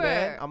Listen, ever.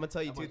 man, I'm gonna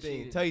tell you two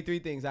things. Tell you three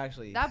things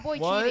actually. That boy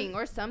One, cheating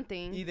or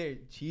something. Either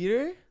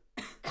cheater.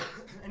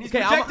 And he's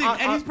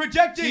Okay,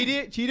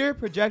 projecting. Cheater,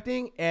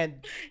 projecting,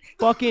 and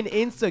fucking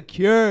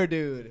insecure,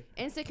 dude.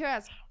 Insecure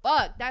as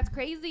fuck. That's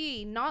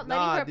crazy. Not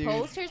letting Nah, her dude.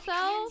 post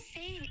herself.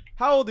 Insane.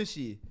 How old is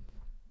she?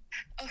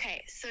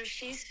 Okay, so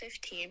she's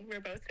 15. We're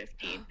both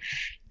 15.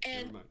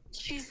 And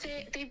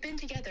they've been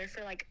together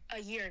for like a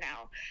year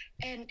now.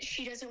 And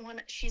she doesn't want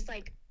to, she's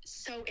like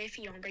so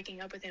iffy on breaking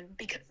up with him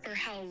for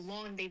how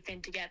long they've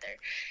been together.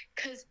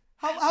 Because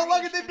How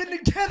long have they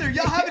been together?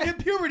 Y'all haven't hit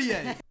puberty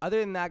yet. Other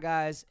than that,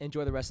 guys,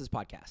 enjoy the rest of this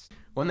podcast.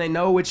 When they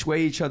know which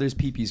way each other's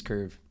peepees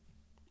curve.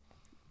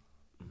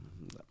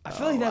 I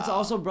feel like that's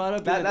also brought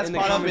up That's in the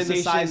brought up in the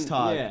conversation. size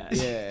talk. Yeah.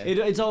 Yeah.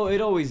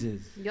 It always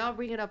is. Y'all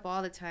bring it up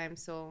all the time,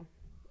 so.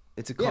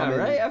 It's a Yeah, common,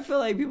 right? I feel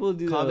like people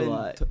do that a common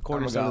lot.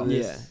 cornerstone of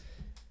Yeah. this.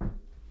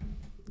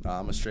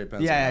 I'm a straight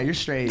pencil. Yeah, you're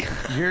straight.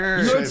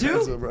 You're You are Straight too?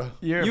 pencil, bro.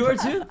 You are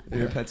too?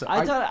 You're a pencil.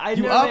 I thought I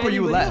you never up or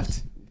you anybody left?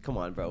 else. Come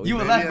on, bro. You a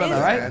Maybe left it brother,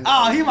 is, right? man.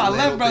 Oh, he my A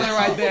left little brother bit.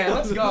 right there.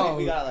 Let's go.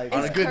 We got like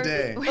On a good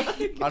day.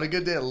 Wait. On a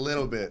good day, a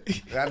little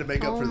bit. I had to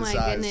make up Oh for the my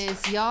size.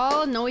 goodness.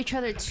 Y'all know each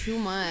other too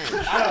much.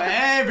 I know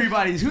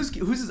everybody's. Who's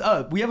is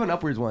up? We have an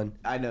upwards one.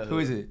 I know. Who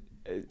is it?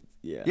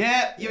 Yeah.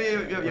 Yeah.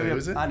 Wait, who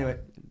is it? I knew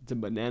it. It's a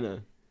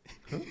banana.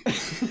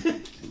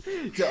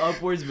 To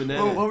upwards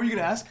banana. What were you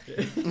gonna ask?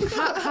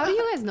 How do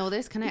you guys know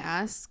this? Can I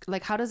ask?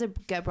 Like, how does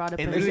it get brought up?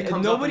 It in literally this-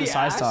 comes up in the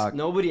size talk.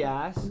 Nobody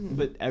asks,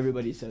 but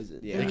everybody says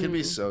it. Yeah. It can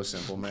be so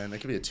simple, man. It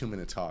could be a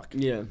 2-minute talk.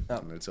 Yeah.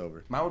 And it's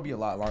over. Mine would be a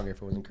lot longer if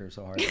it wasn't curved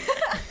so hard.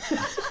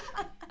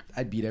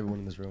 I'd beat everyone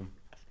in this room.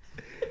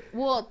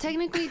 Well,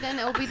 technically, then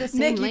it'll be the same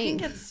Nick, you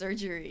length. can get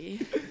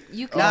surgery.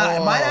 You can.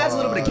 Nah, mine adds a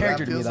little bit of that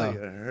character to me feels though. like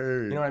it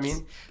hurts. You know what I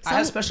mean? I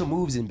have special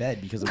moves in bed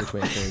because of which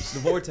way it curves. The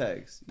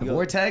vortex. The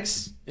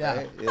vortex, yeah.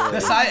 Right? Yeah. The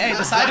side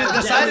to side. No.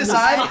 The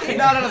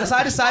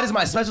side to side is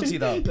my specialty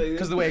though,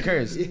 because of the way it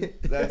curves.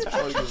 That's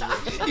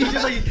fucking. He's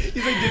like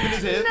dipping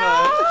his hip.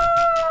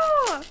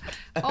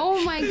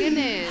 Oh my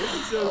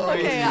goodness.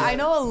 Okay, I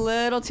know a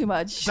little too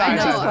much. Sorry, I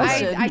know.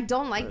 sorry. I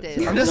don't like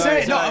this. I'm just Sorry,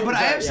 saying, no, sorry, but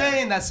I am sorry, yeah.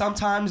 saying that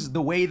sometimes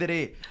the way that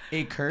it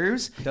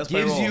curves Does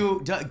play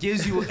a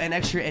gives you an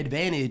extra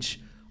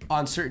advantage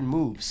on certain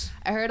moves.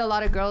 I heard a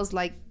lot of girls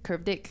like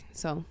curved dick,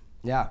 so.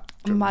 Yeah.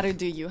 Matter,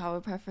 do you have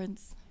a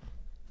preference?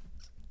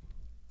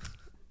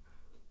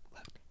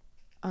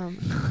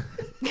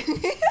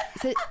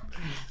 Is it,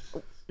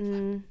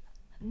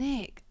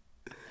 Nick.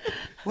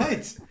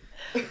 What?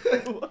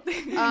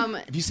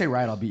 If you say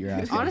right, I'll beat your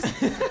ass.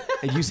 Honestly,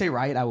 If you say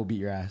right, I will beat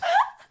your ass.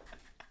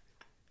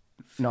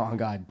 No, on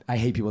God, I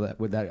hate people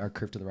that are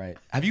curved to the right.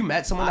 Have you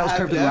met someone that was I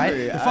curved to have the right?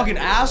 never. They're fucking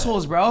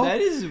assholes, bro. That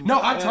is- no.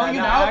 I'm telling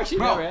you no, now, actually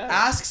bro. never have.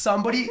 Ask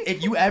somebody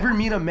if you ever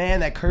meet a man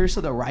that curves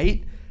to the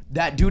right.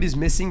 That dude is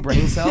missing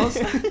brain cells,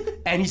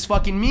 and he's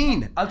fucking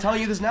mean. I'm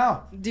telling you this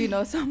now. Do you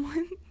know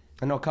someone?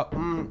 I know a couple.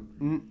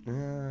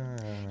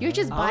 you're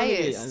just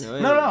biased.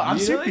 No, I'm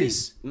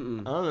serious. I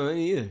don't know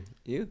any either.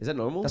 You? Is that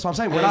normal? That's what I'm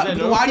saying. Is We're not, that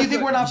normal? why do you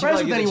think we're You not should friends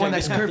probably with get anyone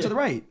checked that's out. curved to the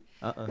right?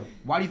 Uh-uh.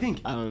 Why do you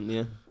think? I don't.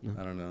 Yeah. No.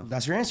 I don't know.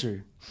 That's your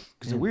answer.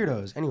 Because they're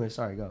weirdos. Anyway,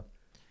 sorry. Go.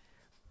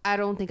 I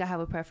don't think I have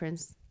a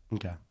preference.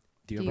 Okay.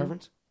 Do you have Do a you?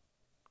 preference?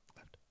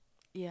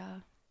 Yeah,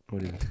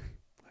 What is it?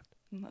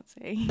 I'm not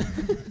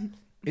saying.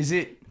 Is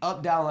it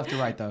up, down, left, or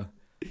right though?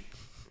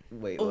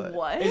 Wait, what?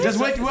 What? Just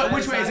which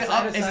way is it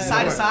up? Is it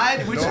side to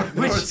side? Which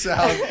North,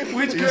 south.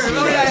 which curve?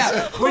 Oh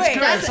yeah. Which Wait,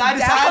 curve? that's Side to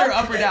down? side or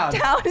up or down?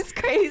 Down is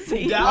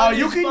crazy. Oh,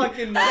 you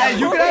can. Yeah,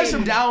 you can have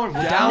some downwards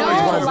ones.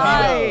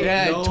 right.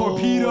 Yeah, No.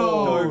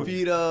 torpedo.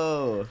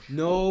 Torpedo.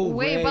 No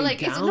Wait, way. but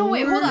like, is it, no,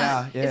 wait, hold on.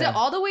 Yeah, Is yeah. it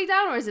all the way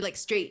down or is it like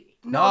straight?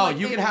 No, like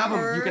you it can have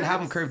them. You can have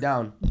them curves? curved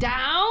down.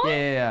 Down?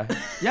 Yeah.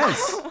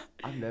 Yes.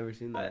 I've never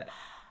seen that.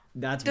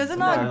 That's Does it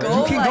wild. not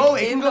go? You can like, go. It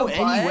can in go the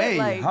any butt? way,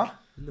 Like, huh?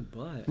 in the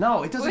butt.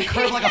 No, it doesn't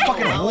curve like a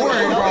fucking horn,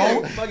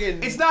 bro.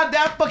 Fucking. It's not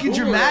that fucking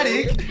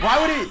dramatic. Why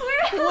would it?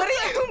 What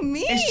do you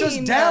mean? It's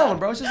just down,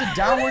 bro. It's just a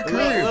downward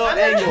curve.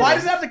 Why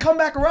does it have to come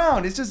back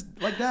around? It's just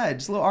like that.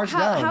 Just a little arch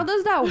down. How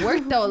does that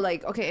work though?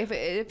 Like, okay,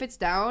 if it's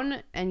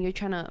down and you're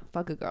trying to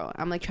fuck a girl,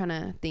 I'm like trying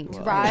to think.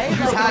 Right? You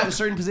just Like, have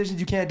certain positions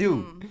you can't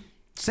do.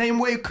 Same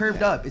way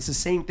curved up. It's the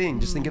same thing.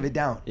 Just think of it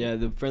down. Yeah,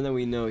 the friend that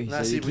we know, he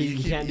said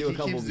he can't do a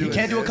couple. You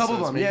can't do a couple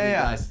of them. Yeah,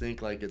 yeah. You guys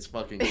think like it's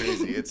fucking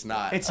crazy. It's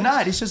not. It's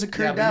not. It's just a Yeah,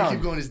 curve but down. you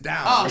keep going. It's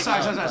down. Oh, Like,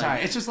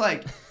 sorry. It's just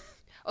like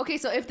Okay,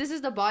 so if this is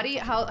the body,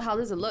 how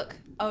does it look?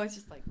 oh, it's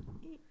just like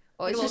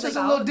Oh, it's it's just just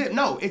a little dip.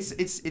 No, it's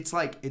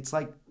like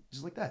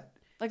just like that.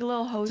 a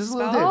little hose Just a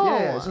little spout.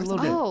 dip. Yeah, it's just a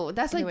little dip. Oh,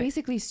 that's like Okay, wait.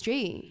 basically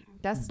straight.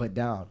 That's But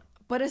down.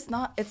 But it's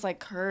not. It's like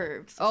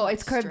curved. oh, not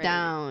it's curved straight.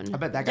 down. I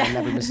bet that guy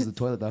never misses the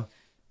toilet though.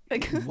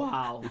 Like,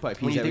 Wow.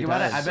 When you think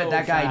about it, I bet So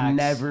that guy facts.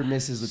 never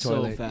misses the So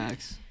toilet.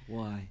 facts.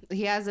 Why?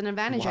 He has an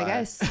advantage, I Why?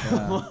 guess.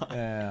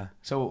 Yeah.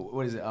 So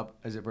what is it up?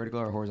 Is it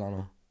vertical or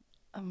horizontal?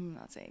 I'm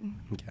not saying.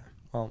 Okay.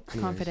 Well,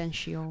 anyways.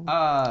 Confidential.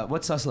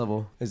 What sus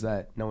level is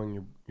that?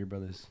 Knowing your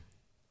brother's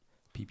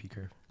PP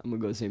curve. I'm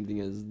gonna go same thing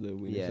as the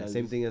wiener Yeah, sizes.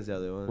 same thing as the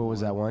other one. What was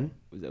that one?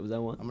 Was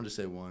that one? I'm gonna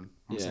say one.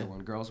 I'm gonna Yeah. say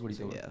one. Girls, what do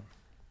you think? Yeah.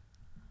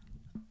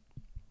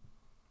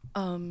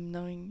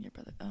 Knowing your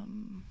brother.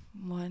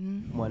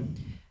 One. One.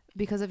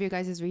 Because of your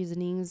guys'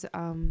 reasonings,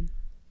 1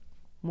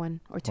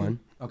 or 2. One.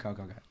 Okay.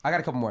 I got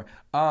a couple more.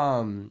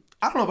 I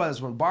don't know about this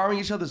one. Borrowing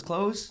each other's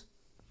clothes.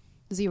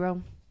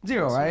 0.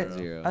 0, right?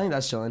 Zero. I think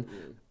that's chilling.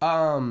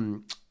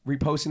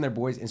 Reposting their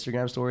boys'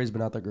 Instagram stories, but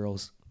not their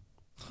girls.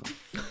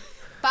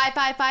 5.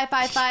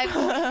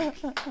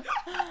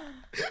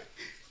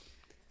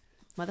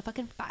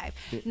 Motherfucking 5.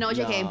 No,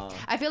 JK. Nah.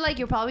 I feel like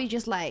you're probably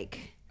just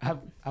like. Have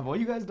all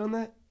you guys done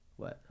that?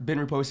 What? Been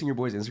reposting your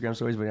boys' Instagram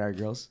stories, but not your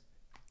girls?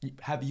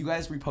 Have you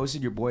guys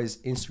reposted your boys'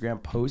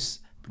 Instagram posts,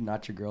 but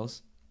not your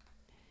girls?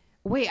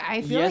 Wait,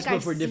 I feel Yes, like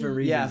but for different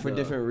reasons. Yeah, for though.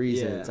 different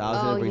reasons. Yeah. I was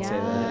Oh gonna bring yeah. say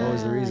that. What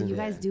was the reason? You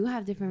guys do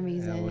have different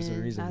reasons. what's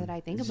the reason? Now that I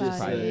think It's about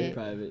just it.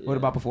 Private. What yeah.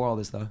 about before all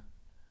this though?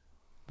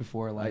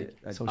 Before like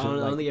I social. I don't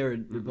like, think I ever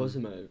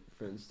reposted my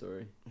friend's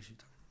story.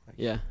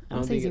 Yeah, I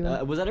don't say think.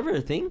 0. Was that ever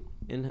a thing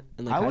in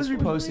like I high was school?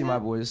 reposting my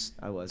boys.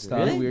 I wasn't. Stuff.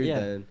 It was Really? weird Yeah.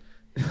 then.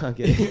 I'm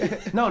kidding.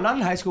 No, not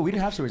in high school. We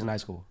didn't have stories in high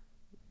school.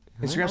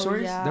 Instagram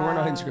stories? There were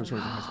no yeah. Instagram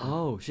stories in high school.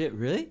 Oh shit!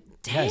 Really?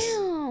 Yes.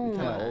 Damn.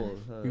 Kinda old,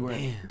 huh? We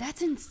weren't.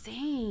 That's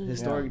insane.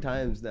 Historic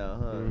times now,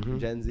 huh? Mhm.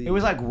 Gen Z. It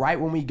was like right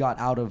when we got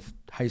out of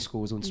high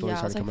school was when stories Yeah,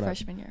 it was started like coming up.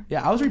 freshman year.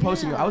 Yeah, I was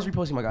reposting. Yeah. I was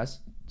reposting my guys.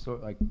 So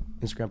like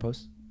Instagram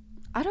posts.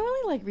 I don't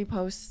really like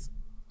repost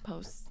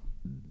posts.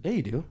 Yeah,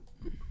 you do.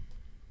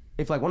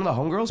 If like one of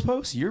the homegirls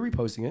posts, you're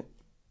reposting it.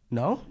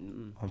 No?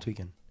 I'm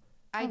tweaking.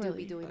 I do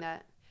be doing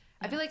that.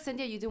 I feel like,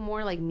 Cynthia, you do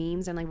more like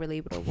memes and like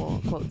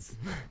relatable quotes.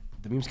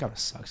 The memes kind of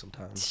suck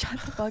sometimes. Shut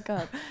the fuck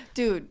up.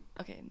 Dude.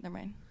 Okay, never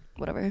mind.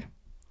 Whatever.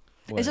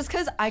 What? It's just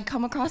because I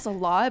come across a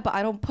lot, but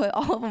I don't put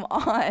all of them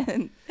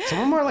on. Some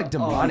of them are like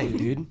demonic,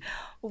 dude.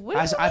 What do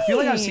you I feel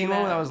like I've mean? seen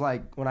one when I was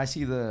like, when I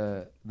see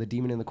the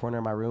demon in the corner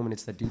of my room and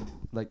it's the dude,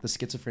 like the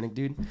schizophrenic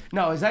dude.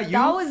 No, is that you?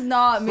 That was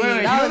not me.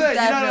 Wait, That was you know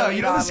definitely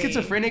the not me.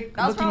 schizophrenic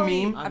That was looking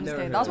probably- meme? I'm just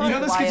kidding. That was You know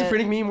probably the Wyatt.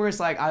 schizophrenic meme where it's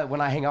like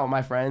when I hang out with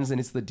my friends and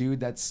it's the dude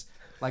that's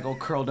like all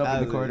curled up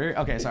in the corner.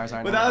 Okay, sorry. But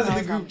never that was in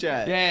mind. the group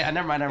chat. Yeah,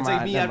 never mind. It's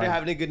like me after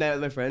having a good night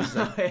with my friends.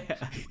 Like,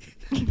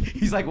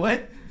 He's like,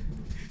 what?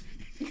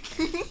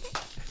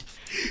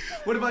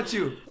 What about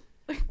you?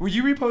 Were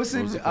you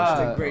reposting?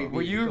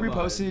 Were you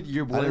reposted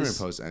your boys? I didn't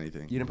repost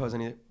anything. You didn't post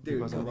anything?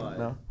 Dude, Post come anything? on.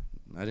 No.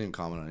 I didn't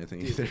comment on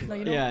anything either. No,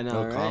 you don't. Yeah, no,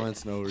 No right?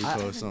 comments, no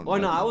reposts. Well,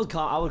 no, I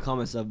would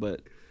comment stuff,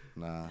 but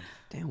Nah.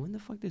 damn, when the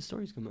fuck did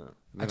stories come out?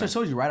 I just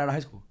told you right out of high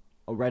school.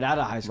 Oh, right out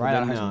of high school. Right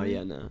out of high No, school.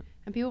 yeah, no.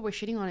 And people were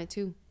shitting on it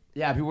too.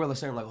 Yeah, people were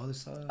listening like, oh,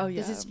 this sucks. Oh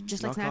yeah. This is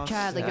just like Knock off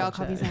Snapchat. Like y'all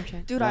copy Snapchat.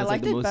 Snapchat. Dude, That I was,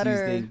 like, liked the it most used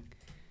better thing.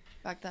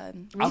 back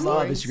then. I love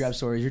Stories. Instagram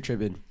stories. You're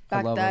tripping. I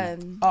Back love then.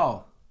 them.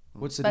 Oh,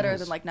 what's the Better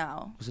difference? than like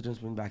now. What's the difference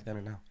between back then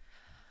and now?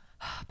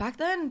 Back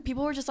then,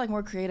 people were just like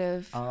more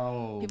creative.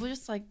 Oh. People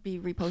just like be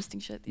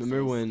reposting shit. These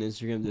Remember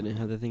days. when Instagram didn't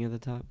have the thing at the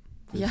top?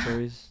 For the Yeah.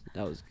 stories?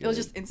 That was good. It was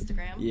just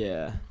Instagram.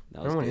 Yeah. That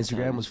Remember when good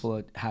Instagram times. was full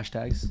of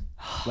hashtags?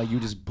 Like you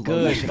just blow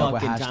Good that shit up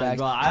with fucking hashtags. times,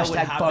 bro. I would Hashtag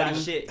have funny.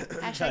 that shit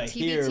Hashtag to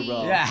hear, TBT.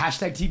 bro. Yeah,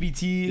 hashtag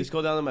TBT. just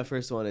go down to my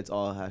first one. It's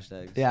all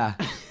hashtags. Yeah.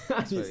 I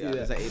That's what, see yeah, that.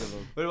 there's like 8 of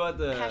them. What about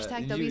the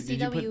Hashtag did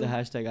you put WCW. the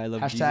hashtag I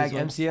love Hashtag Jesus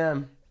one?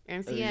 MCM.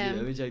 Let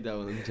MCM. me check that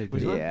one. Let me check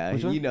Which that one? one. Yeah,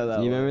 Which one? you know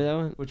that. You one. remember that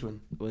one? Which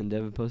one? When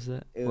Devin posted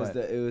that? It was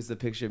What? the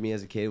picture of me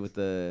as a kid with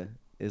it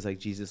was like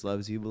Jesus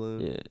loves you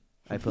balloon. Yeah.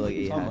 I put like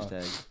 8 Talking about.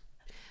 hashtags.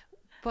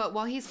 But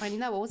while he's finding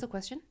that, what was the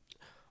question?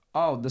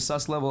 Oh, the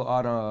sus level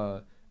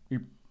on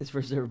His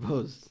first ever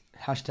post.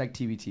 hashtag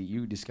TBT.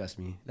 You disgust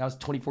me. That was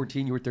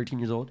 2014. You were 13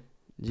 years old.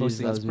 Jesus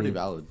Posting- loves That's pretty me.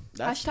 valid.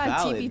 That's Hashtag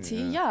valid. TBT.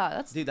 yeah. Yeah,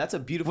 that's Dude, that's a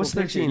beautiful What's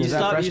picture. 13? You Is that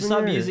stopped freshman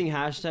stopped year? using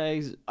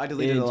hashtags I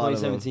deleted in a lot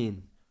of them.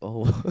 2017.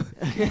 Oh.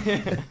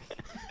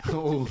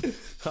 Oh.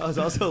 I was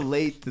also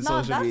late to no,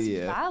 social that's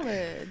media.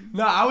 valid.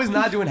 No, I was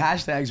not doing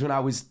hashtags when I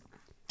was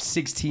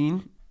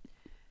 16.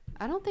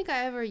 I don't think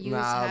I ever used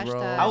Nah, bro.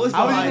 hashtag. I was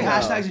I was behind, using though.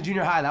 hashtags in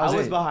junior high. That was I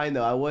was it. behind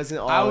though. I wasn't.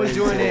 All I was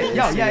doing into it.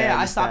 Yo, yeah.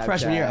 I Instagram, stopped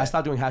freshman year. I Snapchat.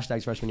 stopped doing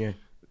hashtags freshman year.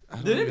 I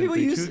don't Didn't even people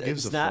think- use who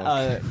gives a snap,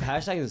 fuck?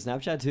 hashtags in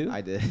Snapchat too?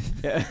 I did.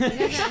 You guys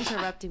are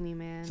interrupting me,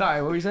 man.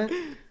 Sorry, what were you saying?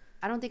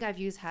 I don't think I've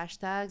used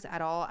hashtags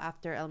at all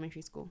after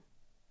elementary school.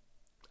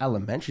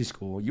 Elementary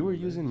school. You were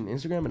using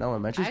Instagram in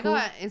elementary I school?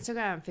 got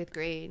Instagram in 5th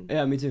grade.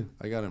 Yeah, me too.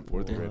 I got in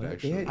 4th grade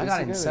actually. I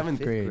got it in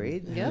 7th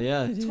grade. Yep.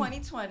 Yeah.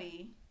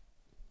 2020.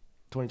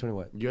 2020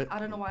 what? You I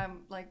don't know why I'm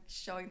like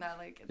showing that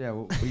like. Yeah,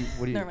 what do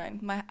you Never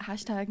mind. My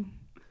hashtag.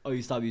 Oh,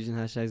 you stopped using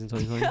hashtags in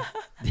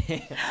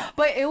 2020?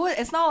 But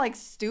it's not like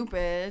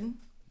stupid.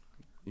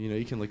 You know,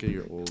 you can look at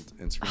your old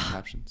Instagram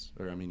captions,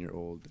 or I mean your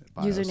old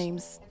bios.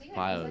 Usernames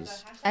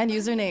Bios. and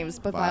usernames,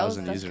 but bios,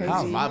 and that's usernames.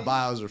 crazy. My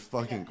bios are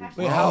fucking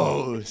Wait,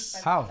 how? gross.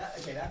 How?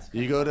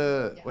 You go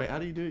to how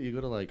do you do it? You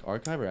go to like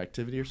archive or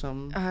activity or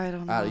something. I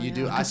don't know. You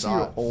do. yeah. I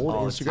saw it. old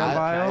Instagram I,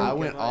 bio? I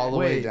went all the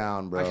way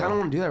down, bro. I kind of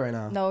want to do that right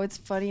now. No, it's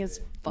funny as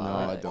fuck. No,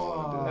 I don't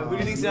want to do Who do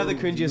you think's have the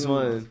cringiest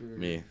one? that.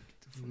 Me.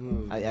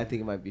 I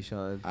think it might be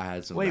Sean. I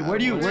had some. Wait, bad where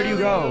do you ones.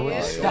 go?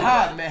 Really?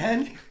 Stop,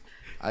 man.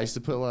 I used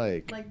to put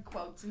like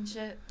quotes and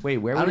shit. Wait,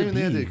 where I would don't it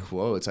even think I be? did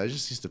quotes. I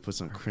just used to put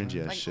some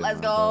cringy ass Like, shit. let's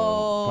in my bio.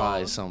 go.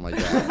 Probably something like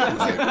that.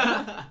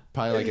 Like,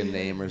 probably like a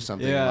name or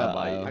something Yeah. in my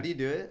bio. How do you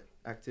do it?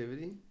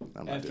 Activity?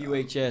 I'm not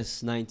doing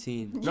FUHS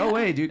 19. No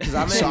way, dude. Because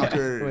I'm in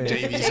soccer, Wait.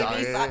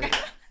 JV soccer,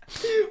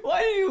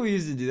 Why do we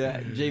used to do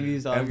that?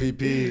 JV soccer.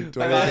 MVP.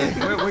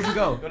 Where'd you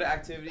go? Go to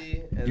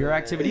activity. And Your then-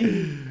 activity?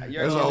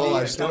 Your There's a whole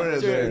life story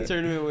in there.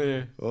 Tournament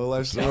winner. Whole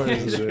life story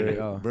is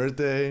there. Oh.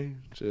 Birthday,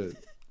 shit,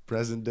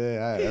 present day,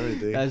 I had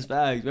everything. That's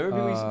facts. Remember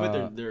people used to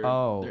put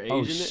their age in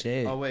it?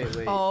 shit. Oh wait.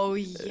 Oh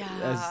yeah.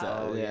 That's,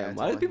 Oh, yeah. yeah, it's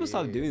Why did all people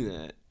stop here. doing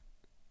that?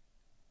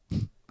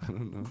 I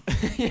don't know.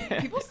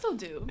 Yeah. People still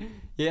do.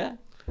 Yeah.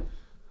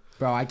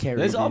 Bro, I can't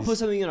read Let's all these. put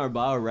something in our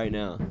bio right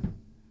now.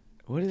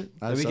 What is?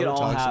 I we started can all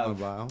talking have- on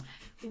my bio.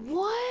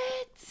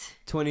 What?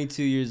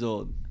 22 years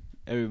old.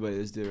 Everybody,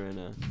 let's do it right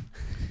now.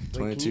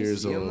 22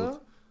 years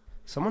old.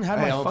 Someone had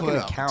Hey, my I'll fucking put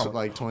account.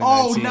 like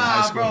Oh 2019 high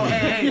nah, school.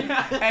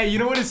 bro. Hey, you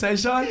know what it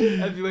says, Sean? It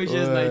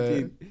FUHS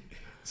 19.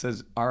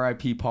 says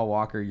R.I.P. Paul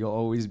Walker. You'll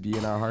always be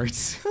in our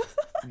hearts.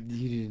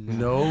 You did not.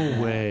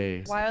 No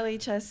way.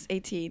 YLHS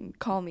 18.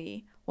 Call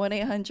me.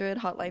 1-800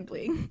 hotline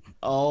bling.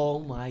 Oh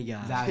my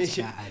god. That's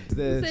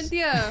bad.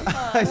 Cynthia,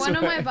 one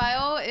of my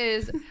bio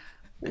is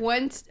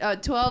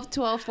 12,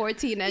 12,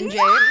 14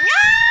 NJ.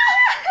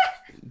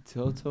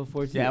 12,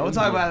 14. Yeah, we'll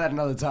talk about that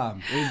another time.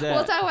 What is that?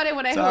 We'll talk about it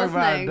when I Talk host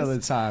about it next. another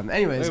time.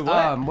 Anyways, Wait,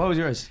 what? what was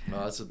yours? Oh,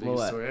 that's the What?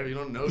 biggest story ever. You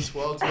don't know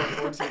 12,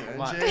 14,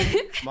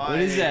 NJ? What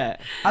is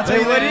that? I'll tell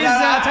you What later. is No,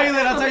 that? I'll tell you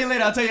later. I'll tell you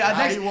later. I'll tell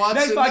you. He wants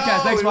Next to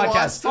podcast. know. Next He wants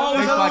podcast. to Oh,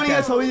 Next is that what you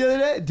guys podcast. told me the other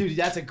day? Dude,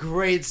 that's a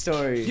great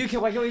story. Dude,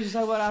 why can't we just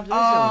talk about it after this?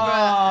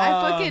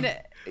 I fucking.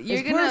 You're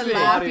It's gonna perfect.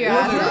 laugh your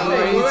That's ass a off.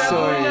 great We're at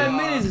story. 49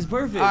 minutes. It's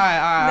perfect. All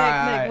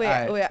right. Nick, wait, all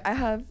right. wait. I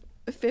have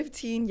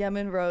 15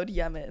 Yemen Road,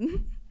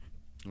 Yemen.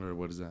 Or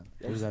what is that?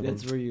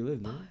 That's where you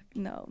live, no?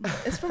 No,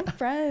 it's from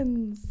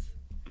Friends.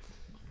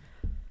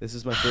 This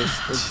is my first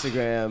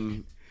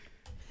Instagram.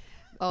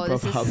 Oh,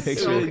 this Profile is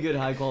picture. so Really good,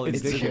 high quality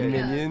It's the picture.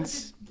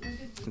 Minions.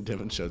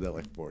 Devin showed that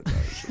like 4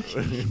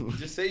 times.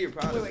 Just say you're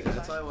proud of me.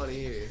 That's all I want to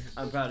hear.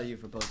 I'm proud of you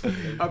for posting.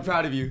 I'm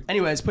proud of you.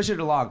 Anyways, push it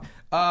along.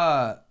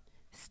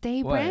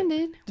 Stay What?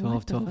 branded.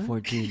 12,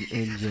 14,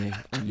 NJ.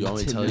 You want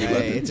me to tell you Hey, about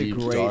the it's a deep,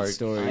 great dark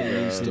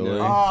story, story? bro.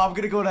 Oh, I'm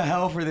gonna go to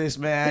hell for this,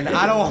 man.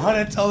 I don't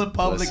want to tell the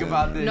public Listen,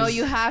 about this. No,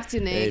 you have to,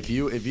 Nick. Hey, if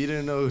you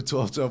didn't know who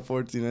 12,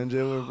 14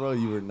 NJ were, bro,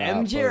 you were not.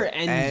 MJ or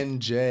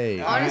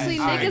NJ? Honestly,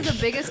 Alright. Nick is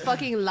the biggest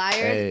fucking liar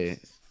Hey,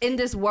 in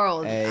this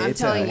world. Hey, I'm it's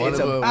telling a- you. it's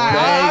a- One of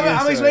I'm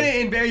Vegas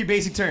explaining it in very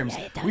basic terms.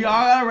 We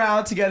all got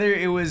around together.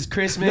 It was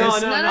Christmas. No,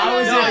 No, no, I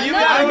was no, you no,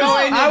 gotta no, go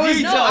no. into I was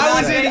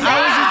details. in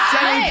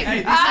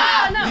Hey,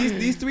 seventh.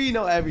 These three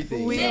know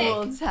everything. We Nick.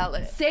 will tell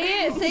it.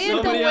 Say it the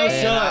Somebody else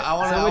way. shut I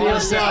want Somebody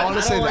else to say, shut I want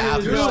to say the I don't wanna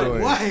after do it.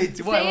 story. What?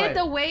 Say it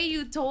the way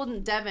you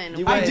told Devin.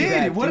 You I went in did.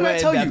 depth. What You did I went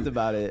in tell you? depth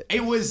about it.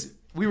 It was.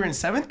 We were in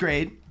 7th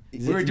grade.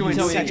 We were You doing.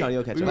 tell me. secret- Catch on,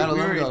 you'll catch we on. were, Let him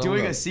we go, were let him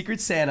doing go. a secret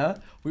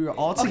Santa. We were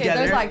all Okay,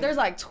 together. there's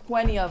like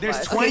 20 of There's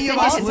us. 20 of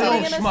all us little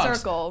sitting in a schmucks.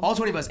 circle. All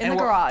 20 of us. In and the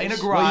we're garage. In a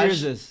What garage. year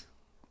is this?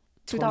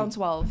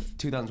 2012.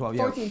 2012.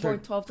 Yeah. 14,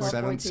 12, 12,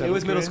 Seventh- 14. It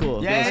was middle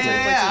school.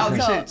 Yeah.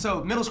 So- Shit.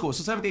 So middle school.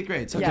 So 7th, 8th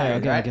grade. So Yeah.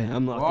 Okay, right?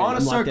 I'm locked We're in. on a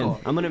I'm locked circle.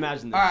 in. I'm gonna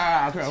imagine this. All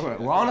right.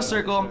 Okay. We're on a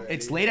circle.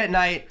 It's late at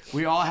night.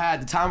 We all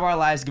had the time of our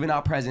lives giving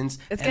out presents.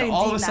 It's and getting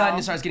all of a deep sudden now.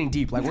 it starts getting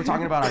deep. Like we're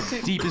talking about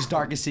our deepest,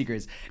 darkest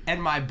secrets.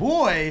 And my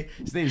boy,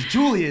 his name's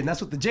Julian.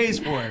 That's what the J's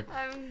for.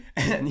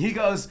 And he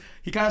kind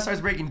of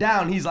starts breaking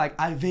down. He's like,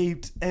 I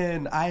vaped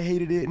and I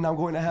hated it and I'm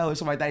going to hell or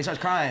something like that. He starts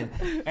crying.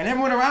 And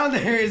everyone around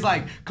there is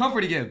like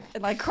comforting him.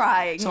 And like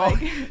crying. So,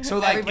 like, it was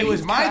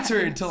everybody's my crying.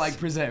 turn to like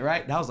present,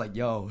 right? And I was like,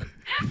 yo.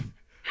 I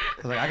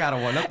was like, I gotta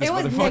one up this It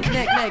was motherfucker.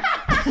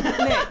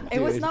 Nick.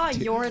 It was not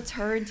your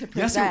turn to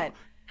Yes, present.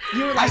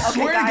 You were I like, okay,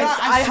 swear guys, to God,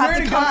 I swear have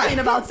to to God. complain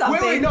about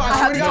something. Wait, no, I have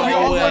swear to God, we do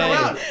all it. went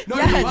around. No,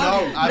 Yes. you No,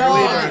 fucking- I No.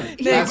 believe it.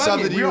 Nick, That's fucking-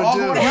 something we you were would all do.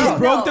 going around.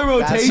 Broke the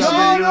That's rotation. something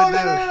No, you no, would no,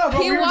 do. no, no, bro.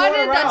 He we were wanted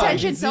going the around.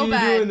 attention so You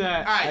bad. doing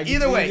that. All I right, can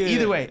either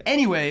see way. it.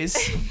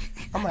 Anyways,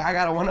 I'm like, I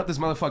gotta one up this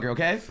motherfucker,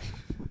 okay?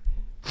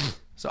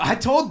 So I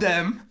told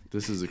them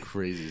This is the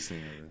craziest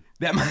thing ever.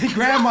 that my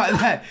grandma,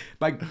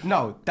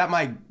 that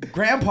my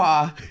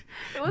grandpa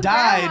was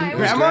died. grandma, it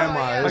was grandma, it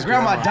My was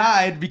grandma grandma.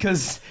 died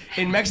because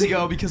in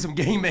Mexico because some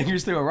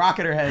gangbangers threw a rock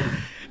at her head.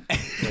 Wait,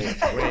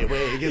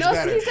 it gets No,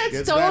 better. he said It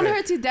gets stone better.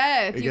 her to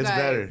death. It you gets guys.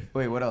 better.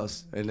 Wait, what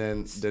else? And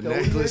then the Stone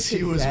necklace her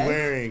he to was death?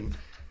 wearing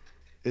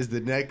is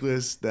the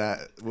necklace that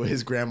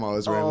his grandma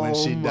was wearing when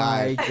Oh she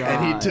my died.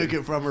 And he God. took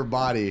it from her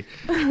body.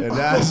 And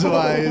that's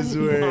why he's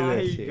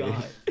wearing it.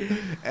 God.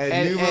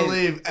 And you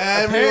believe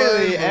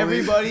Apparently, everybody.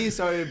 everybody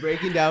started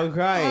breaking down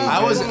crying.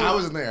 I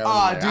wasn't there.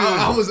 Aw, dude.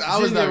 I was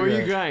Ginger, not were you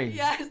there. crying?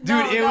 Yes, Dude,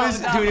 no, it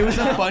no. was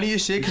the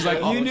funniest shit because like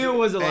You knew it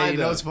was a lie. Hey, you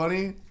know though. what's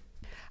funny?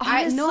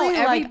 I know Honestly,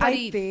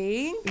 everybody. I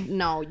think.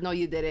 No,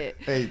 you didn't.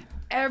 Hey,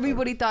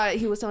 Everybody thought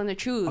he was telling the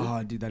truth.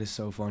 Oh, dude, that is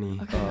so funny.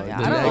 Yeah, the I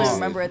don't really next-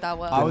 remember it that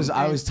well. I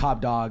was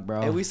top dog,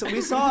 bro. And we saw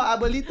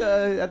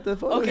Abuelita at the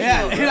photo. Okay,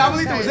 yeah, so- and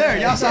Abuelita was there.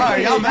 Y'all saw her.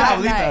 Y'all met That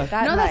Abuelita. night,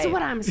 that No, that's night.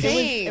 what I'm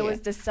saying. It was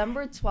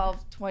December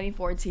 12th,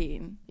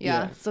 2014.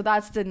 Yeah. So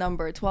that's the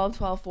number 12,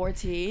 12,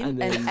 14.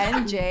 And And,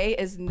 then- NJ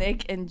is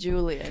Nick and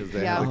Julian.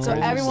 they Yeah. have So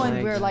crazy everyone,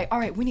 things. we were like, all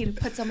right, we need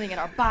to put something in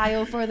our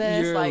bio for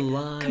this. You're like,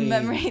 lying.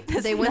 commemorate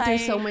this. They went through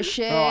night. so much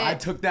shit. Bro, I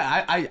took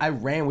that. I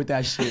ran with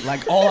that shit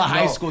like all of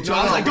high school too.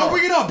 I was like, bro. don't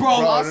bring it up, bro.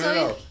 Bro, Also-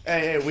 no.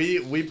 Hey,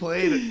 we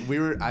played.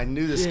 I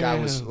knew this guy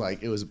was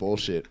like, it was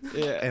bullshit.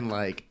 Yeah. And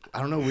like, I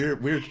don't know,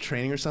 we were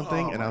training or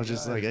something, and I was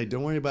just like, hey,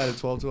 don't worry about it,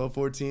 12, 12,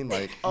 14.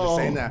 Like, just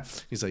saying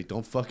that. He's like,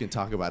 don't fucking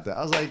talk about that.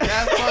 I was like,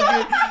 that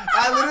fucking.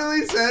 I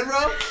literally said,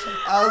 bro.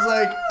 I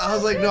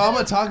was like, no, I'm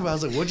gonna talk about it. I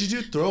was like, what'd you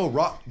do? Throw a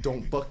rock.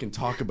 Don't fucking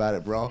talk about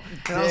it, bro.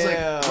 And I was like,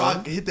 Damn.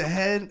 rock hit the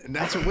head, and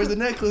that's where's the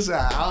necklace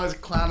at? I was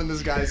clowning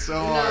this guy so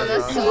hard.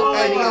 that's bro. so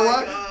And you know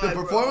funny. what?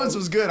 The performance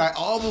was good. I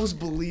almost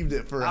believed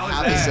it for I was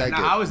half a there. second.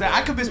 Nah, I was there.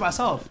 I convinced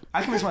myself.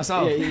 Yeah,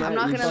 you I'm might-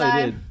 not you gonna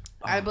probably lie. did.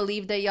 I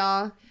believed it,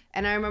 y'all.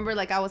 And I remember,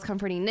 like, I was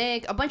comforting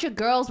Nick. A bunch of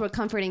girls were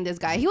comforting this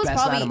guy. He was Best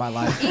probably night of my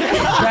life.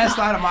 Best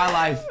night of my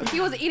life. he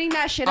was eating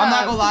that shit I'm up.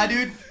 not gonna lie,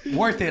 dude.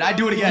 Worth it. I'd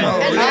do it again.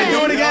 And I'd then-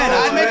 do it again.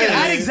 I'd make it. No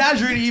I'd way.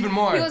 exaggerate it even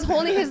more. He was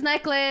holding his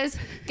necklace,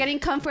 getting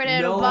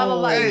comforted, No blah blah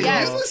blah. Hey,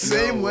 Yes. he's the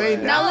same way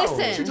Now now. What you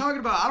listen. talking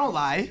about? I don't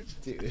lie.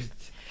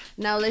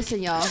 Now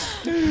listen, y'all.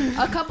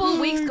 A couple of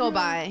weeks go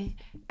by,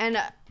 and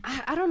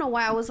I don't know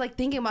why I was like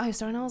thinking about his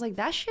story and I was like,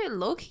 that shit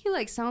low key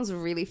like sounds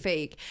really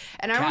fake.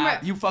 And I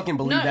remember you fucking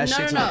believe that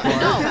shit. No.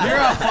 You're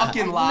a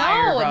fucking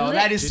liar, bro.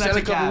 That is such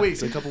a couple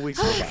weeks. A couple weeks.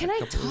 Can I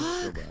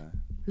talk?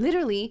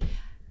 Literally,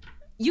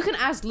 you can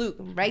ask Luke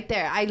right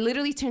there. I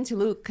literally turned to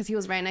Luke because he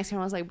was right next to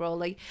him. I was like, bro,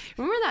 like,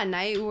 remember that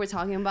night we were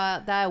talking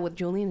about that with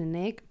Julian and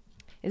Nick?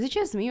 Is it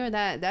just me or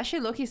that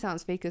shit low-key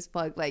sounds fake as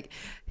fuck? Like,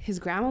 his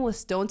grandma was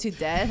stoned to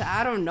death.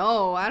 I don't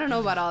know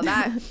about all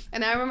that.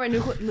 And I remember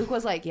Luke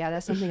was like, yeah,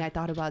 that's something I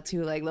thought about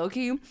too. Like,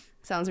 low-key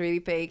sounds really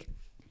fake.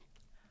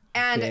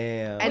 And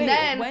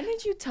then when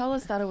did you tell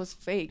us that it was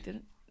fake?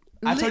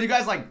 I told you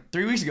guys like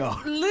 3 weeks ago.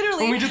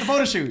 Literally. When we did the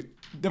photo shoot.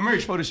 The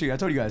merch photo shoot. I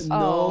told you guys.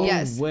 No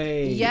yes.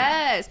 way.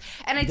 Yes.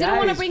 And I didn't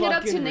want to bring it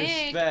up to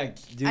Nick.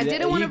 Dude, I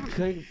didn't want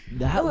to.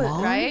 That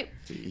long? Right?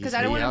 Because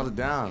I don't want to. held it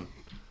down.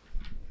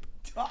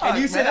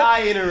 And you said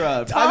I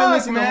interrupt. I've been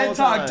listening the whole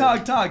time.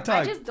 Talk.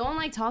 I just don't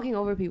like talking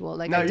over people.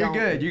 Like, no, you're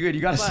good.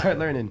 You gotta start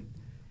learning.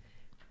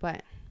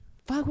 But,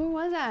 fuck, where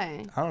was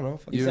I? I don't know.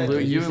 You and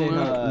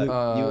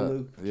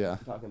Luke yeah.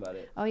 talking about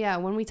it. Oh yeah,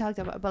 when we talked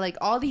about, but like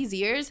all these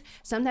years,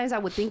 sometimes I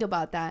would think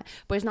about that,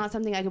 but it's not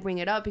something I could bring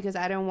it up because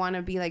I don't want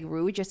to be like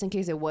rude just in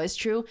case it was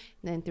true.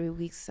 And then 3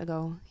 weeks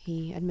ago,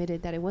 he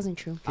admitted that it wasn't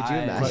true. Could you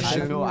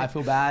imagine? I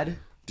feel bad.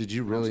 Did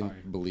you really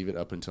believe it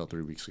up until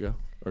 3 weeks ago,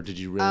 or did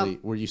you really?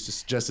 Were you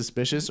just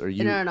suspicious, or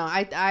you? No.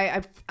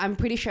 I'm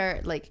pretty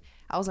sure. Like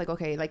I was like,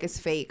 okay, like it's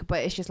fake,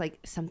 but it's just like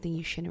something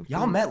you shouldn't.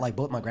 Y'all met like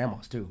both my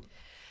grandmas too.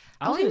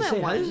 I was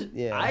gonna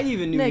say, I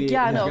even knew. Nick,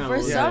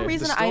 for some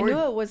reason I knew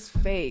it was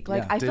fake.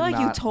 Like I feel like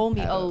you told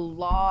me a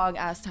long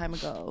ass time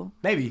ago.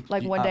 Maybe.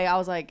 Like one day I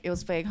was like, it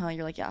was fake, huh?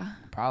 You're like, yeah.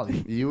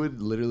 Probably. You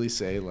would literally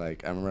say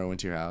like, I remember I went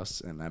to your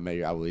house and I met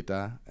your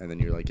abuelita, and then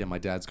you're like, yeah, my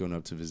dad's going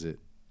up to visit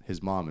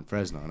his mom in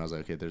Fresno, and I was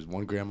like, okay, there's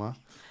one grandma.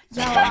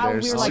 Yeah,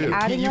 we were like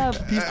adding up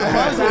grandmas.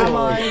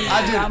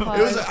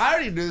 I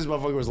already knew this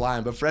motherfucker was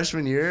lying, but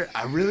freshman year,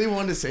 I really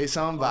wanted to say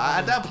something, but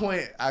at that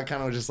point, I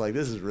kind of was just like,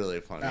 this is really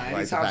funny.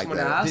 Like, the fact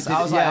that I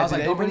was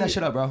like, don't bring that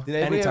shit up, bro. Did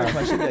anybody have a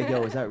question like,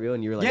 yo, is that real?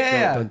 And you were like,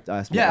 don't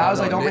ask me. Yeah, I was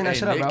like, don't bring that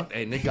shit up, bro.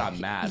 Hey, Nick got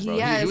mad, bro.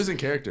 Yes. He was in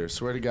character.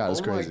 Swear to God, it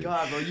was crazy. Oh my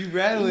God, bro, you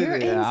ran with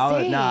it. Insane.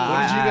 What did you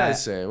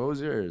guys say? What was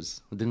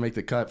yours? It didn't make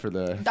the cut for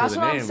the. That's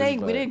what I'm names,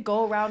 saying. but... We didn't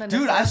go around in a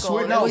circle. circle. I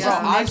swear, no, bro.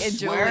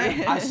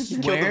 I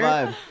swear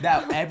vibe.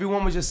 that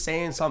everyone was just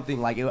saying something.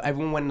 Like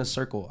everyone went in a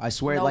circle. I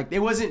swear, like it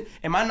wasn't.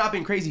 It might not have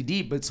been crazy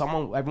deep, but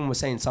everyone was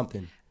saying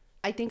something.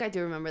 I think I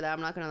do remember that.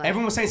 I'm not gonna lie.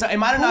 Everyone was saying something. It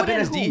might have not been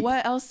as deep.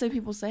 What else did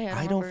people say?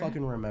 I don't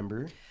fucking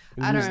remember.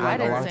 I don't remember. I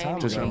didn't say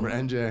anything. Just remember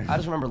NJ. I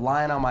just remember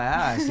lying on my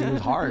ass. It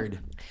was hard.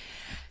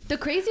 The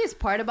craziest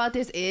part about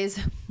this is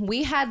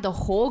we had the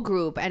whole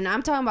group, and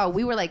I'm talking about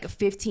we were like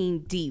 15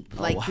 deep,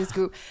 this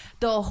group.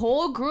 The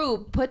whole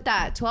group put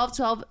that 12,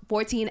 12,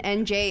 14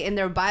 NJ in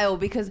their bio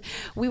because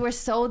we were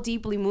so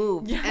deeply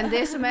moved. Yeah. And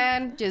this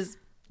man just...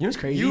 You know what's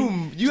crazy?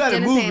 You had a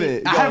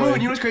movement. I had a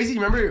movement. You know what's crazy?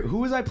 You remember who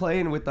was I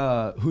playing with?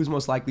 Who's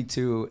most likely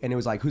to? And it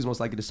was like who's most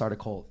likely to start a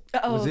cult.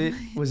 Was it?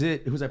 Who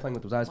was I playing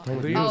with? Was I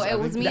playing with? It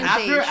was me and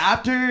Sage.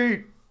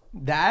 After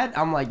that,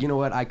 I'm like, you know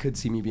what? I could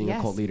see me being a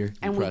cult leader.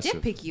 And we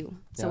did pick you,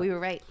 so we were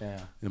right. Yeah.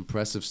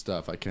 Impressive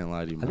stuff. I can't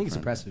lie to you. I think it's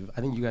impressive.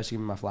 I think you guys should give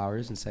me my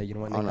flowers and say, you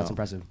know what, Nick, that's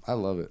impressive. I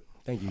love it.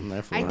 Thank you. I'm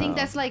there for I think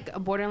that's like a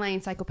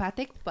borderline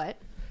psychopathic, but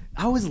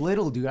I was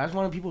little, dude. I just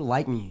wanted people to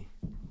like me.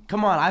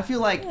 Come on, I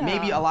feel like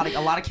maybe a lot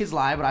of kids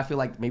lie, but I feel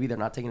like maybe they're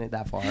not taking it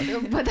that far.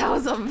 But that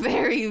was a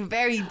very,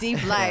 very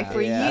deep lie for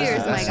years,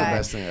 my guy. That's the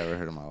best thing I ever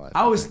heard in my life.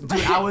 I was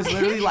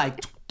literally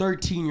like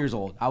 13 years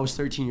old. I was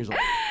 13 years old.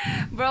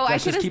 Bro, I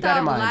couldn't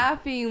stop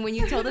laughing when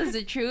you told us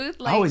the truth.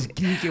 Like, I was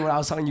geeking when I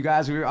was telling you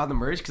guys we were on the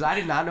merch because I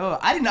did not know.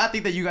 I did not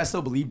think that you guys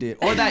still believed it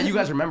or that you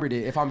guys remembered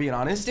it, if I'm being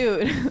honest.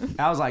 Dude.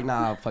 I was like,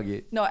 nah, fuck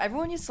it. No,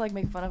 everyone used to like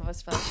make fun of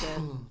us for that shit.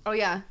 Oh,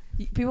 yeah.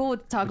 People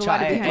would talk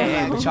about it behind my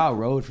back. But y'all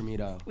rode for me,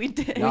 though. We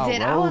did.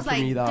 I was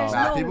like, there's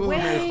no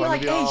way.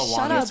 Like, hey,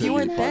 shut up. You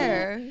weren't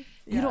there.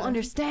 You don't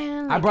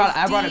understand. Like,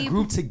 I brought a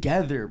group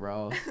together,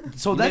 bro.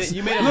 So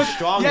you made them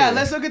stronger. Yeah,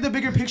 let's look at the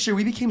bigger picture.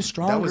 We became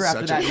stronger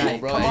after that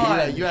night. Bro. Come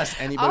on. You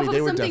asked anybody,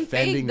 they were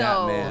defending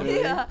that man.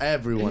 Yeah.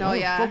 Everyone. No,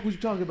 yeah. What the fuck was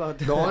you talking about?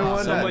 The only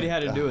one Somebody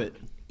had to do it.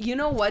 You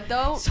know what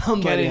though?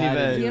 Somebody had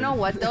to do it. You know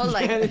what though?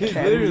 Like,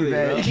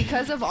 literally,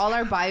 because of all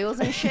our bios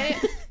and shit.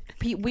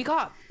 We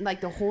got like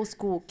the whole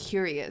school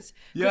curious.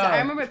 Yeah. I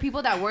remember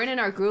people that weren't in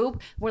our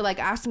group were like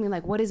asking me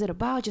like, "What is it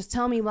about? Just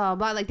tell me, blah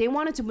blah." Like they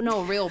wanted to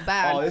know real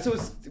bad. Oh, this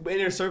was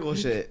inner circle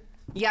shit.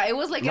 Yeah, it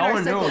was like in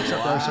our circle. Dude,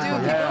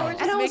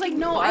 and I was like,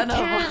 no, I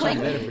can't. Like,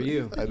 better for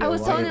you. I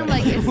was telling them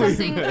like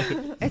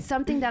it's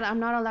something that I'm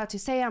not allowed to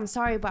say. I'm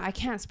sorry, but I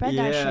can't spread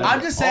that shit. I'm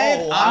just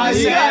saying.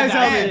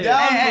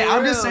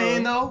 I'm just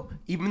saying though.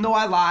 Even though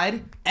I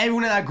lied,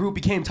 everyone in that group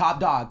became top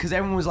dog because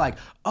everyone was like,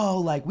 "Oh,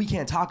 like we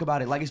can't talk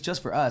about it. Like it's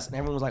just for us." And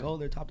everyone was like, "Oh,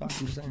 they're top dog."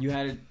 I'm just saying. You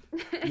had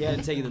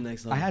to take it to the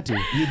next level. I had to.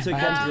 You took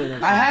them to the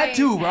next level. I had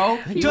to, bro.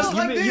 Just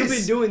like this. You've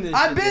been doing this.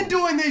 I've been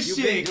doing this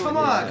shit. Come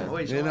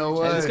on. You know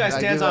what? This guy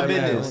stands on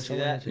business.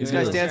 This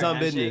guy stands on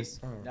business.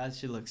 That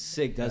shit looks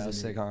sick, doesn't it?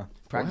 Sick, huh?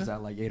 Practice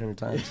that like 800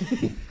 times.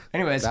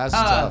 Anyways, That's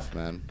tough,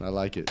 man. I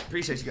like it.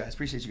 Appreciate you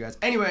guys.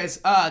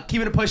 Anyways,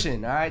 keeping it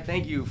pushing. All right,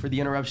 thank you for the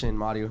interruption,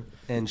 Mario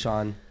and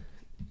Sean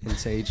and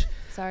Sage.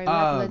 Sorry, we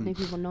have to let the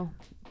people know.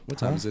 What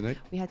time is it, Nick?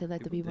 We have to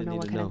let the people know need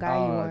what to kind of know. guy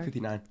you are.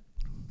 59.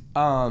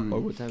 Or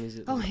what time is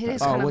it? Oh, it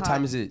is Oh, kind of what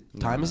time is it?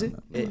 Is it?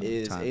 It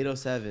is Time.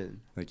 8:07.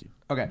 Thank you.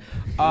 Okay.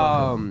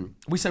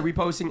 We said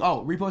reposting.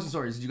 Oh, reposting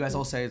stories. Did you guys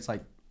all say it's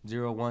like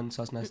 0, 1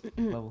 sus nest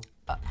level?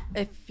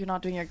 If you're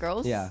not doing your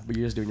girls. Yeah, but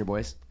you're just doing your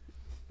boys.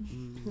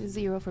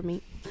 0 for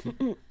me.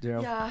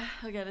 0. Yeah.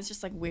 Again, it's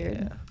just like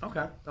weird.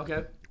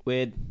 Okay.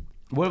 Weird.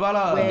 What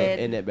about Weird.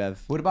 In it,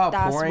 Bev. What about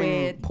That's pouring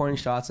weird.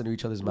 shots into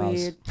each other's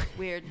mouths?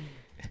 Weird.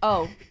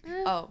 Oh.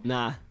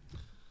 Nah.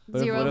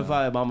 What if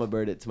I mama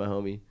bird it to my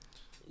homie?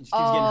 It just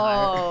keeps getting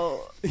higher.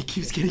 Oh. It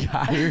keeps getting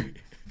higher.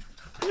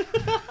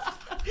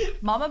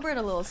 Mama bird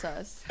a little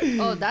sus.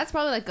 Oh, that's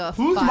probably like a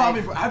Who's 5.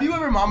 mama? Have you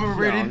ever mama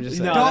birded? I'm just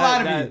Don't saying.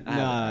 lie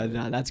to me.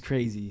 Nah, that's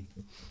crazy.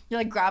 You're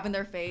like grabbing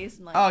their face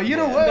and like. Oh, you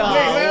know what?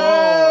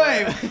 No.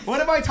 Wait. What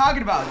am I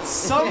talking about?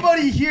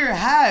 Somebody here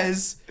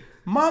has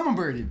mama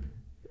birded.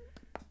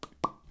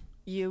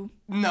 You.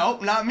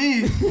 Nope, not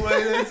me. Wait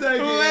a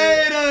second.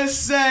 Wait a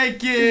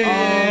second.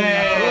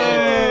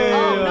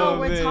 Oh no,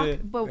 we're man. talking,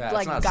 but Yeah, it's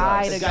like not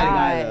guy sus. to It's guy to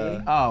guy.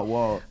 guy, Oh,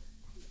 well.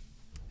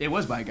 It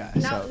was by guy.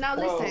 Now, so. now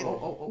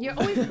listen. You're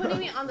always putting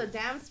me on the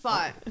damn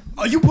spot.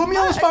 Oh, you put me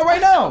on the spot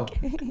right now.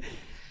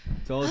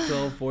 12,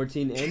 12,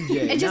 14, MJ.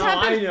 It just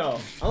now happened- I know.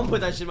 I'm gonna put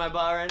that shit in my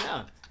bottle right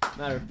now.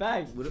 Matter of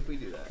fact, What if we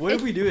do that? what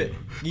if we do it?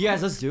 You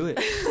guys, let's do it.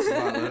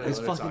 Let's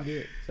Let's fucking do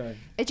it. Sorry.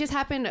 It just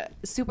happened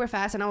super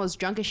fast, and I was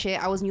drunk as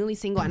shit. I was newly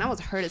single, and I was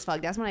hurt as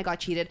fuck. That's when I got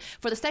cheated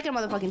for the second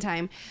motherfucking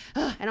time.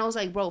 And I was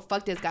like, bro,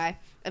 fuck this guy.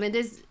 And then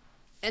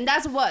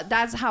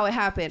that's how it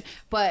happened.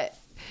 But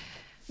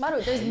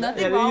Maru, there's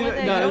nothing Yeah, wrong you- with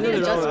it. no, You don't no, need to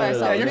no, justify no, no,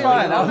 yourself. no, You're you're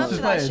fine. fine. Own I was up to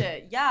just that playing.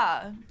 shit.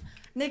 Yeah.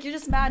 Nick, you're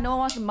just mad. No one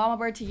wants to mama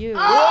bird to you.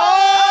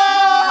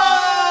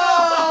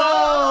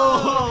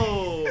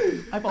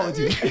 I followed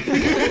you.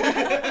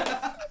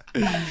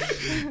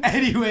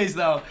 Anyways,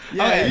 though.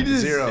 Yeah, okay, you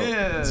just- Zero.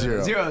 Yeah.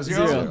 Zero. Zero.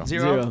 Zero.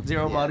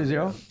 Zero. Madu,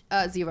 0.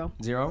 0.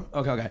 0.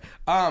 Okay.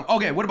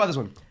 Okay. What about this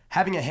one?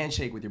 Having a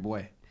handshake with your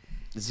boy.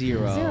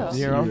 0.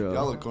 Zero.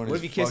 Y'all look corny What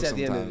as if you kiss fuck at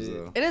the end of sometimes, it?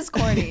 though. It is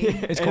corny.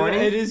 It's corny.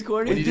 It is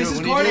corny. When you do This it- is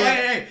when you corny. do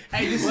it-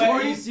 Hey, this is What,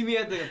 corny. you see me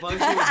at the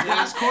function with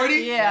That's this?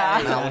 corny.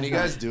 Yeah. Nah, when you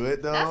guys do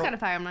it though, That's kind of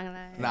fire. I'm not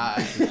gonna lie.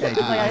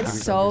 nah. Like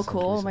it's so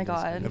cool. Oh my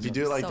god. If you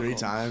do it like So 3 cool.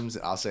 times,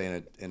 I'll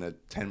say in a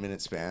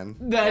 10-minute span.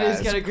 That is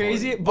it's kind of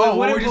crazy. corny. But Oh,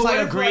 what we're if just like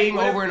what if, agreeing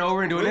what if- over and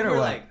over and doing what it, if or we're,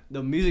 what? like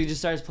the music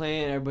just starts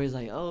playing and everybody's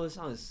like, "Oh, it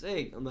sounds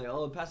sick." I'm like,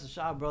 "Oh, pass the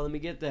shot, bro. Let me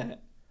get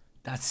that."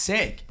 That's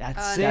sick. That's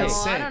No, sick. That's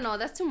sick. I don't know.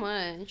 That's too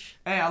much.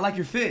 Hey, I like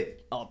your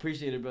fit. Oh,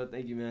 appreciate it, bro.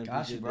 Thank you, man.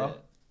 Got you, Appreciate bro. that.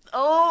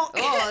 Oh.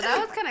 Oh,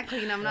 that was kind of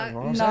clean. I'm not. That's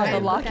what I'm No, saying. the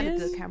Look lock at it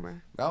to is. the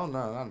camera. No,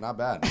 not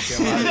bad. I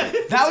can't lie to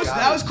you.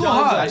 That was cool,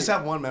 huh? I just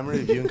have one memory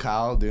of you and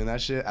Kyle doing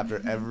that shit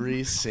after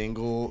every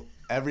single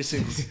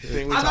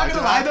thing we I'm not talked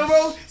gonna lie about.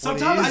 though, bro.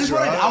 Sometimes I he's just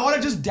want drunk.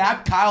 to just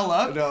dap Kyle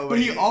up, No, but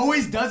he but-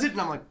 always does it,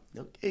 and I'm like,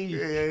 okay,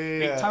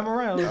 Yeah. time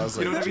around. I was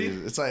You like, know what I mean?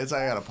 "Jesus." It's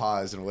like I gotta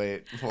pause and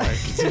wait before I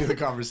continue the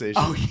conversation.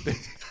 Oh,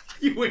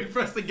 you wait for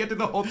us to get to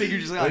the whole thing.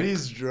 You're just But like,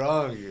 he's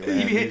drunk. he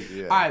Man. hit.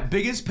 Yeah. All right,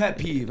 biggest pet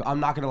peeve. I'm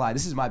not gonna lie.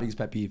 This is my biggest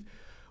pet peeve.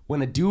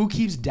 When a dude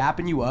keeps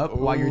dapping you up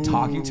while you're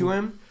talking to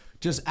him,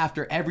 just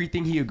after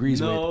everything he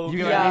agrees No, with. You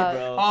know yeah. what I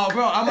mean? bro. Oh,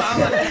 bro,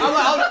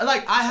 I'm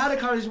like, I had a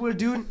conversation with a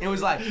dude, and it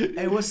was like,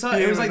 hey, what's up?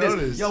 He It was didn't like this,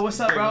 notice. yo, what's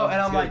up, bro?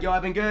 And I'm like, yo,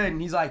 I've been good.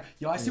 And he's like,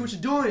 yo, I see what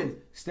you're doing.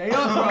 Stay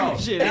up, bro.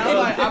 Shit. And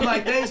I'm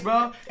like, thanks,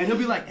 bro. And he'll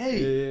be like, hey,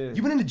 Yeah.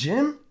 you been in the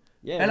gym?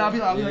 Yeah. And I'll be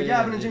like, yeah,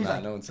 I've been in the gym. He's Nah,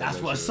 like, no one said that's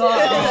that what's shit.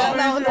 up.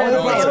 No, bro. no, Oh,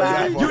 no,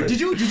 bro. no, no.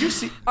 Yo, did you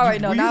see? All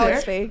right, no, were you now there?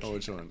 it's fake. Oh,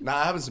 which one?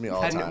 Nah, it happens to me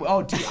all the time.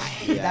 Oh, dude, I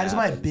hate that. Is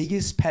my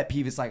biggest pet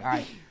peeve. It's like, all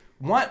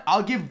right,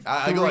 I'll give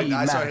I three go like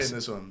I start max. hitting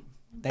this one.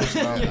 Thanks,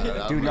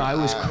 bro. Dude, no, it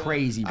was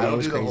crazy, bro. I It don't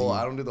was do the crazy. whole.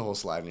 I don't do the whole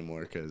slide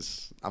anymore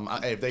because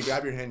hey, if they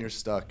grab your hand, you're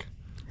stuck.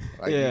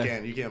 Like Yeah.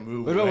 you can't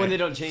move. What about away. when they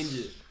don't change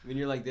it? When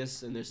you're like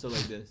this and they're still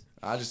like this.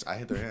 I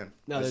hit their hand.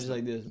 No, they're just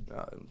like this.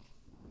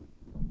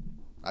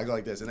 I go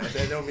like this, and if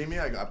they don't meet me,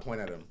 I point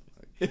at them.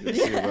 Like, "Good to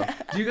see you, bro."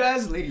 Do you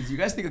guys, ladies, do you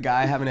guys think a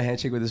guy having a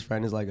handshake with his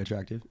friend is like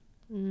attractive?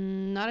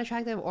 Not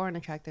attractive or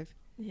unattractive.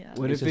 Yeah.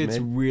 What It's if just it's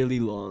mid? really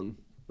long?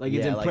 Like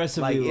it's Yeah,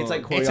 impressively long. it's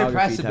like It's choreography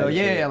impressive type though.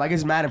 Yeah, shit. yeah, like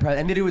it's mad impressive.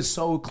 And then it was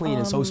so clean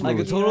and so smooth.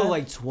 like a total of Yeah.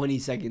 like 20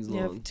 seconds You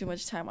long. have too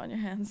much time on your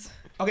hands.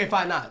 Okay,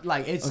 fine, not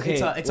like it's Okay,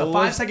 it's a well,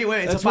 5 let's- second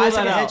wait, it's a let's rule 5 that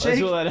second out. handshake.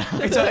 Let's rule that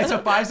out. It's a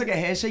 5 second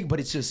handshake, but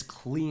it's just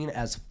clean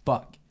as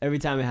fuck. Every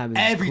time it happens.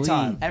 Every it's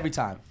time, clean. every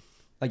time.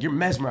 Like you're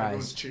Everyone's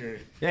mesmerized. cheering.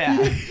 Yeah.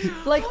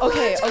 Like,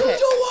 okay, okay.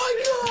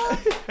 Oh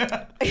my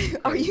god.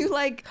 Are you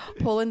like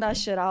pulling that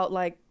shit out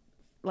like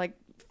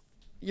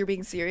you're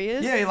being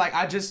serious? Yeah,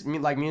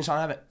 like me and Sean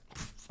have it.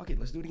 Fuck it,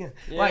 let's do it again.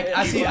 Yeah, like yeah.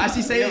 I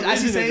see Sage, Yeah, I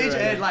see we did it Sage,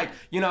 right and now. like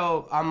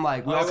I'm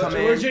like we all Oh, come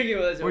in. we're drinking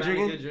with us. We're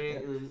having a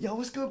drinking? good drink. Yo,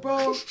 what's good,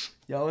 bro?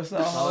 Yo, what's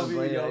up,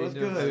 homie? Yo, what's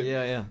good?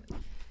 Yeah.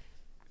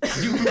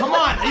 You, come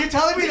on, are you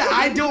telling me that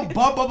I don't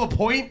bump up a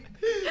point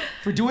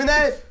for doing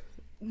that?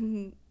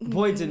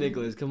 Point to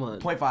Nicholas. Come on.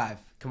 0.5.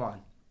 Come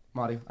on,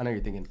 Madu. I know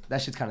you're thinking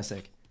that shit's kind of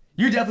sick.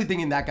 You're definitely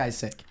thinking that guy's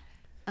sick.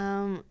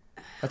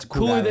 That's a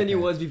cool Cooler guy than right he there.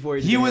 was before.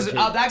 He was.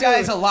 That guy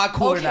is a lot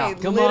cooler Okay, now.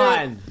 Come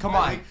on. Come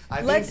on.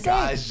 I Let's think say-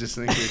 guys just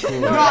think they're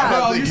cool. No,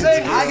 bro, you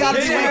saying I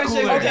gotta Hit be a way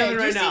handshake cooler. with Kevin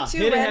right you now. see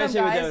two Hit a random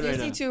handshake with guys. Kevin You right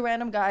see now. two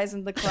random guys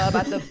in the club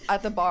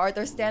at the bar.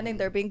 They're standing.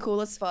 They're being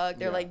cool as fuck.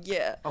 They're like,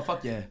 yeah. Oh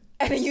fuck yeah.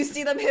 And then you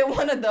see them hit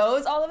one of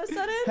those all of a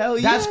sudden. Hell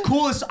yeah. That's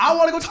cool. I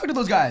want to go talk to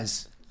those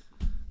guys.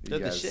 You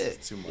That's the guys, shit.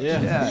 it's too much.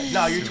 Yeah. Yeah.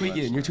 No, you're Too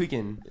tweaking. much. You're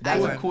tweaking. That's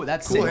Cool. cool.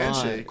 That's Cool sick.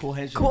 handshake. Cool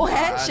handshake. Cool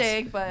That's-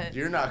 handshake, but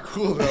You're not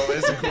cool though.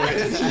 It's a cool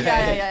handshake.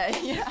 yeah.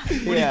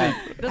 Yeah.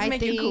 It doesn't I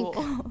make you think-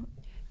 cool.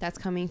 That's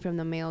coming from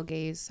the male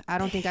gaze. I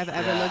don't think I've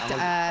ever Yeah, looked I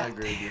at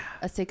agree with you.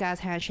 a sick ass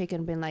handshake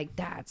and been like,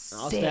 "That's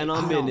I'll sick." stand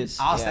on business.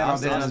 I'll stand on I'll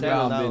business, stand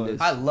on bro.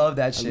 business. I love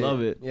that shit.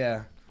 love it.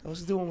 Yeah.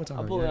 Let's do one more time.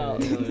 I'll pull it Yeah,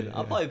 out. yeah, yeah.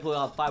 I'll probably pull it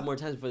out 5 more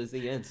times before this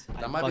thing ends.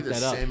 That might be the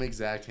same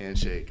exact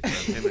handshake of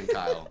him and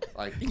Kyle.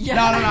 Like, No.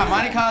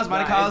 Mine and Kyle's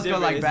Nah, it's go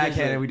like different, it's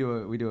backhanded.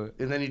 different. We do it.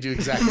 and then you do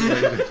exactly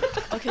what you do.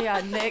 Okay,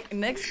 yeah.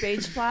 Nick's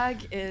beige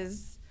flag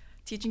is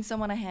teaching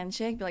someone a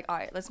handshake. Be like, all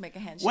right, let's make a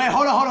handshake. Wait,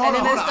 hold on. And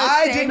then it's the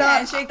I same did not.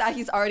 handshake that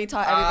he's already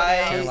taught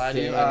everybody Can't else. lie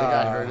to you. I think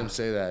I heard him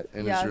say that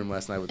in his room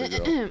last night with the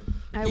girl.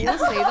 I will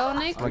say though,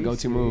 Nick, My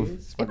go-to move.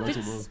 It's my if go-to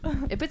it's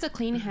move. if it's a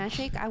clean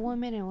handshake, I will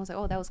admit it. I was like,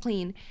 oh, that was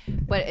clean,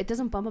 but it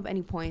doesn't bump up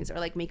any points or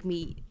like make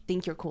me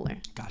think you're cooler.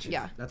 Gotcha.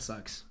 Yeah. That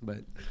sucks, but.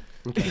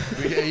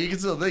 Yeah, you can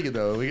still think it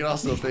though. We can all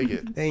still think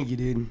it. Thank you,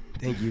 dude.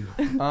 Thank you.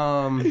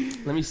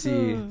 Let me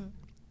see.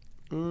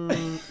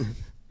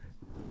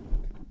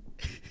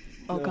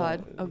 Oh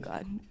god. Oh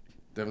god.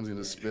 Devin's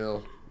gonna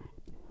spill.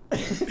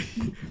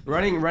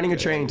 Running a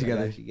train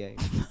together.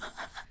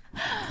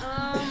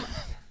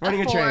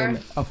 Running a train.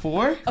 A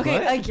 4? Okay,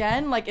 What?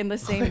 again, like in the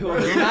same You're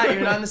room.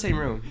 not in the same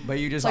room, but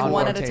you just Like on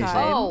one at a rotation.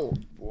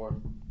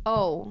 time.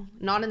 Oh,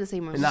 not in the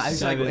same room. Not,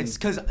 it's like 7. it's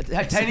because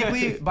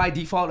technically by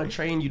default a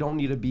train you don't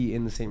need to be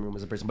in the same room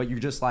as a person, but you're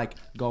just like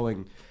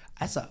going.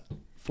 That's a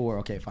 4.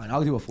 Okay, fine.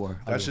 I'll do a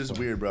 4. That's just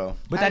weird, bro.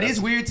 But that is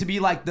weird to be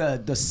like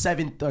the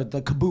seventh or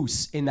the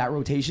caboose in that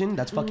rotation.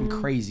 That's fucking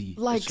crazy.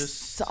 Like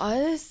just-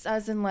 sus,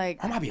 as in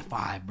like. That might be a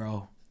 5,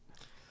 bro.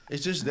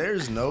 It's just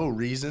there's no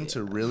reason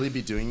to really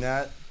be doing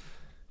that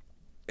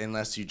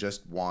unless you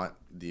just want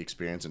the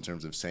experience in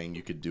terms of saying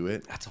you could do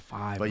it. That's a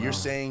 5. But bro. you're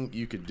saying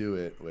you could do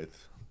it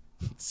with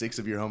 6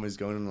 of your homies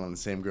going in on the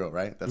same girl,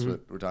 right? That's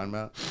what we're talking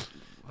about.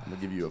 I'm gonna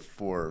give you a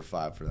 4 or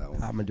 5 for that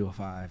one. I'm gonna do a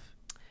 5.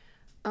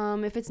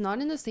 If it's not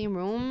in the same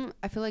room,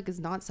 I feel like it's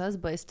not sus,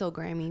 but it's still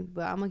Grammy.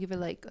 But I'm gonna give it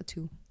like a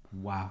 2.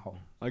 Wow.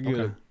 I'll give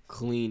it Okay. a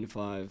clean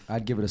 5.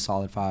 I'd give it a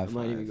solid I 5.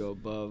 might even go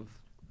above.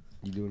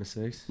 You doing a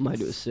 6? Might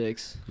do a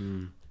 6.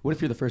 What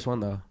if you're the first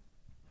one though?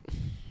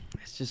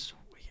 It's just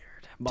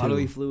weird.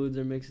 Bodily fluids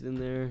are mixed in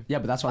there. Yeah,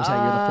 but that's what I'm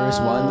saying. You're the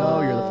first one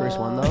though. You're the first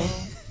one though.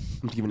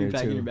 I'm giving it a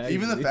Packing your 2. bags,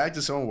 Even the dude. fact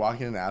that someone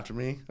walking in after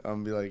me,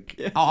 I'm gonna be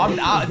like, Oh, I'm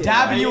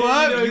dabbing you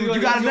up.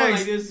 You got it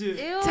next.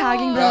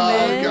 Tagging them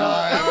oh in.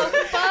 god.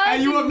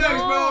 And you up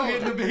next, bro.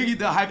 Hitting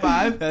the high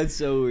 5. That's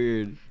so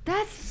weird.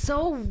 That's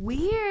so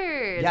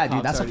weird. Yeah,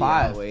 dude, that's a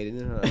 5.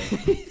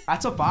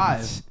 That's a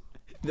 5.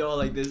 No,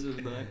 like this was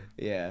not.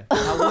 Yeah.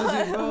 How was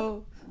it,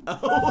 bro?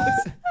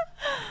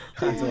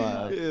 That's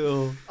wild.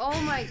 Ew.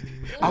 Oh my.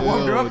 I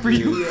warmed her up for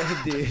you.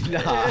 Yeah, dude.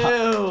 Nah.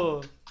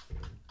 Ew.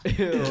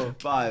 Ew.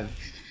 5.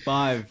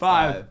 5.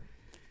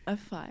 A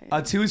 5.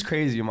 A 2 is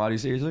crazy, Amadi.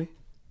 Seriously?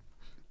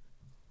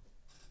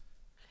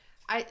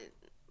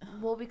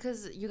 Well,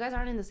 because you guys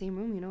aren't in the same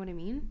room, you know what I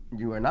mean?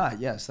 You are not.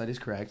 Yes, that is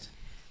correct.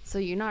 So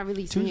you're not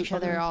really Two seeing is each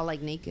other fine. all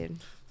like naked.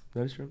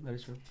 That is true. That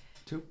is true.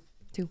 2.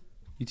 2.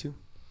 You 2.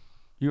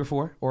 You were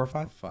 4 or a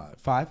 5? 5.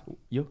 5.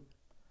 You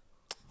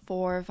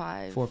 4 or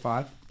 5. 4 or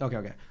 5.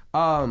 Okay.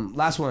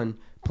 Last one.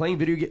 Playing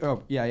video game.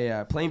 Oh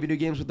yeah. Playing video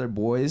games with their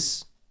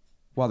boys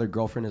while their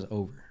girlfriend is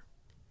over.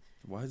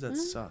 Why is that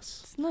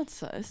sus? It's not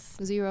sus.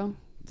 0.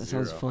 That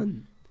sounds 0.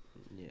 fun.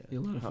 Yeah. Be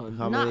a lot of fun.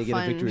 How Not many get a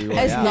fun. victory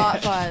It's royale?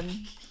 not fun.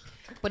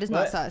 But it's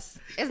not sus.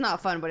 It's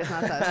not fun, but it's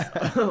not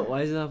sus.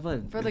 Why is it not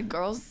fun? For the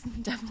girls,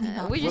 definitely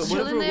not. We're just What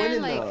if chilling we're there,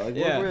 winning, like. though? Like,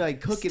 Yeah. we're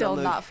like cooking Still on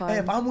the... not fun. Hey,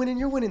 if I'm winning,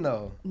 you're winning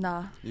though.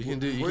 Nah. You can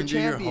do your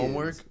champions.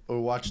 homework or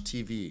watch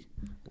TV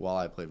while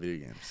I play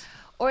video games.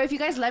 Or if you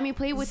guys let me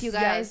play with you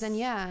guys, Yes. then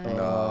yeah.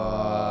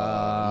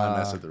 Might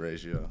mess with the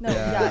ratio. No,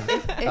 yeah.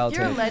 If I'll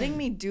you're take it. letting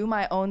me do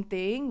my own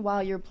thing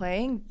while you're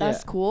playing, that's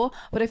Yeah. cool.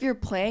 But if you're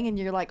playing and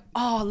you're like,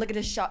 oh, look at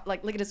this shot,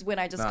 like, look at this win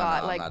I just No, got,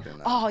 no, I'm like, not doing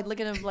that. oh, look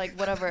at him, like,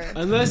 whatever.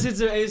 Unless it's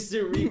an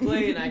instant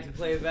replay and I can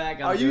play it back,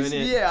 I'm Are you? doing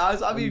it. Yeah,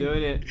 I I'm mean,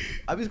 doing it.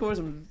 I've been scoring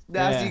some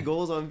nasty Yeah.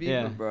 goals on FIFA,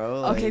 Yeah.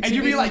 bro. Okay, And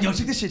you be like, yo,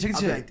 check this shit. I'll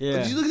be like,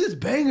 Yeah. did you look at this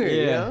banger?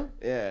 You Yeah. know?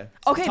 Yeah.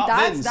 Okay, Top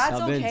that's bins. that's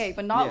Top okay, bins.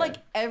 but not Yeah. like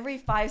every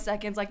 5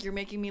 seconds, like you're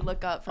making me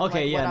look up from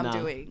Okay, like yeah, what nah. I'm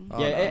doing. Oh,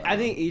 Yeah, no, I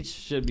no. think each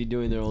should be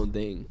doing their own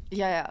thing.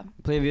 Yeah.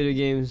 Playing video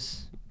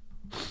games,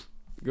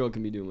 girl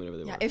can be doing whatever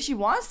they Yeah, want. if she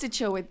wants to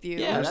chill with you,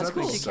 Yeah, There's that's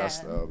nothing cool. she sus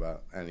can. though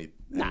about anything.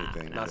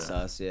 Not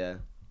sus, yeah.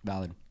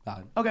 Valid.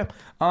 Okay.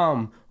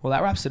 Well,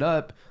 that wraps it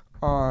up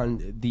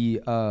on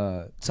the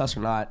sus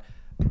or not.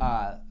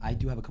 I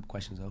do have a couple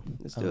questions though.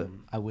 Let's do it.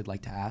 I would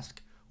like to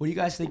ask, what do you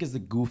guys think is the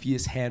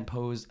goofiest hand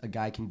pose a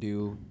guy can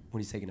do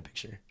when he's taking a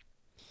picture?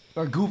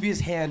 Or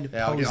goofiest hand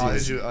poses?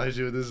 I'll hit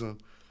you with this one.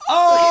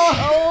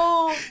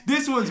 Oh!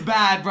 This one's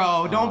bad,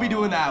 bro. Don't be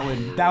doing that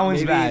one. That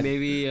one's bad.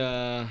 Maybe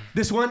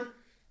This one?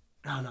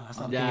 No, that's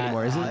not the thing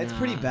anymore, is it? It's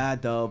pretty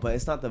bad though, but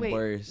it's not the Wait,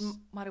 worst.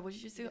 Mari, what did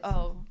you just do?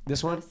 Oh.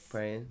 This one?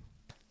 Praying.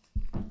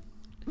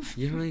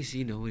 you don't really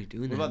see nobody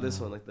doing What that. about this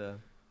one? Like the,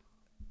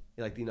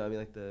 you know what I mean?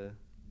 Like the.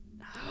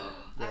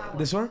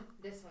 This one?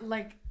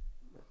 Like,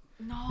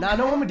 no. Nah,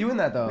 no one be doing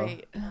that though.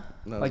 Wait.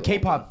 No, Like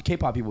it's all-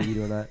 K-pop people be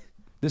doing that.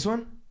 This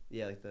one?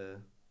 Yeah, like the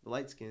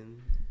light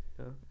skin.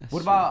 You know?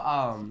 What about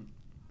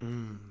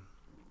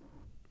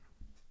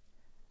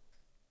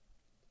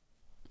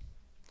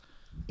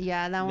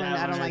Yeah, that one. That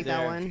I one don't right like that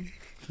there. one.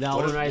 That What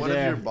one if, right what if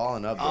there? you're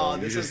balling up? Oh,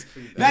 though? this You is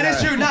just. That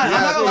is true. Nah, I'm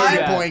not gonna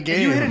lie. Point If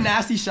you hit a game.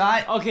 nasty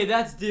shot, Okay,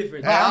 that's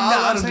different. Hey, I'll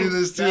I'm let him saying- do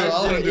this too. That's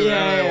I'll let him do it. it. Yeah, I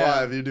don't know yeah.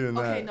 why if you're doing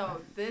that. Okay, no,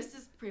 this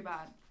is pretty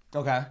bad.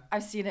 okay.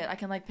 I've seen it. I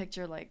can like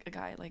picture like a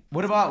guy like.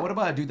 What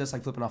about a dude that's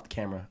like flipping off the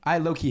camera? I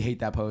low key hate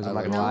that pose. I'm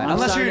not gonna No. lie. I'm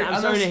Unless starting, you're, I'm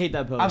starting to unless- hate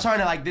that pose. I'm starting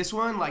to like this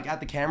one, like at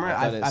the camera.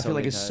 I've done it I so feel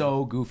like many it's times.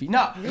 so goofy.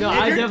 No, No, if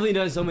I've you're- definitely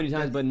done it so many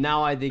times, but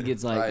now I think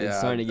it's like it's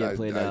starting to get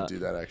played I out. do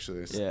that actually.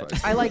 It's Yeah.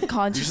 surprising. I like Usually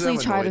consciously I'm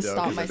try to annoyed, though,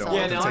 stop 'cause I don't myself. Yeah,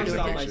 want now to I take the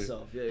stop picture.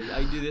 myself. Yeah,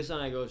 I do this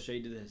and I go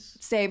straight to this.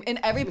 Same. In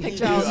every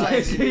picture, I was I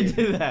like, straight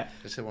to that.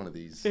 Just hit one of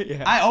these.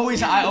 Yeah. I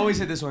always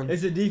hit this one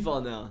It's a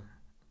default now.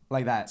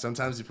 like that.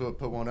 Sometimes you put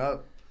one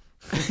up,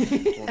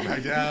 one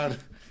back down.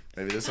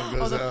 Maybe this one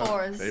goes the up.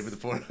 fours. Maybe the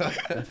four.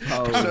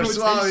 So Rotation.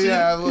 swallow,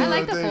 yeah. I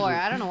like the 4.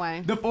 I don't know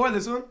why. The 4,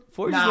 this one.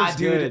 Four just Nah, looks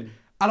dude. good.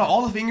 Out of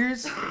all the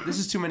fingers, this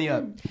is too many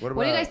up. What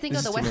What do you guys think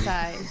This of the is West too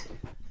Side?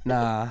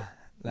 Nah,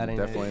 that ain't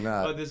Definitely it.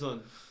 Oh, not. this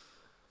one.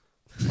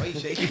 Why are you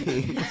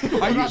shaking?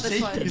 Why you about this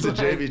shaking? one? He's a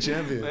JV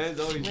champion. Man's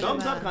always Look at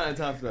thumbs up that. kind of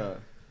tough though.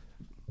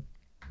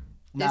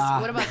 This,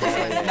 Nah. what about this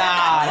one?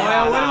 Nah, Oh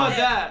yeah, what nah. about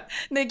that?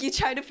 Nick, you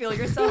try to feel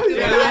yourself doing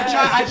Yeah,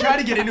 that. I try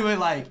to get into it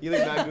like. You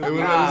look back. Hey, what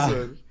Nah. about this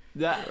one?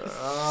 That.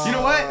 You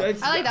know what?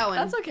 That's- I like that one.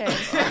 That's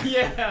okay.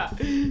 yeah.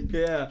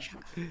 Yeah.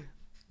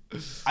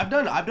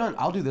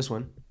 I'll do this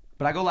one.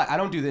 But I go like, I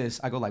don't do this.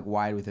 I go like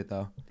wide with it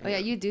though. Oh yeah,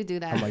 you do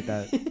that. I'm like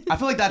that. I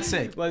feel like that's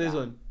sick. Why this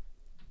one?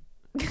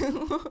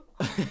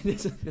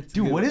 That's Dude,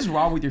 good. what is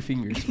wrong with your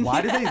fingers?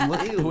 Why do they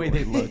look the way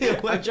they look?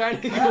 I'm trying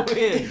to go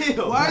in.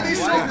 Why are they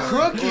so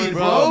crooked,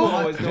 Normal.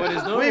 bro? It's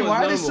normal. Wait,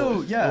 why are they It's so?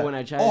 normal. Yeah. But when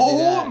I try to do Oh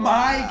that,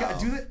 my god,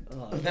 do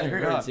that. That it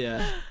hurt. hurts.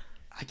 Yeah,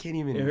 I can't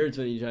even. it hurts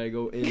when you try to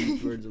go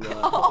inwards a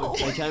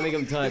lot. I try to make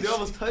them touch. You're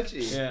almost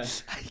touching. Yeah.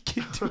 I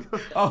can't do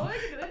it. Oh,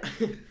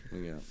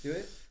 Yeah. Do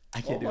it. I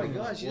can't Oh do my it.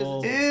 gosh.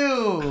 Whoa.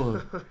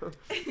 Ew.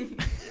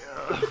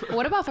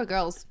 What about for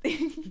girls? Do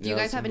you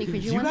guys have any Do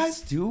cringy you ones?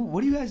 guys do?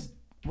 What do you guys?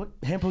 What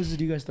hand poses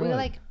do you guys throw? We in?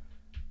 like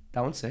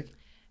That one's sick.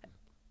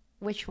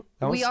 which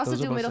That we was- also those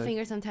are do both middle sick.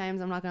 finger sometimes.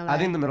 I'm not gonna lie. I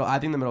think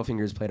the middle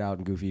finger is played out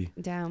and goofy.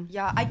 Damn.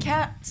 Yeah, I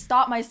can't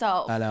stop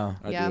myself. I know.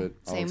 I Yeah, do it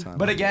all same. the time.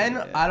 But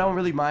again, I don't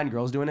really mind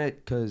girls doing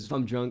it because. If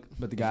I'm drunk,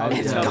 But the guys.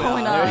 It's yeah.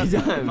 going every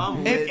up.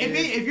 time.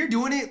 If you're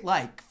doing it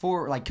like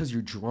for like because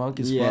you're drunk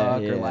as Yeah,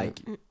 fuck or yeah. like.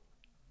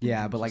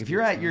 Yeah, but like if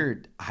you're at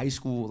your high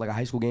school, like a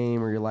high school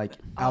game, or you're like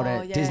out Oh,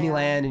 at yeah,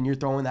 Disneyland and you're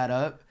throwing that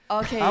up,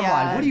 Okay, I'm yeah.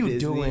 like, what are you Disney.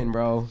 doing,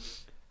 bro?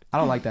 I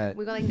don't like that.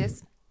 We go like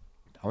this.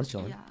 I was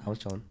chilling. Yeah. I was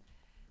chilling.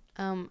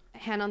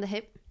 Hand on the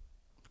hip.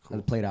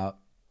 That played out.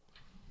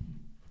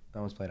 That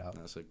one's played out.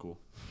 That's like cool.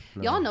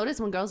 No. Y'all notice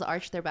when girls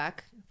arch their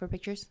back for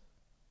pictures?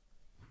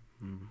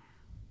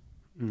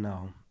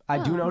 No, I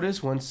do Oh.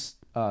 notice once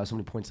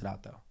somebody points it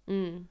out though.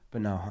 Mm.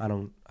 But no, I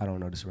don't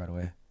notice it right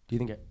away. Do you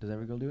think does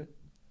every girl do it?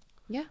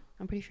 Yeah,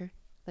 I'm pretty sure.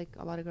 Like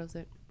a lot of girls do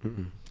it.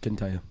 Couldn't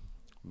tell you.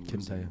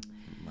 Couldn't tell you.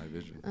 My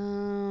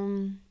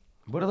vision.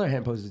 What other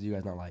hand poses do you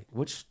guys not like?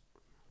 What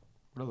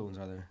other ones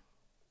are there?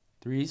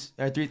 Threes?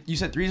 You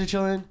said threes are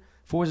chilling.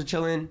 Fours are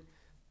chilling.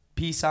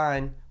 Peace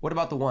sign. What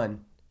about the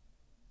one?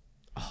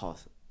 Oh,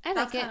 I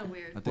That's like it. kind of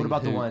weird. What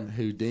about the one?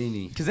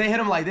 Houdini. Because they hit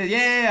him like this.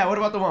 Yeah. What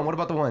about the one? What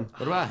about the one?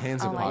 What about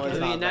hands in I like pockets?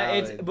 it. I mean, not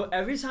it's valid. but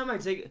every time I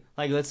take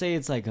like let's say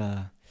it's like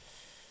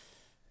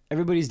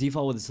everybody's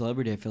default with a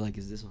celebrity I feel like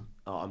is this one.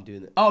 oh, I'm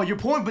doing it. Oh, you're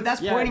pointing, but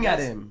that's Yeah, pointing at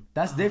that's- him.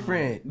 That's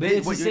different. But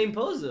it's the What you're- same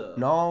pose though.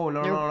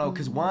 No.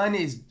 Because one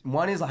is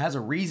has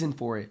a reason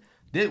for it.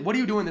 What are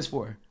you doing this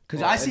for?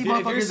 Because I see If you're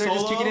motherfuckers they're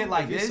just kicking it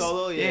like if you're this.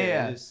 Solo,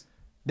 yeah. just-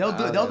 They'll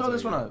that's throw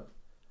this what one you- up.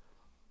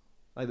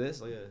 Like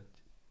this. Like yeah.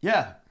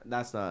 Yeah.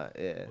 That's not.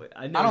 Yeah. Wait,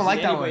 I don't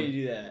like that one. anybody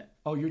do that.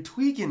 Oh, you're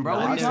tweaking, bro. No,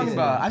 What are I've you talking seen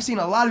about? that. I've seen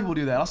a lot of people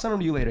do that. I'll send them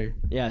to you later.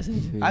 Yeah, send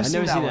it to me. I've I've seen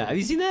never that seen one. that. Have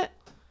you seen that?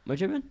 Am I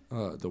tripping?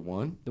 The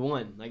one? The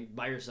one like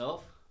by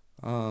yourself.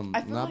 I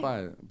feel Not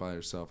like- by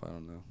yourself. I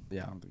don't know.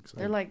 Yeah. I don't think so.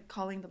 They're like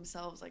calling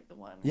themselves like the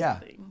one. Or Yeah.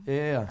 something.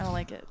 Yeah. I don't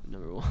like it.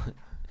 Number one.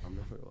 I'm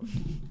number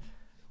one.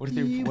 What if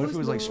it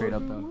was like straight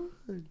up though?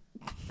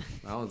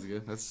 That one's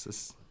good. That's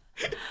just.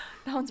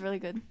 That one's really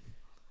good.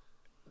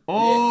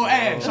 Oh,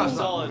 Yeah. hey, shot.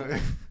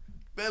 Solid.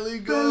 Belly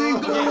go.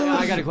 Okay,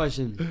 I got a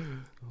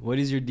question. What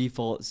is your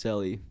default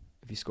celly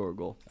if you score a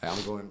goal? Hey,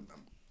 I'm going.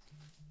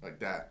 Like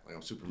that. Like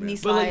I'm Superman. Knee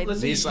But slide. like,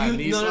 let's Knee say slide, you,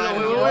 knee no, slide, no, and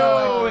no, I'm wait, going wait,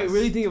 like wait, this.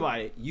 really think about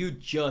it. You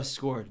just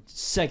scored.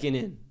 Second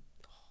in.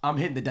 I'm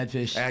hitting the dead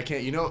fish. And I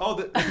can't,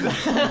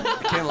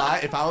 I can't lie.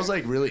 If I was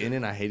like really in it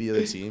and I hate the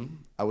other team,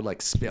 I would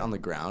like spit on the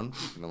ground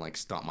and then like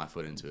stomp my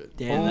foot into it.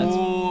 Damn, that's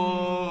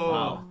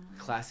wow.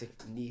 Classic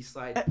knee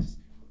slide.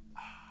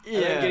 yeah.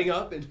 And then getting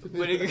up and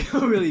But it could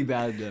go really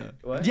bad though.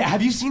 what? Yeah,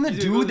 have you seen the They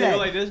dude go that?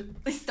 like this.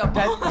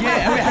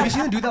 Have you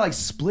seen the dude that like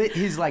split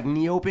his like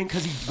knee open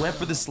because he went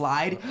for the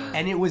slide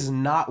and it was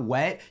not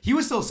wet? He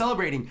was still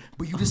celebrating,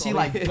 but you just see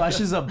like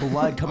gushes of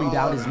blood coming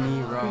down his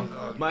knee,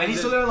 bro. And he's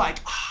still there like,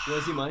 You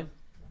wanna see mine?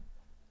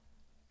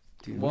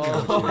 dude, Whoa.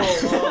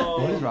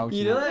 what is wrong with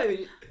You you? know that?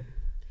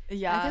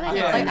 Yeah. I feel like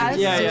Yeah, it's like yeah, as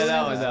yeah, soon that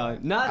as- one, that one.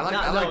 Not, I like,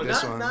 not, I like no,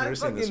 this not, one. Not You ever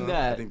seen this fucking one?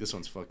 I that. think this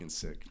one's fucking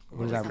sick. What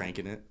When is you're that?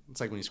 cranking it.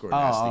 It's like when you score a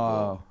nasty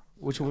goal.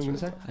 Which one were you gonna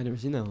say? I never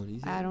seen that one.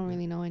 Easy. I don't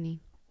really know any.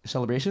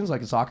 Celebrations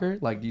like in soccer?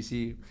 Like do you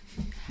see?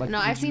 Like, No,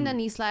 did I've seen you- the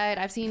knee slide.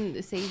 I've seen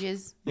the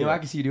Sages. You know, I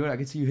can see you do it. I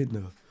can see you hitting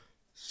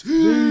the.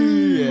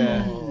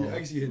 Yeah. I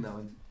can see you hitting that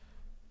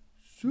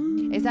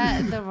one. Is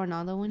that the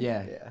Ronaldo one?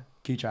 Yeah.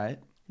 Can you try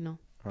it? No.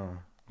 Oh,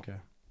 okay.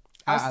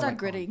 I'll I start like-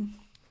 gritting.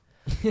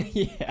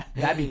 Yeah.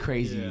 That'd be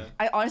crazy. Yeah.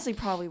 I honestly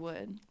probably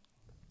would.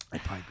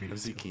 I'd probably grit Ever it.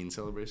 see Keen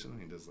celebration?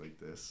 He does like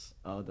this.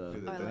 Oh, Do the.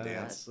 the, I the like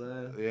dance.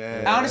 that.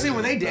 Yeah. Honestly,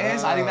 when they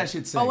dance, I think that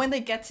shit's sick. Oh, when they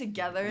get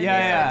together.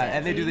 yeah,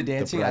 and they do the The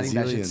dancing. I think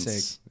that shit's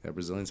Brazilians. sick. Yeah,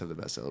 Brazilians have the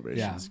best celebrations.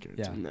 Yeah,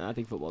 guaranteed. yeah. No, I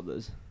think football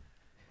does.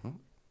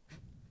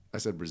 I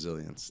said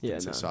Brazilians. Yeah,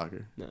 Didn't say no.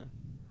 soccer. No.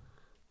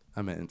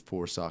 I meant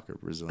for soccer,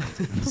 Brazilians.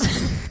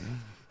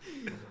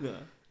 No.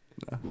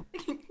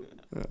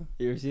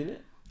 You ever seen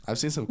it? I've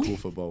seen some cool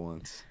football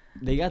ones.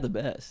 They got the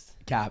best.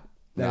 Cap.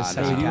 Nah, That's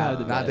They such a do cap. have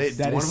the Nah, best.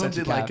 they, That one is of them such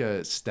a did like cap.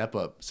 a step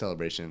up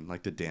celebration,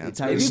 like the dance.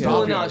 Tyreek They be Hill.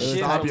 pulling out It was shit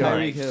Stop from yard.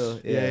 Tyreek Hill.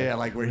 Yeah,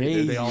 like where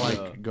they all Crazy,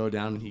 like though. go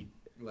down and he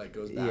like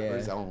goes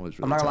backwards. Yeah. That one was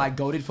really I'm not gonna lie, tough.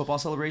 goated football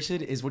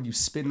celebration is when you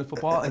spin the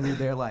football and you're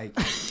there like,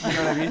 you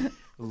know what I mean?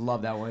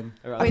 Love that one.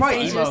 Wait, I'm Wait, so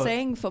probably you're emo.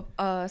 saying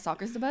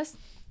soccer's the best?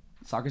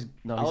 Soccer's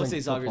no. I he's would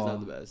saying say soccer's football.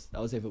 not the best. I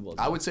would say football.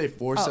 I would say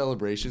four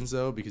celebrations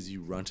though, because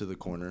you run to the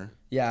corner.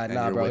 Yeah, and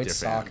nah, you're bro. with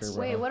It's your fans. soccer,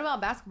 bro. Wait, what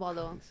about basketball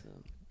though?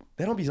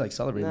 They don't be like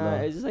celebrating Nah,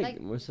 though. it's just like,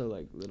 Like- more so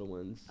like little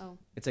ones. Oh.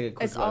 It's like a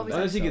quick It's one. always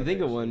Unless you can think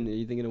of celebration. one. Are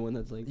you thinking of one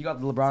that's like? You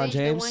got LeBron Sage,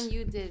 James. the one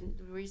you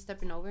did, were you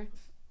stepping over?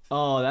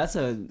 Oh, that's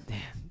a. Damn,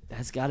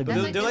 that's gotta be.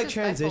 That's They're like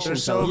disrespectful. transition They're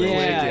so celebrations.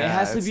 yeah, quick, it yeah,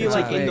 has to it's be not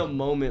like in quick. the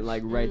moment,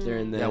 like right there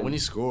and then. Yeah, when you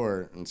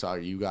score in soccer,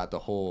 you got the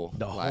whole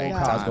The whole like,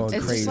 crowd's time going to-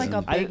 It's crazy. just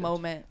like a I- big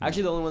moment.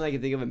 Actually, the only one I can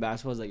think of in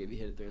basketball is like if you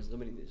hit a three,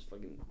 somebody just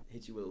fucking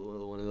hit you with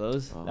one of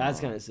those. That's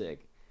kind of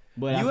sick.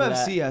 But after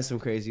UFC that- has some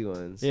crazy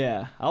ones.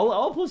 yeah,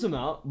 I'll pull some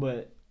out,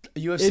 but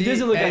UFC. It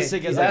doesn't look as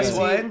sick as best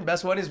like- one.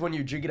 Best one is when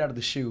you drink it out of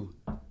the shoe.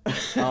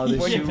 oh, the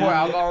When you shoe. pour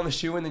alcohol in the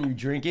shoe and then you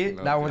drink it.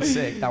 That one's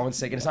sick. That one's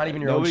sick. And it's not even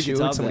your Nobody own can shoe.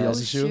 top It's somebody that.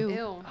 else's shoe.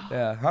 Ew.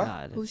 Yeah. Huh?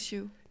 God. Whose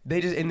shoe? They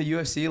just in the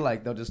UFC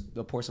like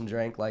they'll pour some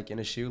drink like in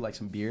a shoe like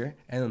some beer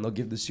and then they'll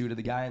give the shoe to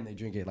the guy and they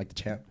drink it like the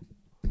champ.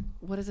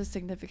 What is the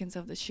significance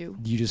of the shoe?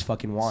 You just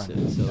fucking won.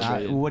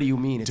 Celebrate it. What do you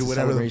mean? It's Do a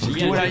whatever the celebration. fuck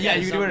Do you what- want. yeah,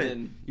 you can do it.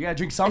 Something. You gotta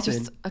drink It's something.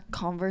 just a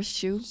Converse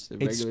shoe. Just a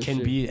It regular can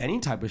shoe. be any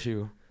type of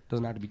shoe.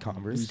 Doesn't have to be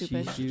Converse.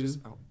 Stupid. Shoe.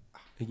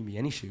 It can be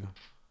any shoe.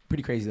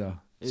 Pretty crazy though.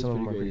 It's Some of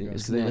them pretty are pretty crazy. gross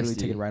It's because they literally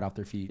nasty. take it right off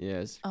their feet. Yeah,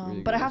 it's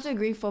really But I have gross. to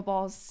agree,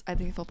 I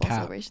think football Cap.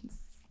 celebrations.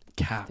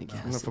 Cap. think it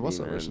Yeah, has to football be, man.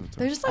 celebration.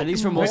 They're just At like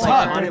least for more, most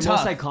tough. iconic, They're most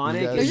tough. iconic,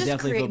 They're it's just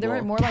definitely they were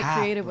football. more like Cap,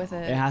 creative with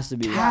it. It has to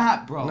be.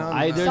 Cap, bro.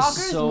 No, There's Soccer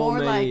is so more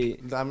many.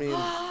 I mean,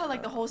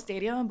 like the whole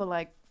stadium, but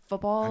like I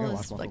football gotta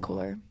watch is my like football.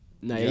 cooler.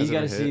 No, You you guys gotta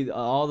ever see hit?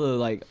 all the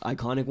like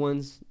iconic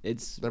ones. It They're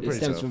stems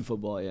pretty tough. from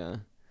football. Yeah.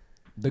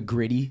 The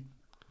gritty.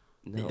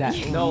 No, That-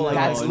 no, like,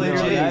 that's no, legit.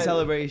 that-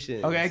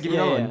 celebration. Okay, give me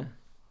Yeah, another yeah. one.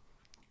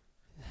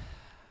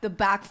 The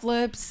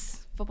backflips,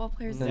 football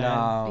players.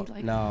 No, be,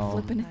 like, no,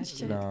 flipping and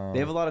shit. no. They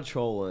have a lot of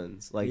troll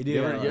ones. Like They do.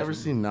 you ever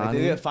seen Like, Nani?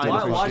 they get fined Did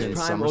a for Watch fucking shit.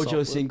 Prime somersault Ocho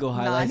flip? Cinco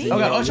highlights. Nani?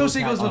 and Okay, you Ocho know,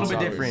 Cinco's a little bit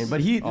Oh, different,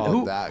 but he oh,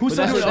 who that- who's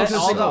but still That's doing what, Ocho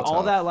all, Cinco?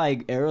 all that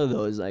like era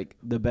though is like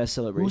the best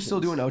celebration. Who's still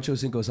doing Ocho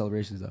Cinco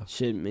celebrations though?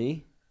 Shit,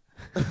 me.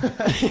 Do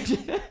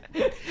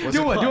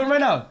it right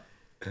now.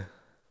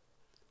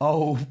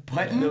 Oh, The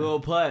button. little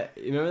putt.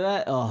 You remember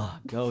that? Oh,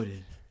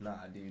 goated. Nah,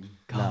 dude.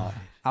 Nah,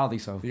 I don't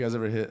think so. You guys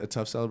ever hit a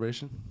tough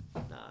celebration?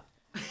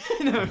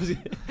 I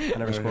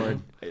never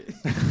scored.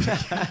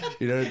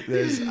 You know,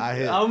 I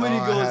hit. How many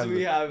I goals had- do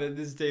we have at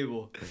this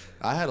table?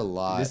 I had a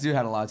lot. This dude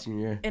had a lot senior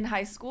year. In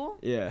high school,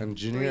 Yeah, And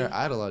junior, year,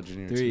 I had a lot of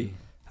junior. year, 3. too.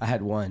 I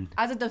had one.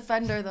 as a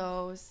defender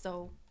though,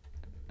 so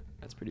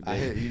That's pretty I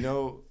big. hit. You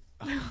know.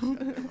 Oh, God,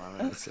 never mind, I'm not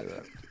gonna say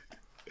that.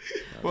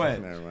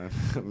 What? Never mind.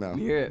 No. Let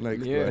me hear it, Next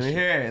let me hear it. Let me question.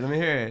 hear it. Let me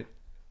hear it.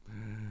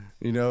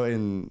 You know,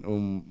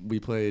 when we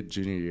played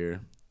junior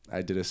year,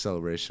 I did a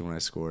celebration when I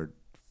scored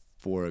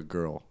for a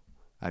girl.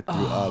 I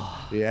threw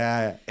up.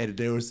 Yeah, and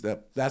there was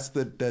that's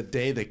the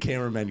day the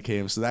cameraman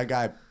came. So that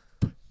guy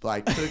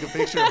like took a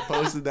picture and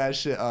posted that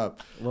shit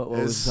up. What It's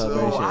was the so-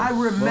 celebration? Oh, I What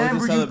was the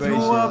remember you threw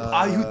celebration?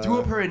 up. You threw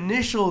up her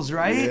initials,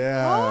 right?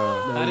 Yeah.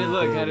 How did it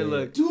look? How did it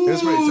look? Dude. It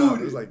was pretty tough.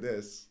 It was like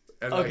this.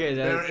 And, Okay,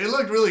 it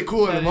looked really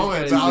cool in the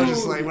moment. So I was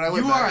just like, when I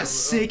went You back, are a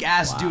sick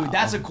ass dude.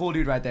 That's a cool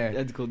dude right there.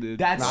 That's a cool dude.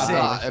 That's sick.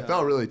 It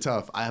felt really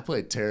tough. I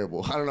played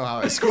terrible. I don't know how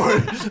I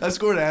scored. I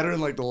scored a header in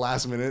like the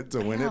last minute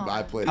to win it, but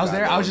I played. I was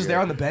there. I was just there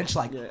on the bench,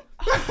 like,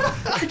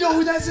 I know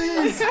who that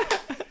is.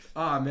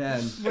 Oh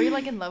man. Were you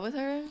like in love with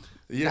her?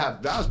 Yeah,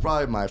 that was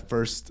probably my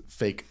first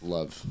fake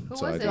love. Who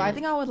so was it? I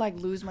think I would like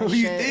lose my Who shit.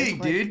 do you think, if,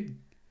 like, dude?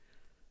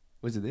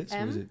 Was it this or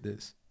M? was it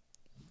this?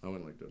 I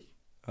went like this.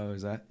 Oh,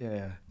 is that?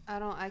 Yeah.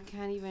 I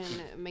can't even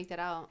make that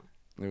out.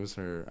 It was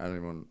her. I don't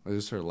even. It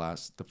was her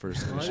last. The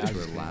first initials to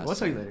her last. We'll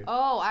tell you later.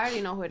 Oh, I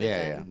already know who it is. Yeah,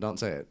 then. yeah. Don't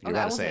say it. You're Okay,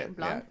 I about to won't say say it. it.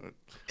 Blonde?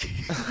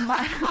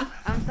 Yeah.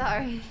 I'm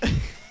sorry.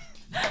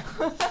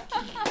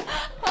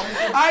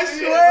 I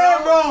swear,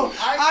 bro.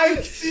 I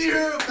can see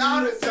her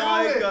about to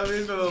do it.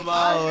 coming from a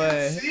mile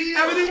away.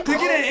 Everything's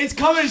clicking in. It's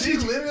coming. She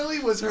literally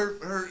was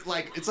her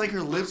like it's like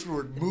her lips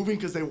were moving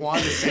because they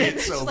wanted to say it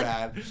so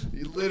bad.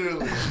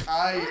 Literally,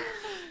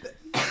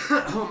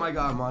 Oh my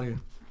God, Mario.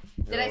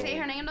 Did I say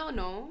her name though?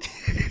 No.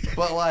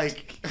 But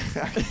like,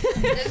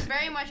 There's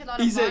very much a lot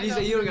of. He said,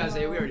 blonde you don't girls gotta in say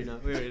it.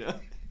 the We already know.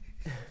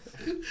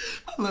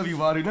 I love you,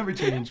 Mario. Never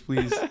change,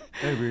 please.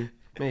 Ever.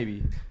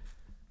 Maybe.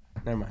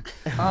 Never mind.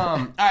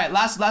 All right,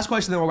 last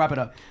question, then we'll wrap it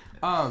up.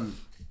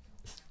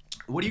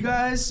 What do you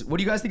guys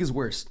think is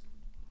worse?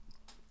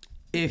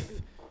 If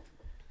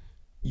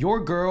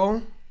your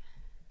girl,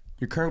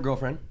 your current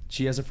girlfriend,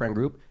 she has a friend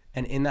group,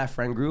 and in that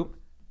friend group,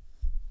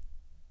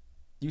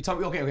 you tell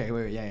me, okay,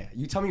 wait, yeah.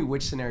 You tell me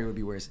which scenario would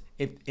be worse.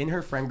 If in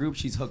her friend group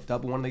she's hooked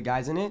up with one of the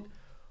guys in it,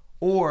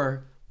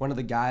 or one of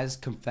the guys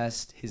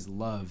confessed his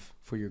love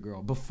for your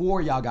girl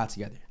before y'all got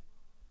together.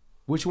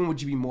 Which one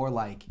would you be more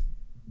like?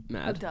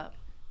 Mad. hooked up.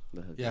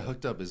 yeah,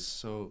 hooked up is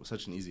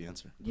such an easy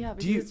answer. Yeah,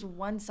 because it's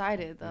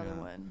one-sided. The other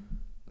one.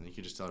 And you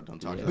can just tell her, don't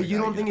talk to But that you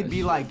guy don't think again. it'd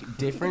be like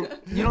different?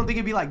 You don't think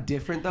it'd be like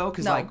different though?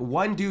 Because No. like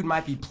one dude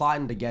might be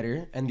plotting to get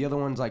her, and the other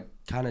one's like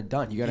kind of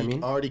done. You get what I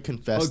mean? already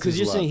confessed. Oh, because his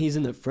you're love. saying he's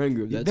in the friend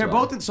group. That's They're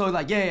why. both in, so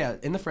like yeah,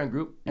 in the friend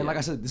group, and like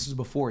I said, this is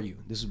before you.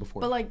 This is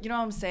before. But you. like, you know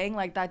what I'm saying?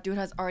 Like that dude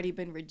has already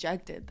been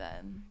rejected.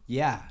 Then.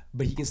 Yeah,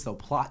 but he can still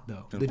plot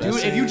though. The dude,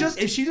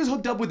 Confessing. if she just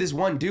hooked up with this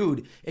one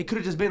dude, it could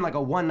have just been like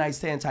a one night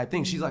stand type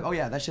thing. She's like, oh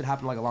yeah, that shit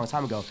happened like a long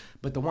time ago.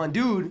 But the one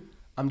dude,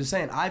 I'm just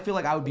saying, I feel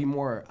like I'd be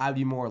more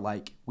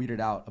like weirded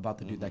out about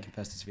the dude that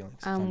confessed his feelings.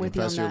 I'm with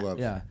you on Confess your that. love.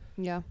 Yeah.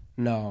 Yeah.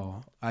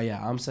 No.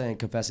 I'm saying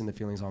confessing the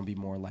feelings. I'm gonna be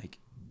more like,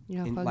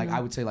 Yeah. fuck like no. I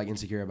would say like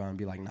insecure about him and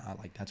be like, nah,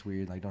 like that's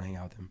weird. Like don't hang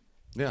out with him.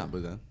 Yeah,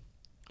 but then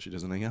she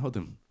doesn't hang out with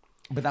him.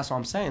 But that's what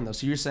I'm saying though.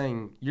 So you're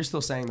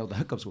still saying though the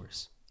hookup's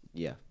worse.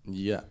 Yeah.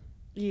 Yeah.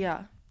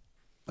 Yeah.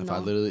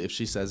 If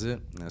she says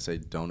it, and I say,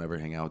 don't ever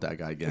hang out with that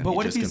guy again. But he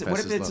what if just what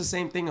if confessed it's his the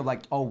love. same thing of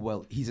like, oh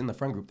well, he's in the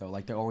friend group though.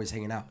 Like they're always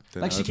hanging out.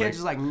 Then Like I she would can't break.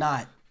 just like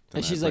not.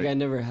 And she's like, I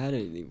never had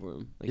anything for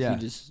him. Like Yeah. he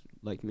just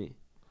liked me.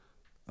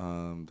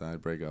 Then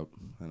I'd break up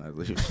and I'd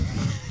leave.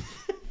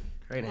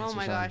 Great answer, Oh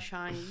my Sean. gosh,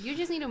 Sean. You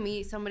just need to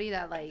meet somebody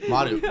that like.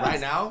 Madu, right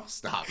now,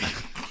 stop.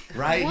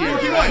 Right What? here.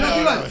 Keep right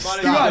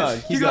going, now.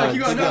 Keep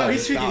going. No,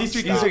 he's tweaking. He's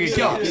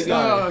tweaking.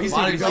 No, he's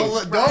Madu, tweaking. don't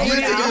listen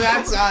to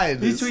that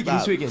side. He's tweaking.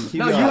 He's Stop. tweaking.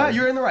 No,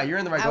 you're in the right. You're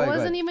in the right. I Go ahead,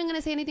 wasn't even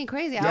gonna say anything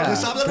crazy. Yeah. I was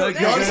Stop. Go Don't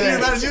ahead. say you're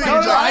about to do it. No,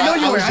 I know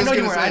you were. was I just know you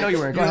gonna were. say- I know you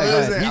were. Go You're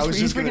ahead. listening. I was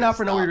He's just freaking gonna- out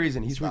for no stop.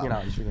 reason. He's freaking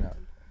out. He's freaking out.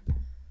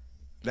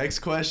 Next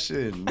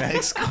question.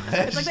 Next It's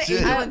like the question.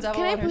 angel and devil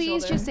Can I on her please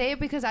shoulder. just say it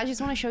because I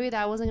just want to show you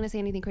that I wasn't gonna say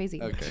anything crazy.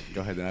 Okay,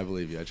 go ahead then. I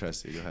believe you. I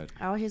trust you. Go ahead.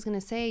 I was just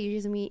gonna say you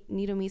just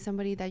need to meet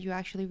somebody that you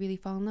actually really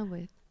fall in love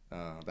with.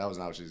 That was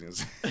not what she was gonna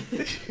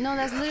say. No,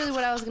 that's literally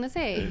what I was gonna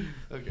say.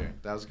 Okay,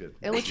 that was good.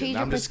 It will That's good. change Now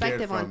your I'm just scared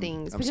perspective on from-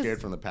 things, I'm because-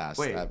 scared from the past.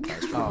 Wait. That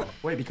past Oh,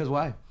 wait. Because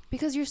why?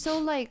 Because you're so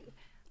like,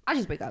 I'll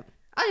just break up.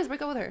 I'll just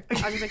break up with her. I'll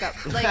just break up.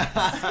 Like,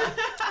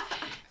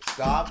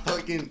 Stop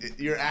fucking.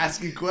 You're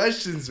asking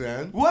questions,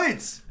 man.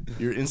 What?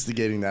 You're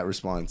instigating that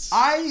response.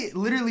 I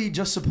literally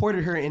just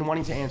supported her in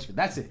wanting to answer.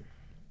 That's it.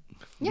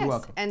 yes. You're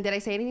welcome. And did I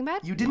say anything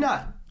bad? You did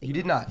not. You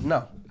did not.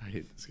 No. I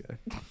hate this guy.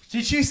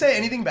 Did she say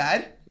anything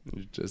bad?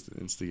 You're just an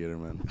instigator,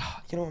 man.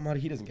 You know what,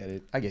 Marty? He doesn't get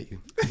it. I get you.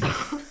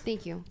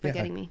 Thank you for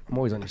getting me. I'm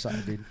always on your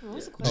side, dude.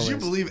 Did you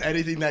believe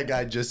anything that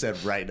guy just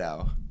said right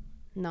now?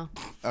 No.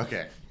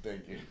 Okay,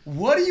 thank you.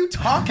 What are you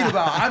talking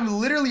about? I'm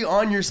literally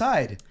on your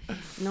side.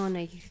 No,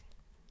 Nick.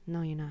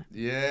 No, you're not.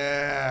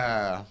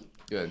 Yeah.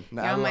 Good.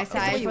 You're on my the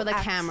side way for you the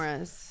act.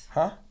 cameras.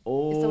 Huh?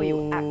 Oh. It's the way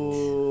you act.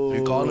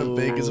 You're calling him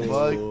fake as a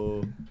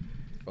bug?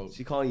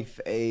 She calling you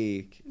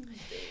fake.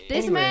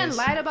 This man Anyways.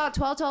 lied about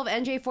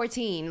 1212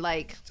 NJ14.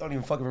 Like, Don't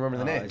even fucking remember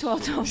the name.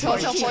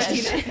 1212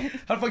 14.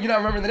 How the fuck you not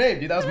remember the name,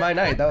 dude? That was my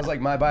night. That was like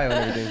my bio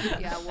and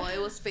everything. Yeah, well, it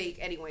was fake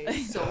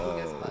anyways. So who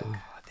gives a fuck?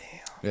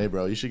 Hey,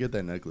 bro, you should get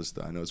that necklace,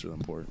 though. I know it's really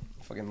important.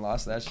 Fucking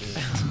lost that shit.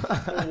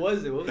 What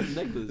was it? What was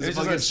the necklace? It's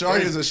fucking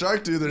shark is a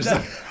shark tooth or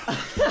something.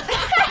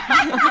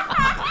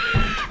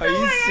 Are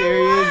you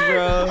serious,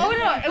 bro? Oh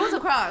no, it was a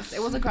cross.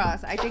 It was a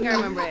cross. I think I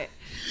remember it.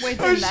 Wait,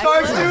 A the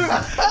shark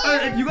necklace?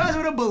 tooth. You guys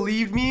would have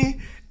believed me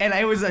and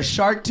it was a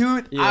shark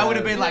tooth, I would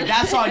have been like,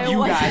 "That's on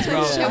you guys,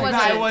 bro."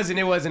 It wasn't.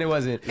 It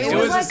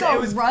was like a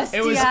rusty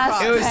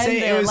ass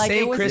pendant. It was Like,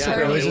 Saint it was Christopher.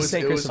 turning. It was just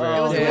Saint Christopher. It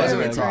was wasn't a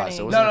literally cross.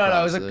 turning.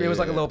 No. It was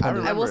like a little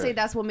pendant. I will say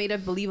that's what made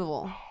it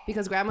believable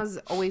because grandmas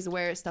always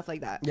wear stuff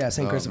like that. Yeah,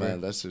 Saint Oh, Christopher.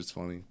 man, that's just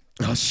funny.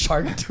 A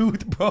shark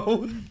tooth,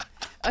 bro.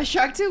 A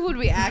shark tooth would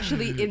be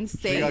actually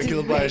insane. He got to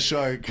killed by a make.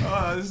 shark.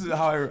 This is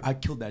how I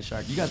killed that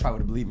shark. You guys probably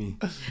would believe me.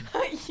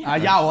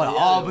 Y'all would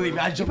all believe me.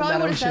 I You jumped in probably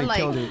that would have ocean said and like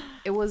killed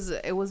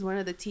it. it was one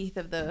of the teeth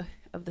of the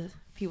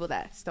people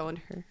that stoned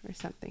her or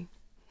something.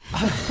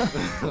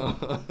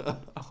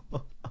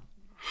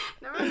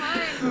 Never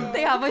mind.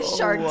 They have a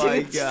shark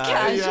tooth.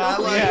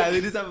 Casual. Yeah,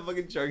 they just have a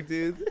fucking shark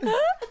tooth.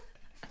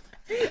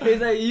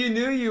 It's like you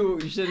knew you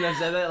shouldn't have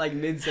said that like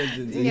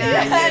mid-sentence.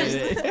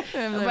 Yeah.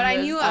 But I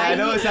knew. I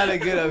know it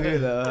sounded good up here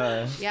though.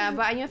 Huh? Yeah,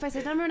 but I knew if I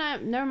said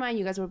never mind,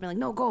 you guys would have been like,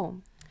 no,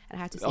 go. And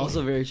I had to say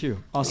Also it. very true.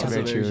 Also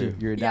very true.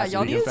 You're Yeah,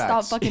 y'all need to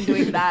stop fucking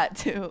doing that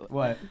too.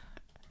 What?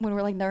 When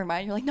we're like, never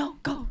mind, you're like, no,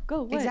 go.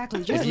 What?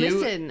 Exactly. Just If you,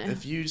 listen.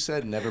 if you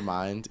said never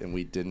mind and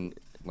we didn't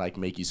like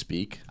make you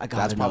speak, gotta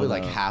that's probably know,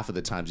 like though. half of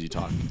the times you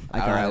talk. I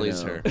or gotta at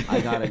least know. her.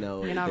 I gotta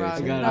know. You're not There's-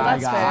 wrong. No,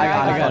 that's fair. I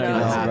I gotta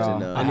gotta fucking know.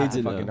 know, bro. I need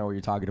to fucking know. know what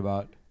you're talking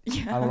about.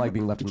 Yeah. I don't like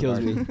being left in the kills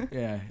dark. me.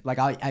 Yeah, like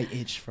I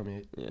itch from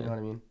it. Yeah. You know what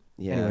I mean?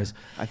 Yeah. Anyways,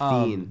 I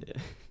fiend.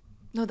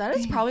 No, that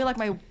is probably like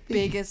my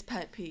biggest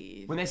pet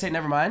peeve. when they say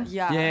never mind.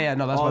 Yeah. Yeah.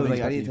 No, that's Oh, my like,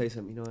 biggest I pet need to peeve. tell you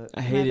something. You know what? I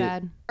My hate it.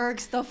 bad.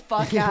 Irks the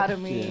fuck out of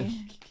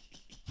me.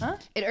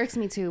 It irks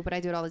me too, but I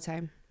do it all the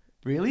time.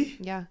 Really?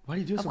 Yeah. Why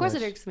do you do Of so course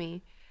much? it irks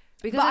me.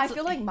 Because But I it's-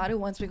 feel like Maru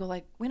wants me to go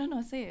like, wait,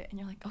 no, say it. And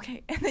you're like,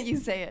 okay. And then you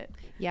say it.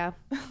 Yeah,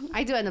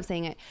 I do end up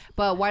saying it.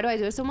 But why do I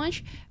do it so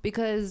much?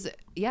 Because,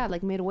 yeah,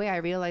 like midway, I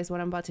realize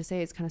what I'm about to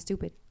say is kind of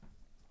stupid.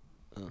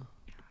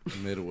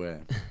 Midway.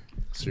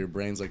 So your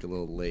brain's like a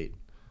little late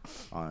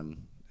on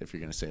if you're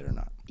gonna say it or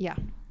not. Yeah.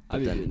 I But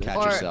be then doing that. catch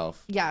Or-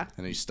 yourself. Yeah. And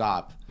then you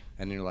stop,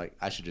 and you're like,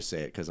 I should just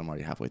say it because I'm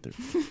already halfway through.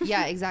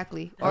 Yeah,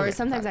 exactly. Or Okay,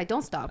 sometimes I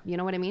don't stop. You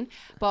know what I mean?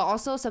 But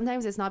also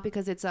sometimes it's not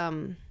because it's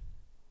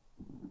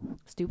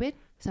stupid.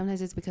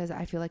 Sometimes it's because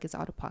I feel like it's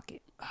out of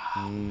pocket.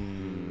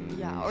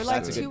 Yeah. Or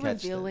like That's a too good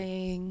catch then.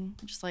 revealing.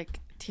 Just like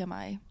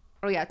TMI.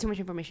 Oh yeah, too much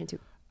information too.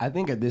 I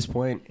think at this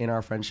point in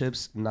our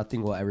friendships,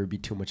 nothing will ever be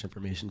too much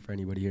information for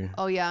anybody here.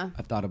 Oh yeah.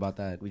 I've thought about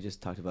that. We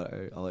just talked about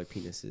all our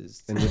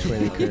penises. And which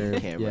way they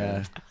curve.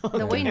 Camera. Yeah.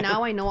 The way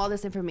now I know all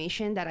this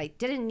information that I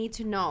didn't need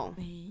to know.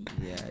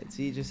 Yeah.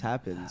 See, it just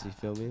happens. You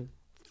feel me?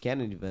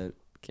 Canon event.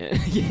 Do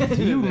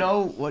you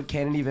know what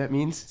canon event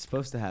means? It's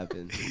supposed to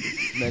happen.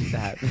 It's meant to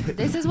happen.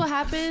 This is what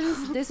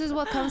happens. This is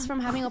what comes from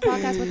having a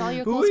podcast with all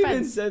your Who close even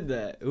friends. said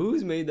that?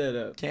 Who's made that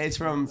up? Okay, it's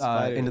from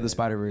Into the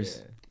Spider-Verse.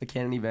 Yeah. The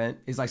canon event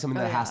is like something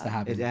that has to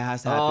happen. It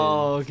has to happen.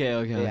 Oh, okay. Yeah,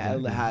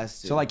 okay. it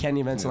has to. So like canon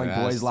events in Yeah, like it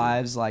has boys' to.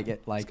 lives, like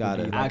it like got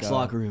would it. be like Axe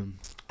locker room.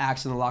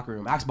 Axe in the locker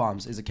room. Axe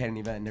bombs is a canon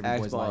event in every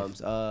Axe boy's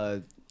bombs.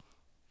 life.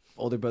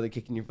 Older brother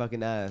kicking your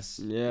fucking ass.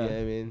 Yeah. You know what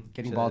I mean?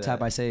 Getting Shit ball like tapped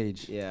that. by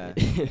Sage. Yeah.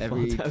 Ball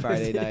Every tapped by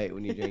Friday Sage. night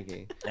when you're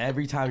drinking.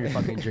 Every time you're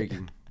fucking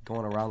drinking,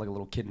 going around like a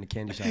little kid in a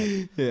candy shop.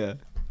 Yeah.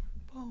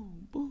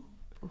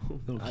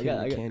 Little I kid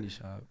got- in a candy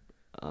shop.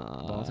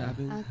 Ball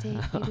tapping. I'll take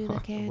you to the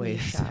candy Wait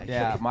a shop. second.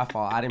 Yeah, my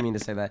fault. I didn't mean to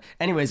say that.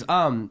 Anyways,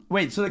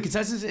 wait. So the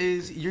consensus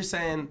is you're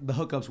saying the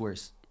hookup's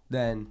worse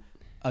than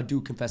a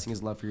dude confessing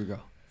his love for your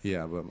girl.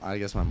 Yeah, but I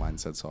guess my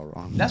mindset's all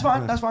wrong. That's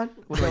fine. That's fine.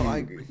 What about No, you? I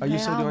agree. Are you Yeah,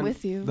 still I'm doing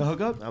with you. the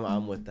hookup?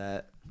 I'm with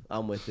that.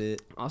 I'm with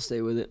it. I'll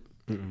stay with it.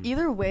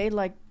 Either way,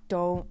 like,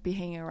 don't be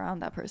hanging around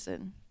that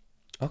person.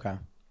 Okay.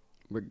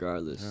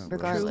 Regardless. Yeah,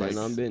 Regardless. Just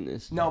like on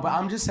business. No, but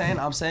I'm just saying.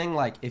 I'm saying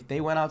like if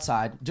they went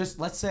outside, just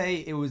let's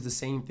say it was the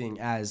same thing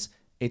as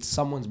it's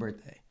someone's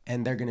birthday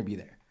and they're gonna be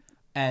there,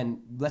 and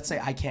let's say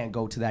I can't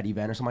go to that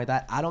event or something like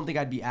that. I don't think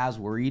I'd be as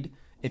worried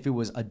if it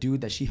was a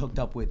dude that she hooked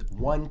up with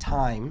one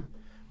time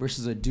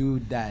versus a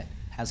dude that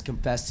has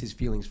confessed his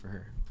feelings for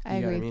her. I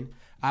You know what I agree. mean?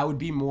 I would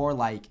be more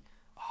like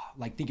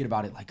thinking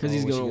about it like Because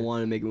he's what's going she to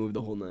want to make a move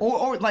the whole night.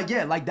 or like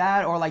yeah like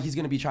that, or like he's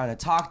gonna be trying to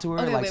talk to her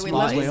Okay, like wait, smooth his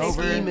let way me say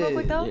over. something real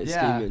quick though.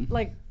 Yeah. scheming.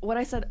 Like what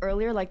I said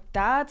earlier, like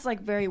that's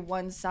like very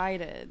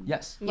one-sided.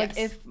 Yes, Like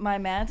Yes. if my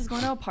man is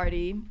going to a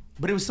party,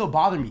 but it would still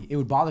bother me. It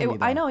would bother me.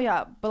 Though. I know,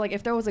 yeah, but like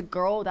if there was a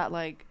girl that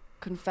like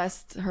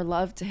confessed her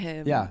love to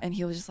him, Yeah. and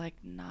he was just like,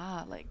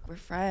 nah, like we're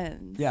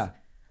friends, Yeah.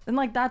 then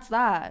like that's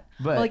that.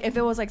 But- But like if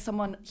it was like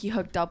someone he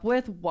hooked up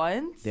with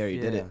once, There, you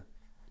did it.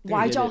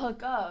 why'd did y'all it.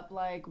 hook up?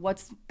 Like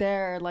what's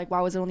there? Like why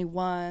was it only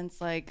once?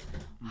 Like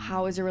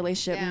how is your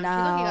relationship Damn,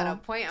 now? she got a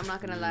point. I'm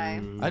not gonna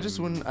lie. I just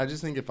wouldn't. I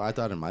just think if I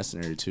thought in my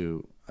scenario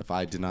too, if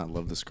I did not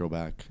love this girl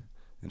back,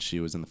 and she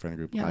was in the friend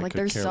group, Yeah, I like could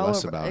they're care so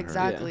less about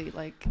exactly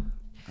like her.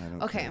 I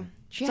don't Okay. care.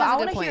 She So has I a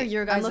wanna good hear point.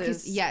 your I'm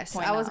guys' yes,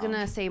 point I was now.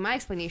 gonna say my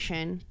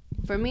explanation.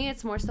 For me,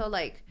 it's more so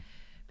like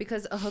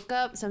because a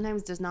hookup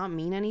sometimes does not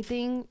mean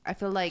anything. I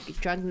feel like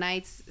drunk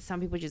nights, some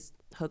people just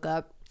hook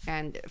up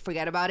and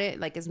forget about it.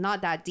 Like it's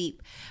not that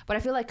deep. But I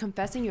feel like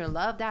confessing your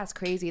love, that's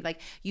crazy.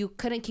 Like you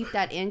couldn't keep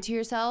that into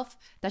yourself.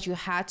 That you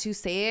had to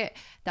say it.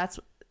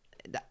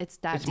 it's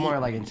that. It's deep. more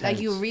like intense. Like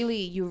you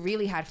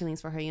really had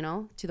feelings for her, you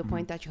know, to the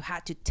point that you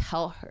had to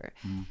tell her.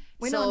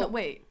 Wait, So- no,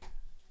 wait.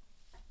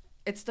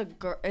 It's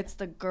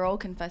the girl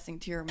confessing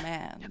to your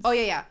man. Oh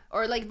yeah,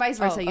 or like vice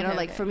versa. You know, okay,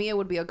 like okay. for me, it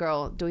would be a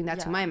girl doing that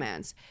to Yeah. my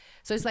man's.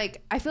 So it's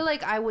like I feel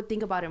like I would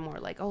think about it more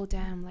like, oh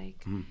damn,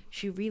 like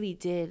she really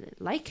did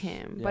like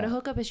him, but a Yeah.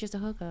 hookup is just a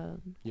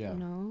hookup. Yeah. You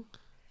know.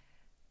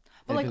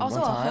 But like Maybe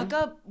also one a time?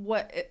 hookup,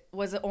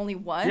 was it only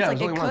once? Yeah, it like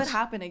was it only could once.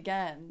 happen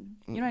again.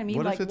 You know what I mean?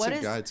 What like if it's what a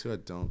is? guy too? I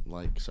don't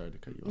like. Sorry to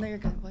cut you off. No, you're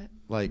good. What?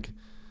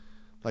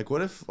 Like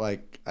what if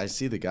like I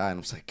see the guy and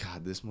I'm just like,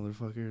 God, this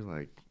motherfucker,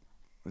 like,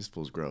 this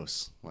fool's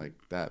gross. Like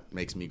that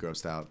makes me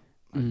grossed out.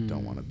 I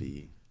don't want to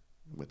be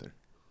with her.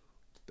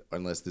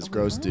 Unless this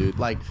gross dude,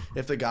 like,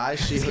 if the guy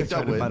she hooked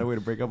up with, Find a way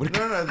to break up with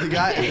no, the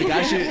guy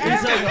she,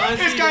 It's like, honestly,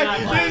 This guy,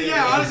 not-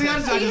 yeah, honestly, I He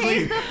just hates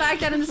leave. the fact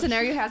that in the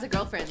scenario he has a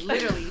girlfriend,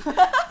 literally.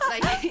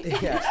 Like,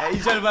 Yeah,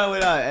 he's trying to find a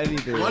way out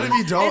anything. what if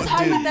you don't, It's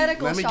dude?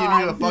 hypothetical. Let me Sean. give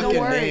you a Don't fucking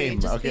worry. name,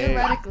 Just okay?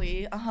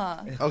 theoretically,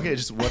 Okay,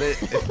 just what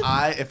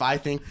if I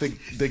think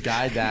the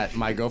guy that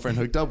my girlfriend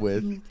hooked up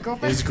with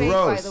Girlfriend's is fake,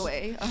 gross. by the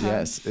way.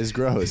 Yes, is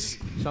gross.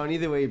 Sean,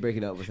 either way, you're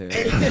breaking up with her.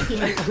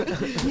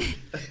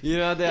 You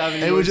know they have.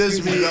 It would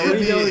just be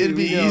it'd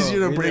be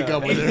easier to break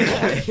up with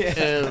her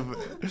Yeah.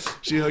 if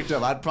she hooked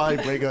up. I'd probably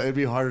break up. It'd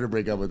be harder to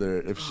break up with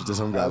her if she just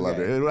some guy loved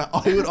her.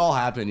 It would all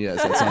happen,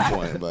 yes, at some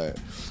point, but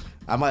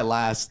I might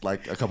last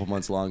like a couple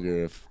months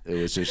longer if it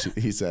was just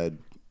he said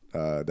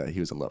that he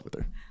was in love with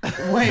her.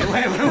 Wait.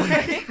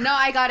 no,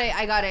 I got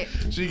it.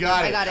 She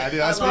got it. I got it. I did.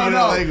 I Oh, speak Oh, her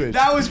no, language.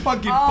 that was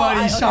fucking funny.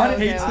 okay, Sean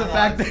okay, hates the okay.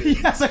 fact that he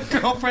has a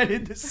girlfriend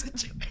in this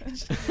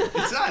situation.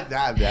 It's not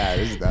that bad.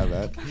 It's not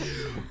that bad.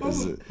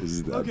 This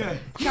is that bad.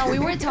 No, we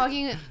weren't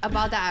talking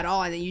about that at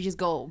all, and then you just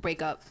go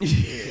break up. I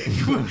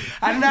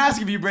didn't ask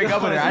if you break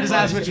up with her. I just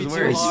asked which was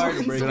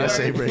worse. Did I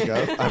say break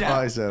up? I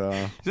probably said,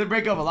 You said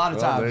break up a lot of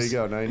well, times.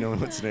 there you go. Now you know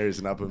what scenarios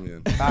to not put me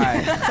in. All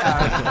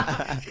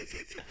right.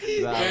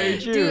 Very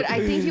true. Dude, I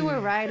think you were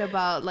right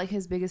about like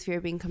his biggest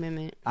fear being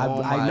commitment. I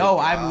my know.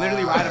 I'm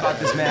literally right about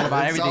this man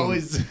about It's everything.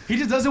 always- He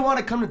just doesn't want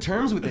to come to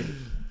terms with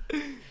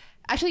it.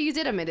 Actually, you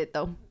did admit it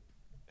though.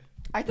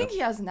 I think he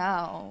has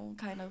now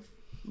kind of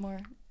more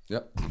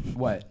Yep.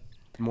 What?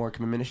 More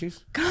commitment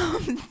issues?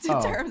 come to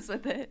Oh. terms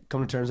with it.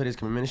 Come to terms with his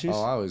commitment issues?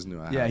 Oh, I always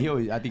knew. Yeah,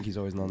 I think he's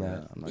always known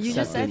that. You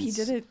just said he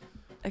Acceptance. didn't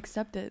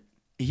accept it.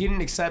 He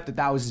didn't accept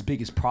that was his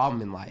biggest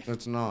problem in life.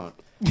 It's not.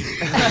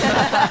 It's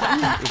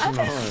not.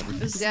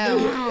 Yeah,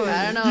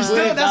 I don't know. You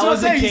still- that's what I'm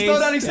saying, he's still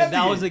not If accepting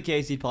that it. was the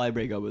case, he'd probably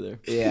break up with her.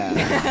 Yeah.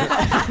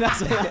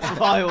 That's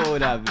probably what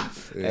would happen.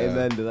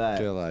 Amen to that.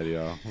 Can't lie to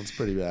y'all. It's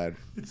pretty bad.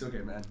 It's okay,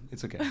 man.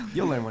 It's okay.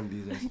 You'll learn one of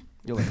these days.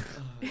 You'll learn.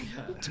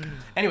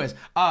 Anyways,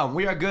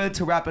 we are good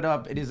to wrap it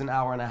up. It is an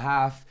hour and a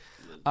half.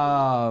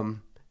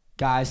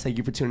 Guys, thank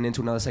you for tuning in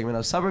to another segment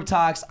of Suburb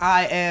Talks.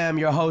 I am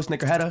your host,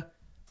 Nick Arjeta.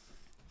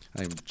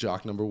 I'm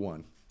jock number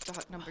 1.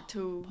 Dog number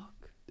 2.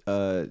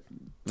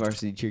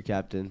 Varsity cheer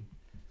captain.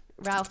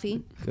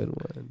 Ralphie. Good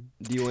one.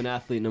 D1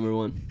 athlete number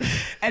 1.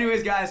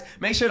 Anyways, guys,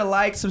 make sure to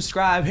like,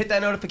 subscribe, hit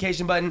that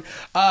notification button.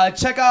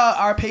 Check out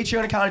our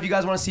Patreon account if you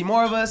guys want to see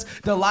more of us.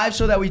 The live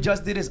show that we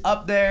just did is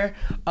up there.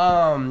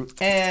 And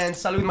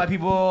salud, my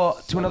people,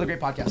 to another great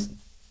podcast.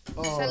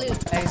 Oh.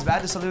 Salud. Hey, it's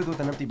bad to salute with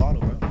an empty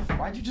bottle, bro.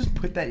 Why'd you just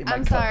put that in my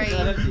I'm cup?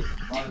 sorry.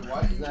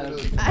 Why do you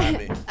literally come at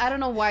me? I don't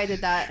know why I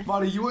did that.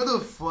 Molly, you are the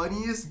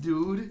funniest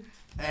dude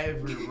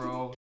ever, bro.